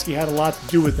James Skalski had a lot to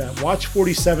do with that. Watch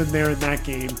 47 there in that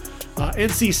game.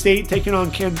 NC State taking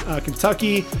on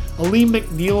Kentucky. Aleem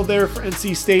McNeil there for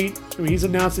NC State. He's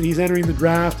announced that he's entering the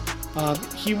draft.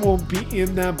 He won't be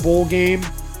in that bowl game.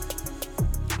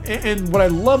 And what I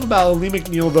love about Aleem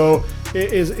McNeil, though,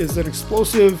 is an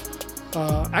explosive.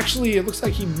 Actually, it looks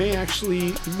like he may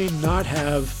not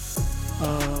have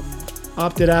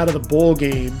opted out of the bowl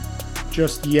game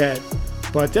just yet.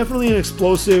 But definitely an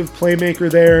explosive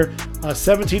playmaker there.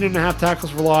 17 and a half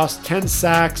tackles for loss, 10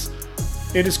 sacks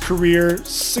in his career.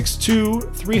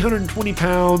 6'2", 320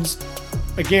 pounds.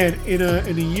 Again, in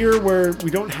a year where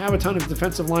we don't have a ton of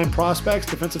defensive line prospects,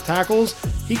 defensive tackles,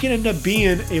 he can end up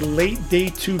being a late day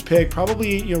 2 pick,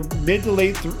 probably mid to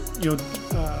late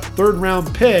third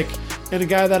round pick, and a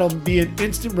guy that'll be an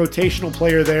instant rotational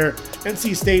player there.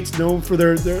 NC State's known for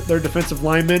their defensive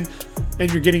linemen,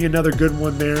 and you're getting another good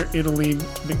one there in Aleem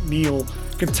McNeil.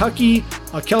 Kentucky,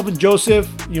 Kelvin Joseph,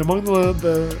 among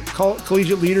the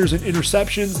collegiate leaders in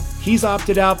interceptions. He's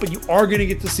opted out, but you are going to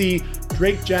get to see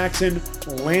Drake Jackson,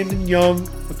 Landon Young,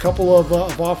 a couple of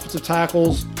offensive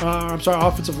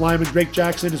linemen. Drake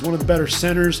Jackson is one of the better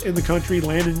centers in the country.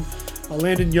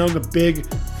 Landon Young, a big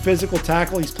physical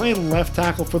tackle. He's playing left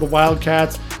tackle for the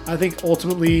Wildcats. I think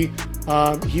ultimately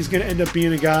he's going to end up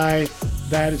being a guy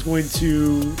that is going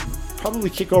to probably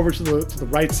kick over to the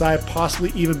right side,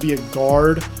 possibly even be a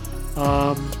guard.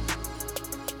 And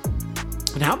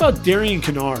how about Darian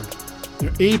Kennard?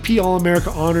 AP All-America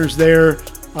honors there.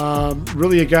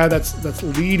 Really a guy that's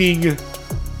leading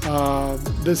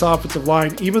this offensive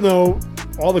line, even though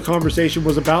all the conversation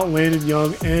was about Landon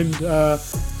Young and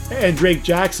Drake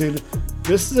Jackson.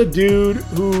 This is a dude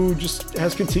who just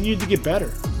has continued to get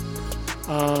better.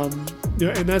 And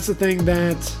that's the thing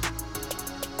that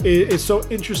is so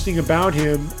interesting about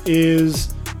him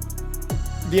is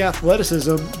the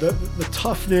athleticism, the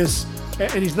toughness,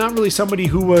 and he's not really somebody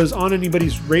who was on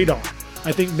anybody's radar.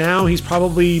 I think now he's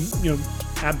probably,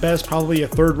 at best, probably a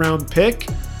third round pick,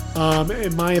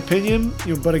 in my opinion.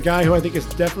 But a guy who I think has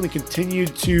definitely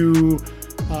continued to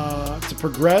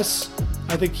progress.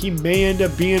 I think he may end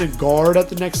up being a guard at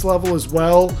the next level as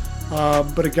well.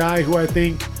 But a guy who I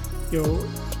think,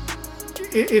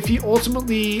 if he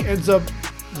ultimately ends up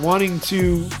wanting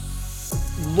to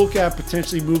look at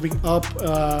potentially moving up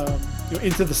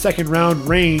into the second round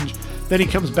range, then he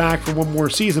comes back for one more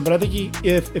season. But I think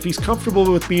if he's comfortable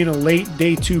with being a late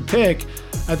day 2 pick,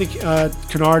 I think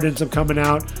Kennard ends up coming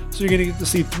out. So you're going to get to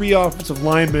see 3 offensive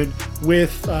linemen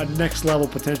with next level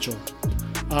potential.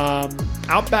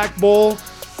 Outback Bowl,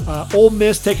 Ole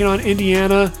Miss taking on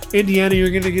Indiana. Indiana, you're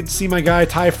going to get to see my guy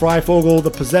Ty Freifogel,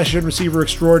 the possession receiver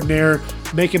extraordinaire,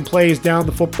 making plays down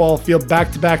the football field,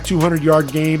 back-to-back 200-yard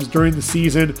games during the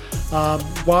season.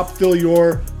 Whop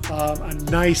Philyor, a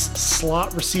nice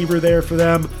slot receiver there for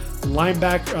them.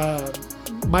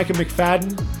 Linebacker Micah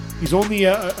McFadden, he's only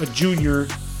a junior.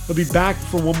 He'll be back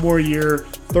for one more year.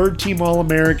 Third-team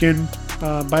All-American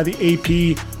by the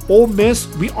AP. Ole Miss,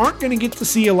 we aren't going to get to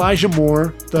see Elijah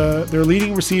Moore, their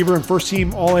leading receiver and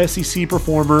first-team All-SEC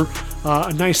performer.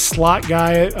 A nice slot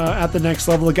guy at the next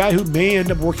level, a guy who may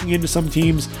end up working into some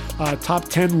teams' top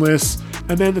 10 lists.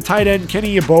 And then the tight end,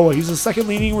 Kenny Yeboah. He's a second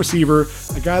leading receiver,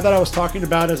 a guy that I was talking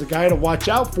about as a guy to watch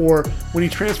out for when he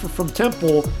transferred from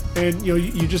Temple. And,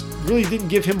 you just really didn't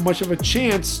give him much of a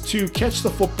chance to catch the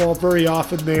football very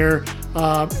often there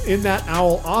in that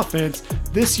Owl offense.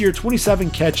 This year,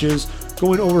 27 catches,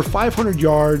 going over 500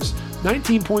 yards,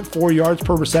 19.4 yards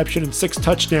per reception, and 6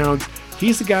 touchdowns.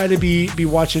 He's the guy to be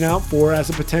watching out for as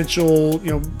a potential,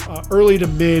 early to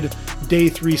mid day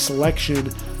 3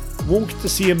 selection. Won't get to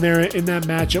see him there in that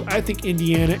matchup. I think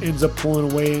Indiana ends up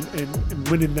pulling away and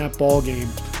winning that ball game.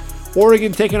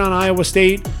 Oregon taking on Iowa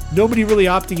State. Nobody really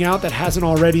opting out that hasn't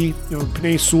already.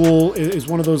 Penei Sewell is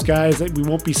one of those guys that we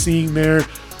won't be seeing there.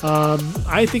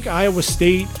 I think Iowa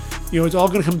State, it's all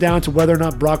going to come down to whether or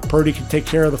not Brock Purdy can take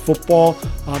care of the football.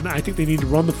 I think they need to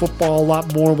run the football a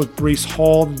lot more with Breece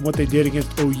Hall than what they did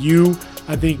against OU.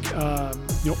 I think,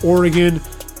 Oregon,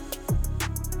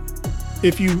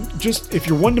 if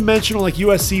you're one-dimensional like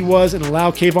USC was and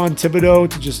allow Kayvon Thibodeau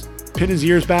to just pin his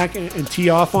ears back and tee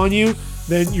off on you,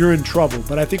 then you're in trouble.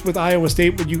 But I think with Iowa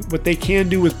State, what they can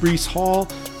do with Breece Hall,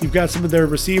 you've got some of their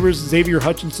receivers, Xavier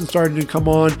Hutchinson starting to come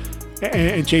on,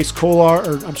 and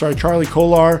Charlie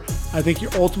Kolar. I think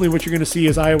ultimately what you're going to see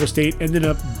is Iowa State ended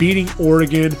up beating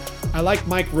Oregon. I like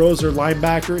Mike Rose, their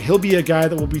linebacker. He'll be a guy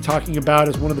that we'll be talking about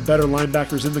as one of the better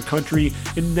linebackers in the country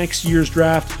in next year's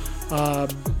draft. I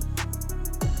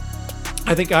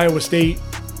think Iowa State,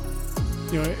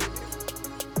 a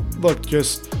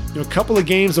couple of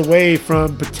games away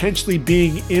from potentially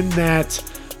being in that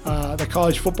the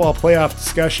college football playoff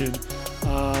discussion.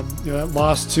 That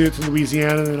loss to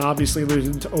Louisiana, and obviously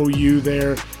losing to OU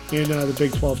there in the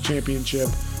Big 12 championship.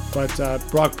 But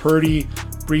Brock Purdy,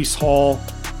 Breece Hall,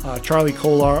 Charlie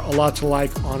Kolar, a lot to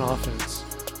like on offense.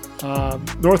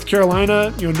 North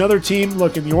Carolina, another team.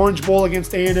 Look, in the Orange Bowl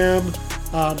against A&M,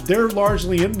 they're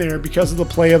largely in there because of the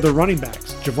play of their running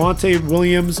backs. Javonte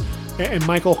Williams and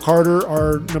Michael Carter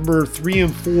are number 3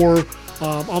 and 4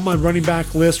 on my running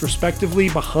back list, respectively,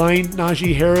 behind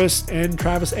Najee Harris and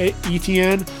Travis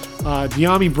Etienne.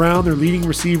 De'Ami Brown, their leading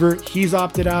receiver, he's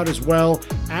opted out as well,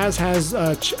 as has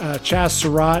Chaz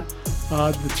Surratt,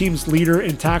 the team's leader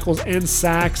in tackles and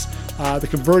sacks. The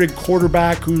converted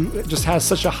quarterback who just has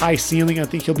such a high ceiling. I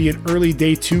think he'll be an early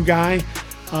day 2 guy.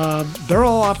 They're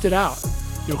all opted out.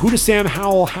 Who does Sam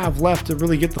Howell have left to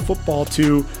really get the football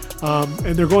to?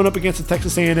 And they're going up against a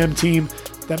Texas A&M team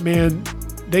that, man,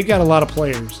 they got a lot of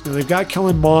players. They've got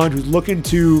Kellen Mond, who's looking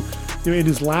to, in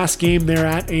his last game there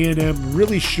at A&M,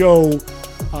 really show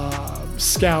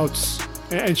scouts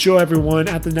and show everyone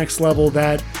at the next level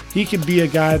that he can be a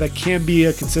guy that can be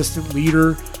a consistent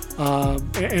leader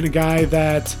and a guy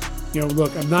that,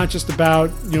 look, I'm not just about,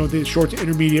 the short to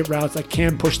intermediate routes. I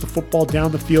can push the football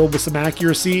down the field with some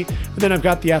accuracy, and then I've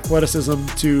got the athleticism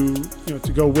to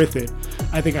go with it.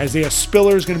 I think Isaiah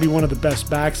Spiller is going to be one of the best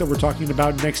backs that we're talking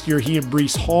about next year. He and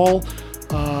Breece Hall,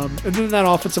 and then that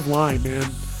offensive line, man.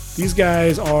 These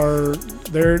guys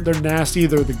they're nasty.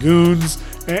 They're the goons,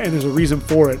 and there's a reason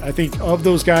for it. I think of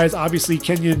those guys, obviously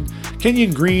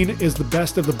Kenyon Green is the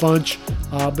best of the bunch,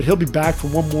 but he'll be back for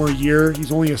one more year.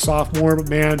 He's only a sophomore, but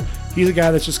man, he's a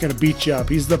guy that's just going to beat you up.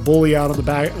 He's the bully out on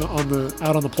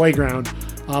the playground.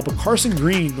 But Carson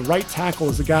Green, the right tackle,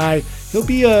 is the guy. He'll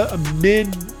be a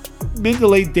mid to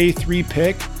late day 3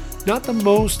 pick. Not the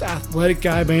most athletic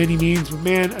guy by any means, but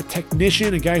man, a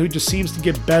technician, a guy who just seems to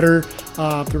get better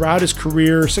throughout his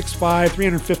career. 6'5",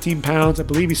 315 pounds. I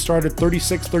believe he started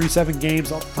 36, 37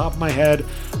 games off the top of my head.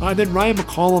 And then Ryan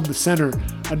McCollum, the center,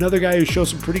 another guy who shows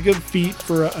some pretty good feet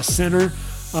for a center.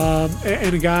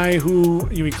 And a guy who,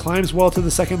 he climbs well to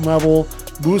the second level,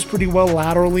 moves pretty well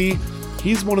laterally.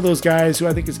 He's one of those guys who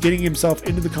I think is getting himself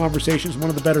into the conversation as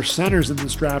one of the better centers in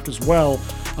this draft as well.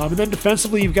 And then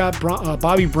defensively, you've got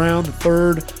Bobby Brown, the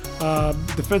third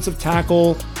defensive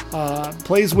tackle,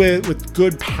 plays with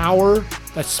good power.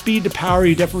 That speed to power,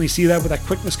 you definitely see that with that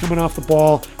quickness coming off the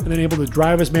ball, and then able to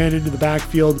drive his man into the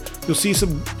backfield. You'll see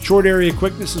some short area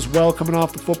quickness as well coming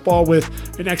off the football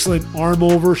with an excellent arm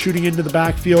over shooting into the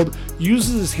backfield.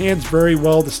 Uses his hands very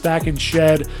well to stack and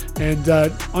shed, and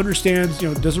understands,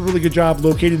 does a really good job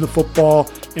locating the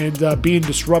football and being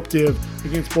disruptive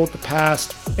against both the pass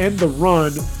and the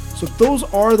run. So those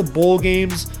are the bowl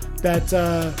games that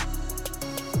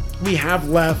we have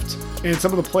left, and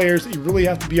some of the players that you really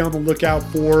have to be on the lookout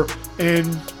for.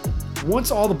 And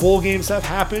once all the bowl games have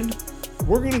happened,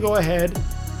 we're going to go ahead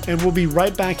and we'll be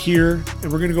right back here,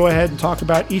 and we're going to go ahead and talk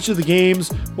about each of the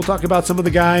games. We'll talk about some of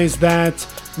the guys that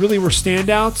really were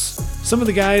standouts, some of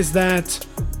the guys that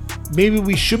maybe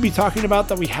we should be talking about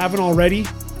that we haven't already,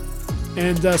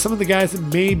 and some of the guys that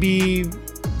may be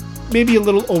a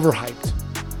little overhyped.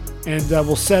 and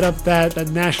we'll set up that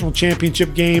national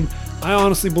championship game. I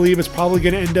honestly believe it's probably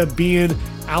going to end up being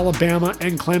Alabama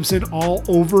and Clemson all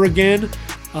over again.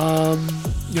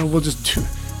 We'll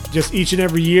just each and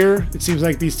every year, it seems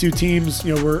like these two teams,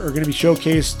 are going to be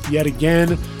showcased yet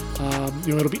again.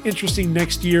 It'll be interesting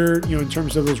next year, in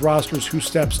terms of those rosters, who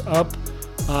steps up.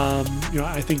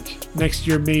 I think next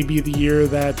year may be the year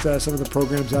that some of the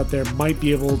programs out there might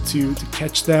be able to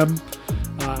catch them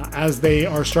as they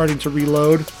are starting to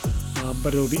reload.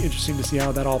 But it'll be interesting to see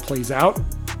how that all plays out.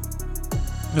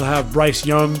 You'll have Bryce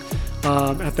Young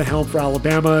at the helm for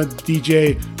Alabama,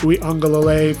 DJ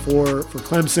Uiagalelei for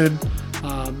Clemson.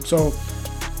 So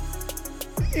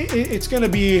it's going to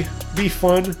be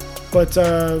fun, but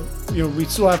we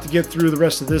still have to get through the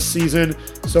rest of this season.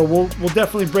 So we'll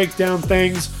definitely break down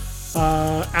things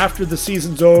after the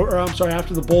season's over.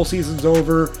 After the bowl season's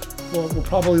over. We'll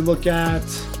probably look at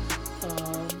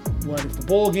if the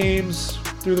bowl games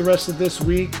through the rest of this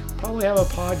week. Probably have a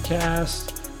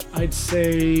podcast, I'd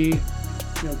say,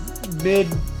 mid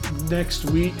next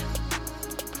week,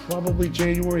 probably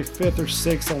January 5th or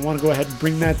 6th. I want to go ahead and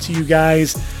bring that to you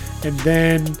guys, and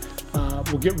then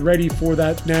we'll get ready for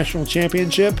that national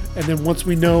championship. And then once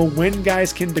we know when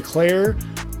guys can declare,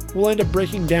 we'll end up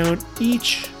breaking down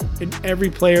each and every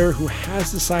player who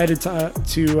has decided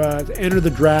to enter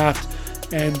the draft,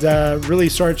 and really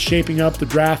start shaping up the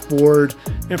draft board.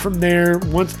 And from there,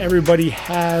 once everybody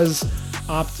has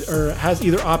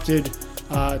either opted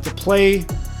to play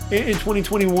in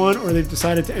 2021, or they've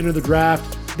decided to enter the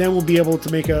draft, then we'll be able to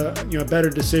make a better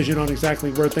decision on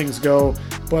exactly where things go.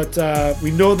 But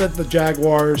we know that the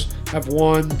Jaguars have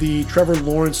won the Trevor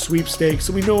Lawrence sweepstakes,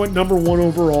 so we know at number 1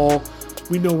 overall,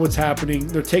 we know what's happening.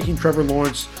 They're taking Trevor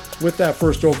Lawrence with that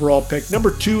first overall pick.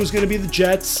 Number 2 is going to be the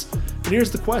Jets. And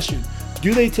here's the question: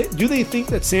 do they think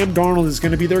that Sam Darnold is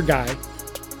going to be their guy,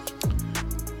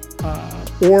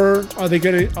 or are they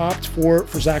going to opt for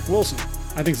Zach Wilson?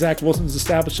 I think Zach Wilson's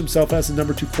established himself as the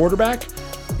number 2 quarterback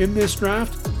in this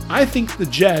draft. I think the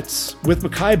Jets, with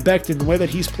Mekhi Becton, the way that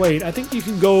he's played, I think you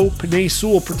can go Penei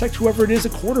Sewell, protect whoever it is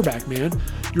at quarterback, man.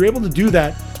 You're able to do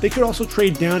that. They could also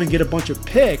trade down and get a bunch of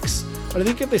picks, but I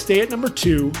think if they stay at number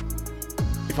 2,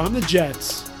 if I'm the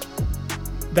Jets,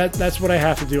 that's what I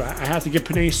have to do. I have to get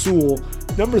Penei Sewell.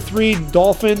 Number 3,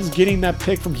 Dolphins getting that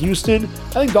pick from Houston.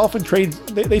 I think Dolphins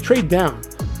they trade down.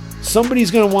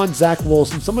 Somebody's going to want Zach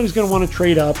Wilson. Somebody's going to want to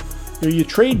trade up. You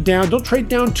trade down. Don't trade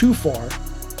down too far.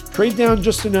 Trade down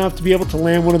just enough to be able to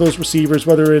land one of those receivers,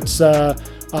 whether it's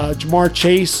Jamar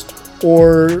Chase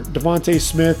or Devontae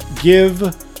Smith. Give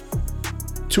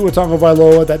Tua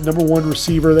Tagovailoa that number 1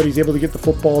 receiver that he's able to get the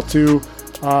football to.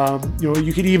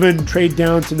 You could even trade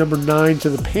down to number 9 to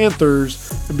the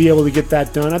Panthers and be able to get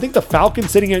that done. I think the Falcons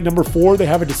sitting at number 4, they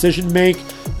have a decision to make.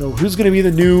 Who's going to be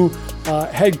the new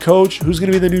head coach? Who's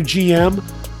going to be the new GM?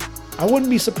 I wouldn't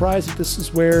be surprised if this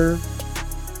is where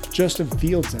Justin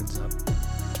Fields ends up.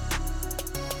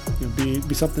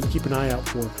 Be something to keep an eye out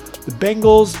for. The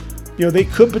Bengals, they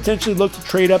could potentially look to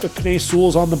trade up if Penei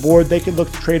Sewell's on the board. They could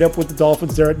look to trade up with the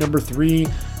Dolphins there at number 3.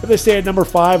 If they stay at number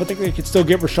 5, I think they could still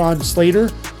get Rashawn Slater,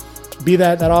 be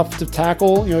that offensive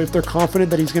tackle. If they're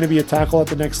confident that he's going to be a tackle at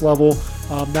the next level,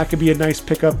 that could be a nice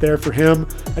pickup there for him.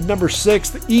 At number 6,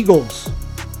 the Eagles.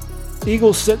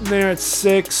 Eagles sitting there at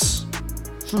 6.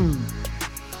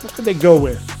 What could they go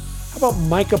with? How about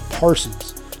Micah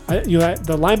Parsons?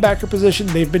 The linebacker position,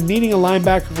 they've been needing a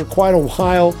linebacker for quite a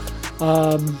while.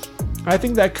 I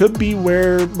think that could be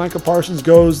where Micah Parsons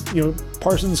goes.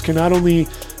 Parsons can not only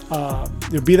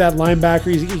be that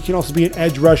linebacker, he can also be an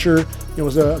edge rusher.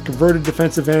 Was a converted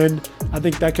defensive end. I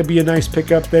think that could be a nice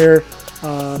pickup there.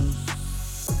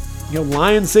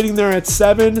 Lions sitting there at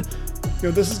 7.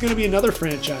 This is going to be another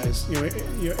franchise.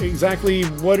 Exactly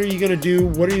what are you going to do?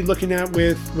 What are you looking at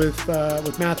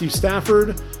with Matthew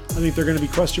Stafford? I think there are going to be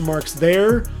question marks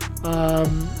there.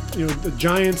 The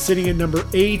Giants sitting at number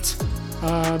 8.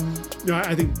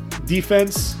 I think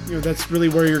defense, that's really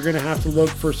where you're going to have to look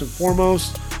first and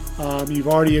foremost. You've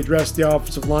already addressed the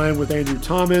offensive line with Andrew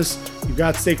Thomas. You've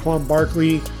got Saquon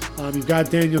Barkley. You've got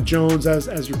Daniel Jones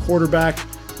as your quarterback.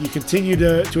 You continue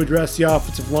to address the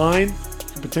offensive line.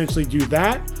 You can potentially do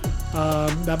that.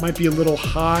 That might be a little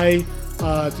high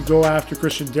to go after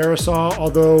Christian Darrisaw,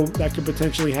 although that could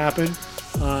potentially happen.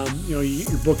 Your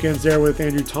bookends there with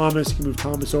Andrew Thomas. You can move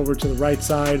Thomas over to the right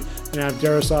side and have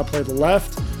Darrisaw play the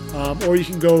left. Or you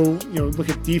can go, look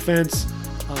at defense.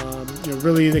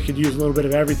 Really they could use a little bit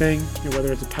of everything,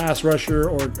 whether it's a pass rusher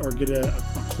or get a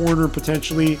corner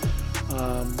potentially.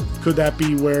 Could that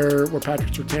be where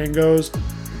Patrick Surtain goes?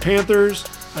 Panthers,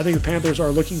 I think the Panthers are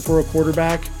looking for a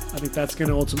quarterback. I think that's going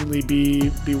to ultimately be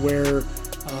where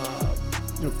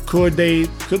Could they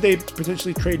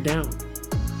potentially trade down?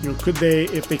 Could they,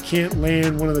 if they can't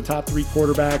land one of the top 3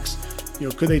 quarterbacks,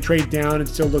 could they trade down and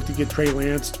still look to get Trey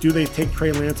Lance? Do they take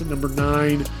Trey Lance at number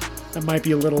 9? That might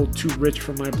be a little too rich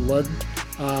for my blood.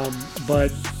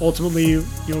 But ultimately,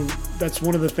 that's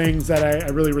one of the things that I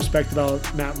really respect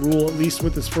about Matt Rule, at least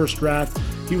with his first draft.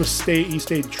 He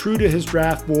stayed true to his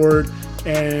draft board,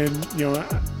 and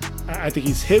I think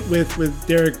he's hit with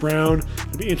Derek Brown.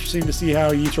 It'll be interesting to see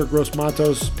how Yetur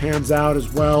Gross-Matos pans out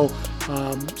as well.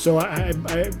 So I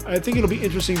think it'll be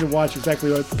interesting to watch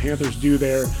exactly what the Panthers do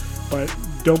there. But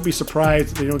don't be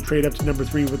surprised if they don't trade up to number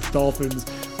 3 with the Dolphins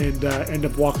and end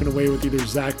up walking away with either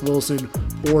Zach Wilson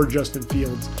or Justin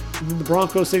Fields. And then the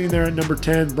Broncos sitting there at number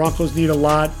 10. Broncos need a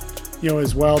lot,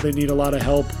 as well. They need a lot of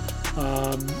help.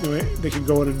 They can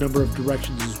go in a number of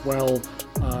directions as well.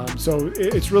 So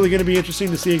it's really going to be interesting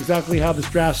to see exactly how this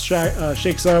draft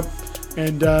shakes up.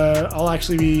 And I'll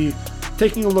actually be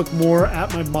taking a look more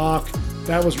at my mock.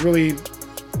 That was really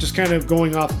just kind of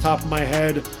going off the top of my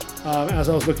head as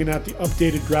I was looking at the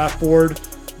updated draft board.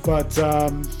 But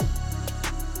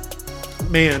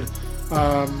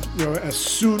as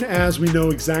soon as we know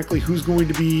exactly who's going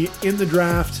to be in the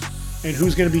draft and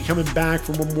who's going to be coming back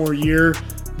for one more year,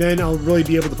 then I'll really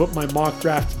be able to put my mock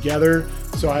draft together.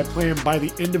 So I plan by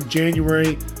the end of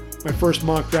January, my first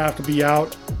mock draft will be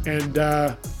out, and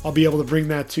I'll be able to bring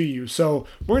that to you. So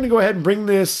we're going to go ahead and bring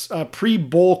this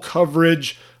pre-bowl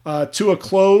coverage to a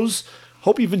close.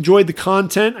 Hope you've enjoyed the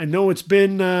content. I know it's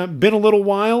been a little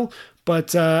while,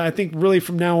 but I think really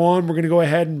from now on, we're going to go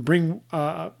ahead and bring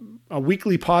a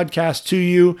weekly podcast to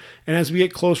you. And as we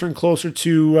get closer and closer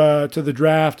to the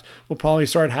draft, we'll probably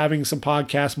start having some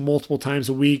podcasts multiple times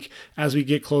a week as we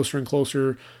get closer and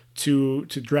closer to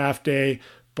draft day.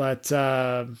 But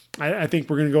I think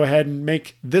we're going to go ahead and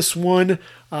make this one,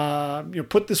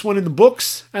 put this one in the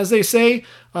books, as they say.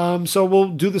 So we'll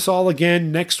do this all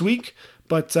again next week.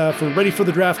 But for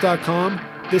ReadyForTheDraft.com,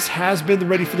 this has been the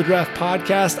Ready for the Draft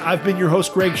podcast. I've been your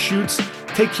host, Greg Schutz.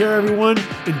 Take care, everyone.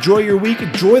 Enjoy your week.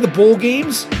 Enjoy the bowl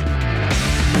games.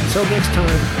 Until next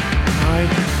time, I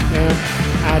am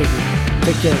out of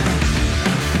here. Take care.